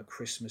become a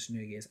Christmas,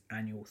 New Year's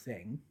annual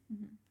thing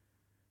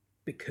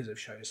because of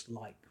shows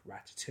like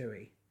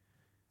Ratatouille.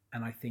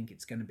 And I think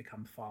it's going to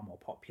become far more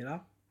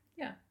popular.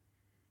 Yeah.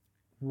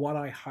 What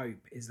I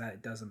hope is that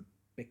it doesn't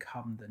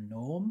become the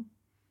norm.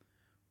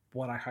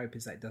 What I hope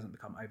is that it doesn't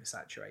become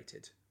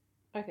oversaturated.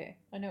 Okay,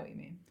 I know what you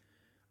mean.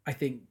 I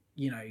think,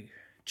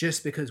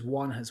 just because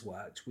one has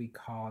worked, we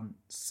can't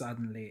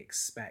suddenly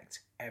expect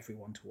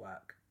everyone to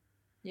work.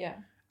 Yeah.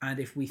 And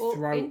if we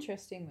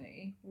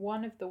interestingly,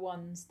 one of the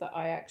ones that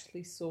I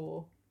actually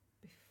saw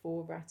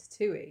before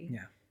Ratatouille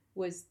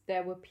was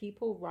there were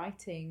people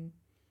writing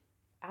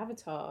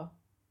Avatar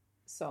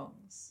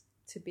songs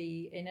to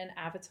be in an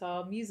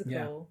Avatar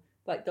musical,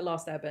 like The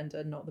Last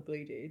Airbender, not the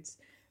Blue Dudes,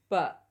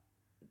 but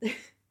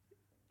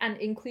and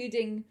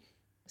including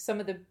some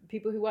of the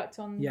people who worked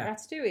on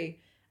Ratatouille.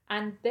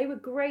 And they were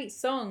great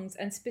songs.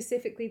 And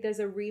specifically, there's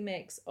a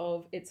remix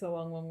of It's a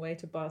Long, Long Way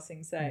to Ba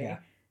Sing Se. Yeah.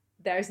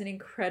 There's an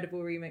incredible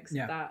remix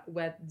of that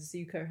where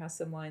Zuko has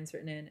some lines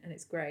written in, and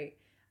it's great.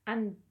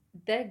 And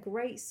they're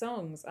great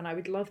songs, and I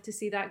would love to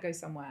see that go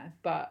somewhere.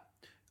 But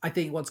I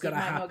think what's going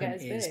to happen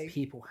is big.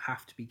 People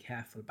have to be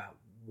careful about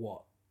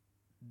what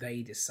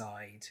they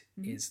decide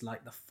is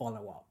like the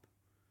follow-up.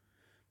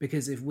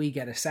 Because if we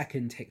get a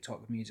second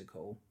TikTok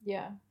musical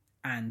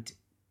and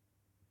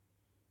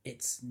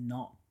it's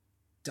not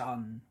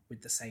done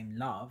with the same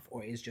love,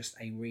 or it is just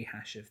a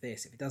rehash of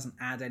this, if it doesn't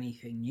add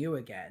anything new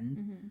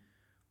again,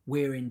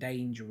 we're in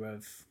danger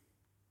of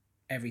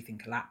everything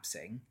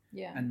collapsing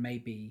and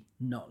maybe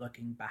not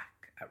looking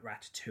back at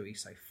Ratatouille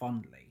so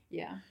fondly.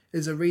 Yeah.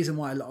 There's a reason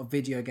why a lot of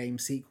video game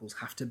sequels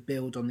have to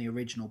build on the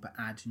original but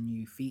add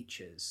new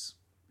features.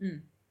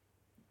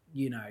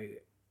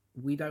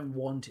 We don't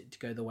want it to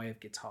go the way of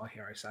Guitar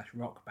Hero /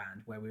 Rock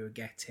Band, where we were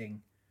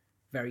getting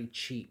very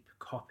cheap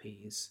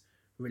copies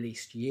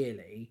released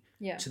yearly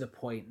to the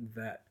point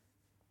that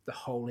the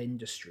whole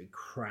industry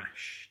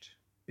crashed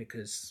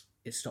because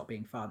it stopped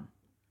being fun.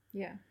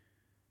 Yeah.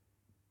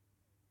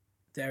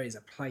 There is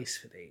a place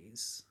for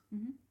these,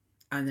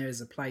 and there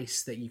is a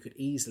place that you could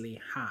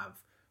easily have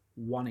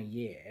one a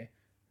year,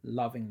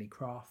 lovingly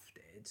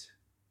crafted,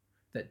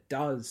 that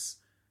does,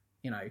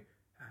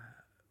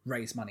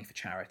 raise money for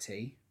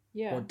charity,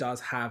 or does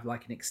have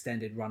like an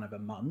extended run of a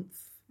month.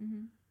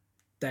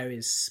 There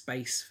is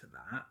space for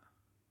that.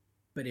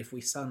 But if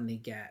we suddenly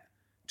get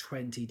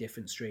 20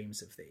 different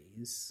streams of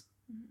these,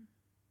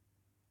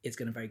 it's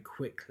going to very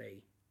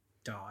quickly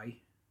die.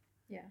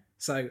 Yeah.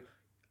 So,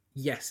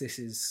 yes, this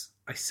is,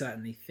 I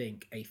certainly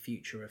think, a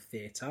future of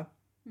theatre.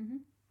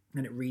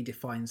 And it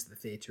redefines the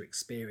theatre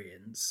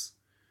experience.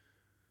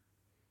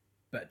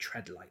 But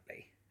tread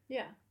lightly.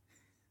 Yeah.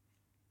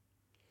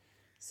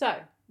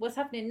 So, what's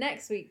happening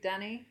next week,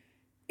 Danny?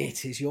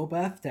 It is your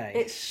birthday.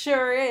 It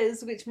sure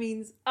is, which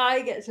means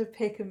I get to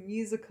pick a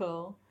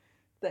musical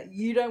that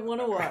you don't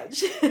want to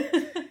watch.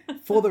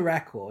 For the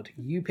record,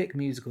 you pick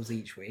musicals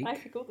each week. I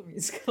pick all the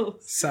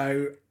musicals.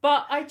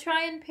 But I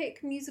try and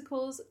pick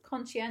musicals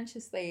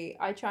conscientiously.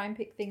 I try and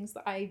pick things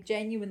that I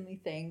genuinely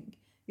think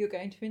you're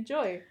going to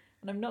enjoy.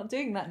 And I'm not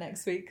doing that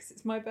next week because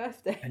it's my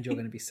birthday. And you're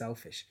going to be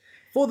selfish.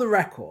 For the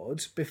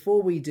record,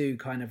 before we do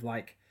kind of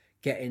like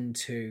get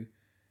into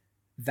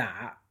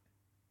that,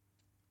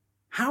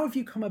 how have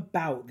you come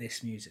about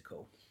this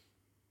musical?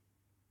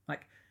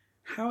 Like,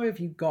 how have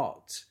you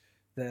got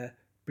the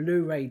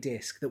Blu-ray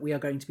disc that we are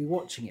going to be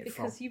watching it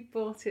from? Because you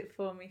bought it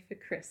for me for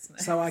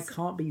Christmas. So I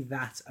can't be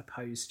that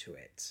opposed to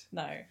it.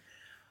 No,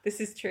 this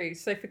is true.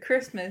 So for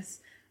Christmas,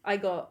 I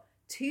got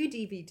 2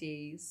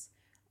 DVDs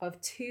of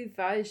 2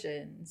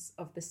 versions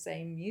of the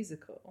same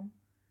musical.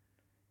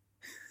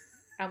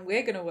 And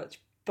we're going to watch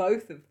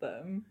both of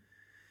them.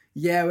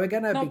 Yeah, we're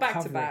going to not be back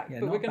covering... to back,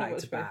 but we're going to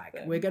watch both of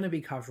them. We're going to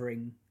be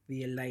covering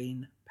the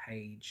Elaine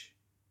Page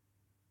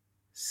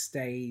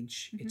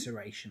stage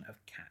iteration of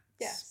Cats.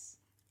 Yes.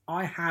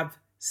 I have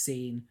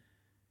seen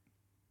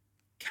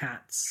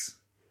Cats,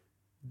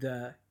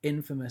 the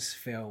infamous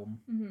film.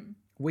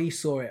 We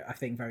saw it, I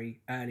think, very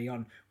early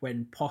on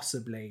when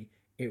possibly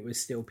it was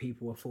still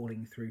people were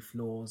falling through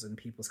floors and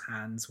people's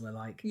hands were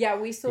like... Yeah,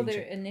 we saw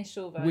the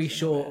initial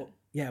version of it.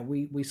 Yeah,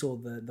 we saw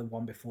the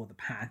one before the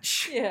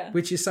patch. Yeah.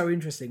 Which is so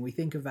interesting. We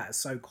think of that as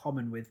so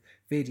common with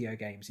video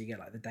games. You get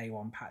like the day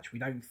one patch. We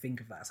don't think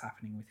of that as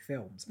happening with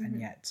films. And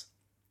yet...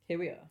 Here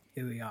we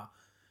are.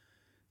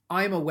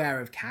 I'm aware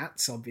of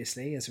Cats,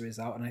 obviously, as a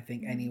result. And I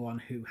think anyone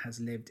who has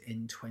lived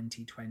in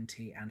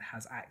 2020 and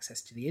has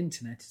access to the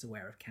internet is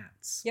aware of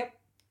Cats. Yep.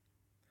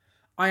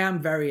 I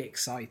am very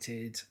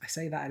excited. I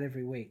say that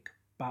every week.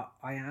 But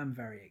I am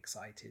very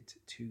excited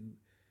to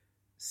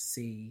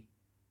see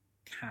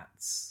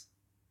Cats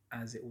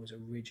as it was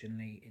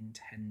originally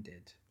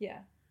intended. Yeah.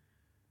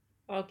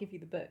 I'll give you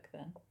the book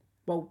then.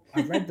 Well,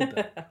 I've read the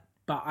book,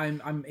 but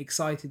I'm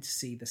excited to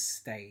see the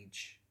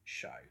stage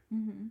show.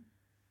 Mm-hmm.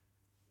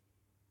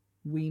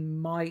 We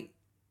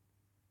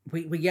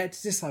get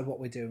to decide what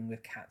we're doing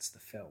with Cats the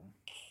film,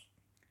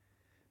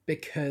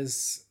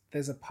 because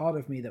there's a part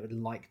of me that would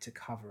like to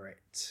cover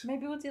it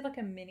Maybe we'll do like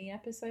a mini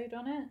episode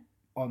on it.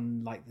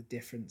 on like the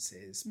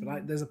differences,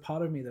 but there's a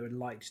part of me that would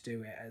like to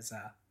do it as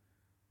a,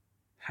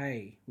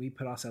 hey, we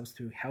put ourselves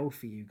through hell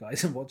for you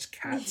guys and watch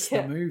Cats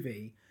the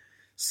movie.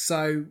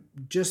 So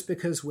just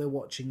because we're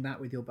watching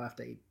that with your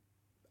birthday,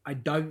 I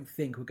don't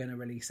think we're going to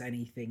release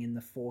anything in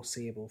the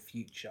foreseeable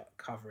future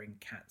covering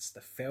Cats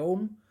the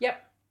film.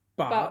 Yep.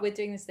 But we're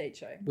doing the stage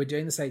show. We're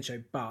doing the stage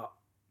show, but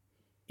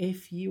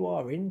if you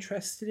are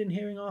interested in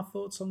hearing our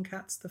thoughts on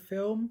Cats the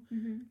film,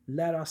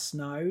 let us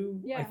know.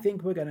 Yeah. I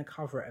think we're going to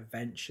cover it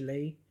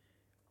eventually.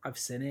 I've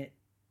seen it,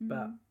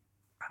 but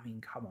I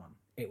mean, come on.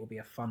 It will be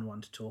a fun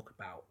one to talk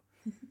about.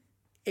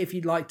 If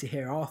you'd like to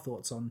hear our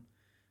thoughts on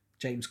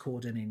James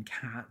Corden in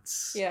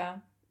Cats,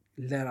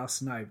 let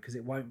us know, because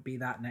it won't be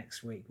that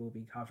next week. We'll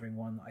be covering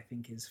one that I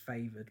think is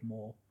favoured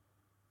more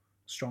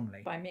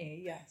strongly. By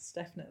me, yes,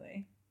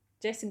 definitely.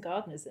 Jason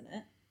Gardner's in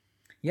it.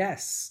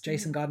 Yes,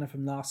 Jason Gardner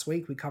from last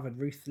week. We covered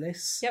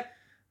Ruthless. Yep.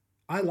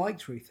 I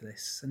liked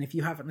Ruthless, and if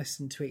you haven't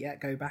listened to it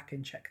yet, go back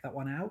and check that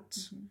one out.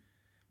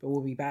 But we'll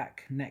be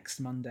back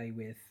next Monday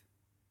with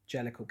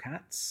Jellicle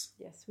Cats.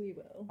 Yes, we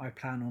will. I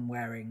plan on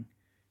wearing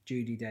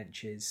Judi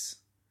Dench's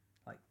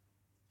like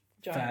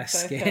Giant fur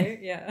fur skin, coat,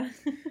 yeah.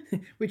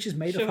 which is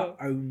made of her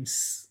own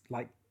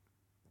like.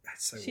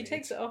 That's so she weird.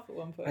 takes it off at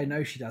one point. I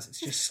know she does. It's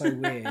just so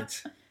weird.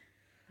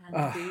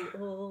 And we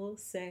all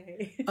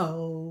say,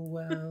 "Oh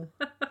well."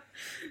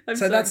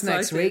 So that's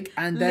next week,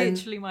 and then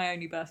literally my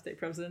only birthday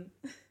present.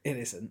 It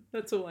isn't.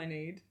 That's all I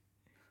need.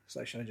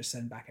 So should I just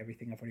send back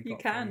everything I've already got?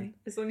 You can,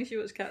 as long as you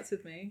watch Cats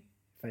with me.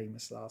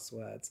 Famous last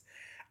words.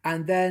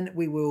 And then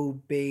we will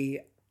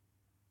be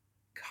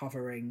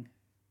covering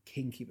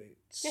Kinky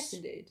Boots. Yes,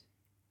 indeed.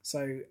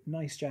 So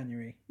nice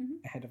January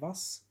ahead of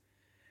us.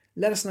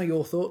 Let us know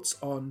your thoughts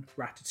on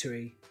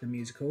Ratatouille the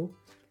musical.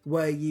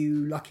 Were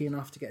you lucky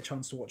enough to get a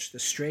chance to watch the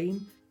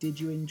stream? Did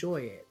you enjoy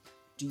it?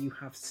 Do you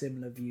have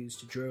similar views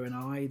to Drew and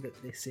I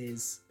that this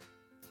is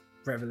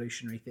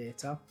revolutionary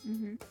theatre?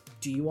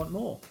 Do you want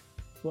more?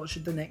 What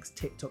should the next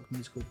TikTok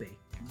musical be?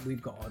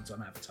 We've got odds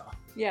on Avatar.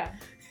 Yeah.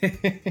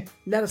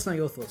 Let us know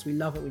your thoughts. We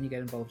love it when you get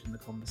involved in the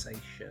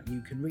conversation.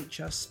 You can reach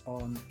us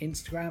on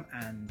Instagram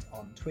and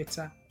on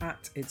Twitter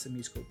at It's a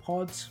Musical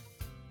Pod.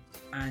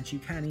 And you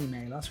can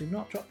email us. We've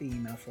not dropped the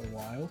email for a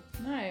while.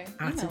 No, at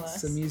email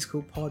us.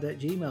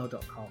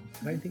 itsamusicalpod@gmail.com.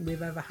 I don't think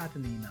we've ever had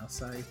an email,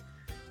 so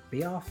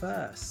be our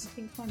first. I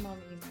think my mum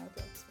emailed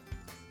us.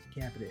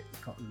 Yeah, but it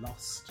got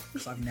lost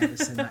because I've never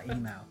sent that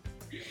email.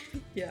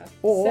 Yeah.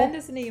 Or send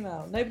us an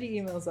email. Nobody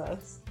emails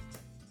us.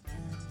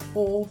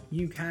 Or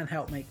you can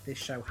help make this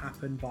show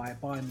happen via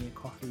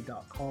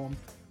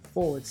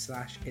buymeacoffee.com/It's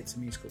a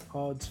Musical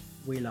Pod.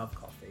 We love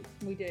coffee.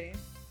 We do.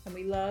 And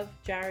we love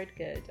Jared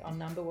Good, our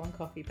 #1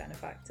 coffee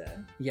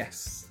benefactor.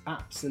 Yes,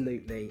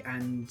 absolutely.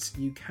 And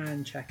you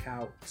can check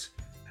out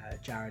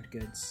Jared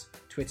Good's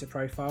Twitter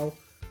profile.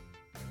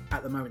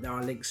 At the moment, there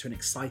are links to an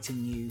exciting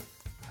new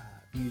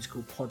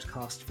musical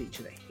podcast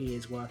feature that he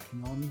is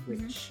working on,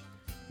 which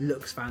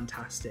looks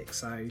fantastic.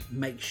 So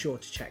make sure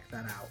to check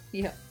that out.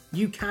 Yeah.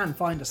 You can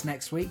find us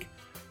next week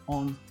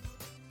on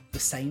the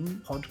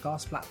same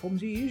podcast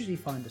platforms you usually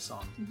find us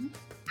on.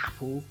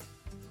 Apple,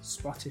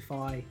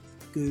 Spotify,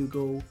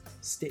 Google,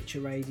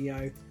 Stitcher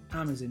Radio,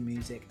 Amazon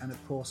Music, and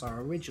of course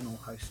our original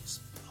hosts,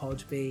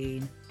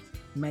 Podbean.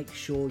 Make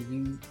sure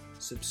you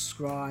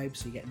subscribe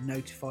so you get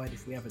notified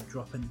if we ever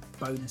drop in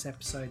bonus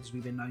episodes,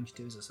 we've been known to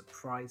do as a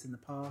surprise in the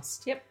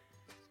past. Yep.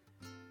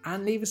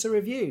 And leave us a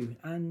review,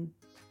 and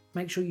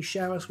make sure you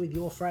share us with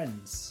your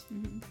friends.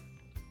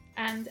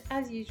 And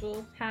as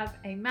usual, have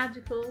a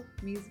magical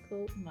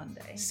musical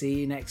Monday. See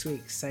you next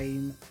week.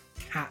 Same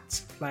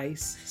cat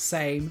place,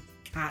 same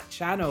cat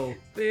channel.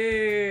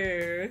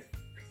 Boo!